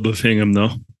skating club of Hingham,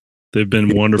 though. They've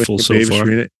been wonderful so Bavis far.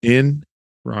 Arena in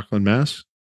Rockland, Mass.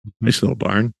 Nice little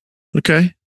barn.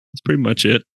 Okay. That's pretty much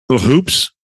it. Little hoops.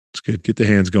 It's good. Get the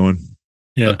hands going.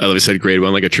 Yeah. I always said grade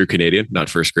 1 like a true Canadian, not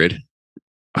first grade.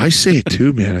 I say it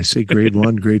too, man. I say grade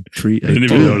 1, grade 3. I didn't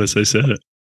even notice I said it.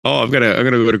 Oh, I'm gonna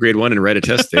go to grade 1 and write a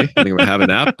test day. I think I'm gonna have a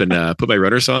nap and put my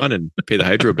runners on and pay the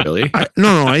hydro bill.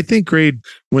 No. I think when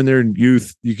they're in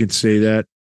youth, you can say that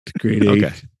to grade 8.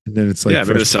 Okay. And then it's like, yeah,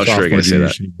 maybe the South Shore gonna say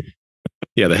that.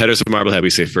 Yeah, the headers of Marblehead, we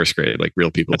say first grade, like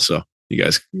real people. So you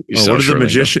guys, what did the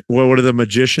magician? What did the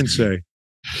magician say?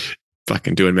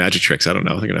 Fucking doing magic tricks. I don't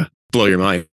know. They're gonna blow your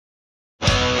mind.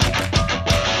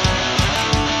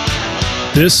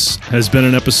 This has been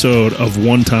an episode of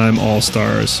One Time All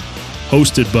Stars,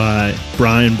 hosted by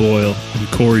Brian Boyle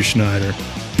and Corey Schneider,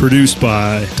 produced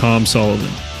by Tom Sullivan.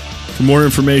 For more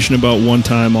information about One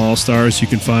Time All Stars, you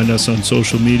can find us on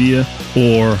social media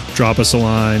or drop us a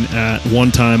line at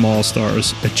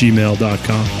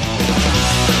onetimeallstars@gmail.com.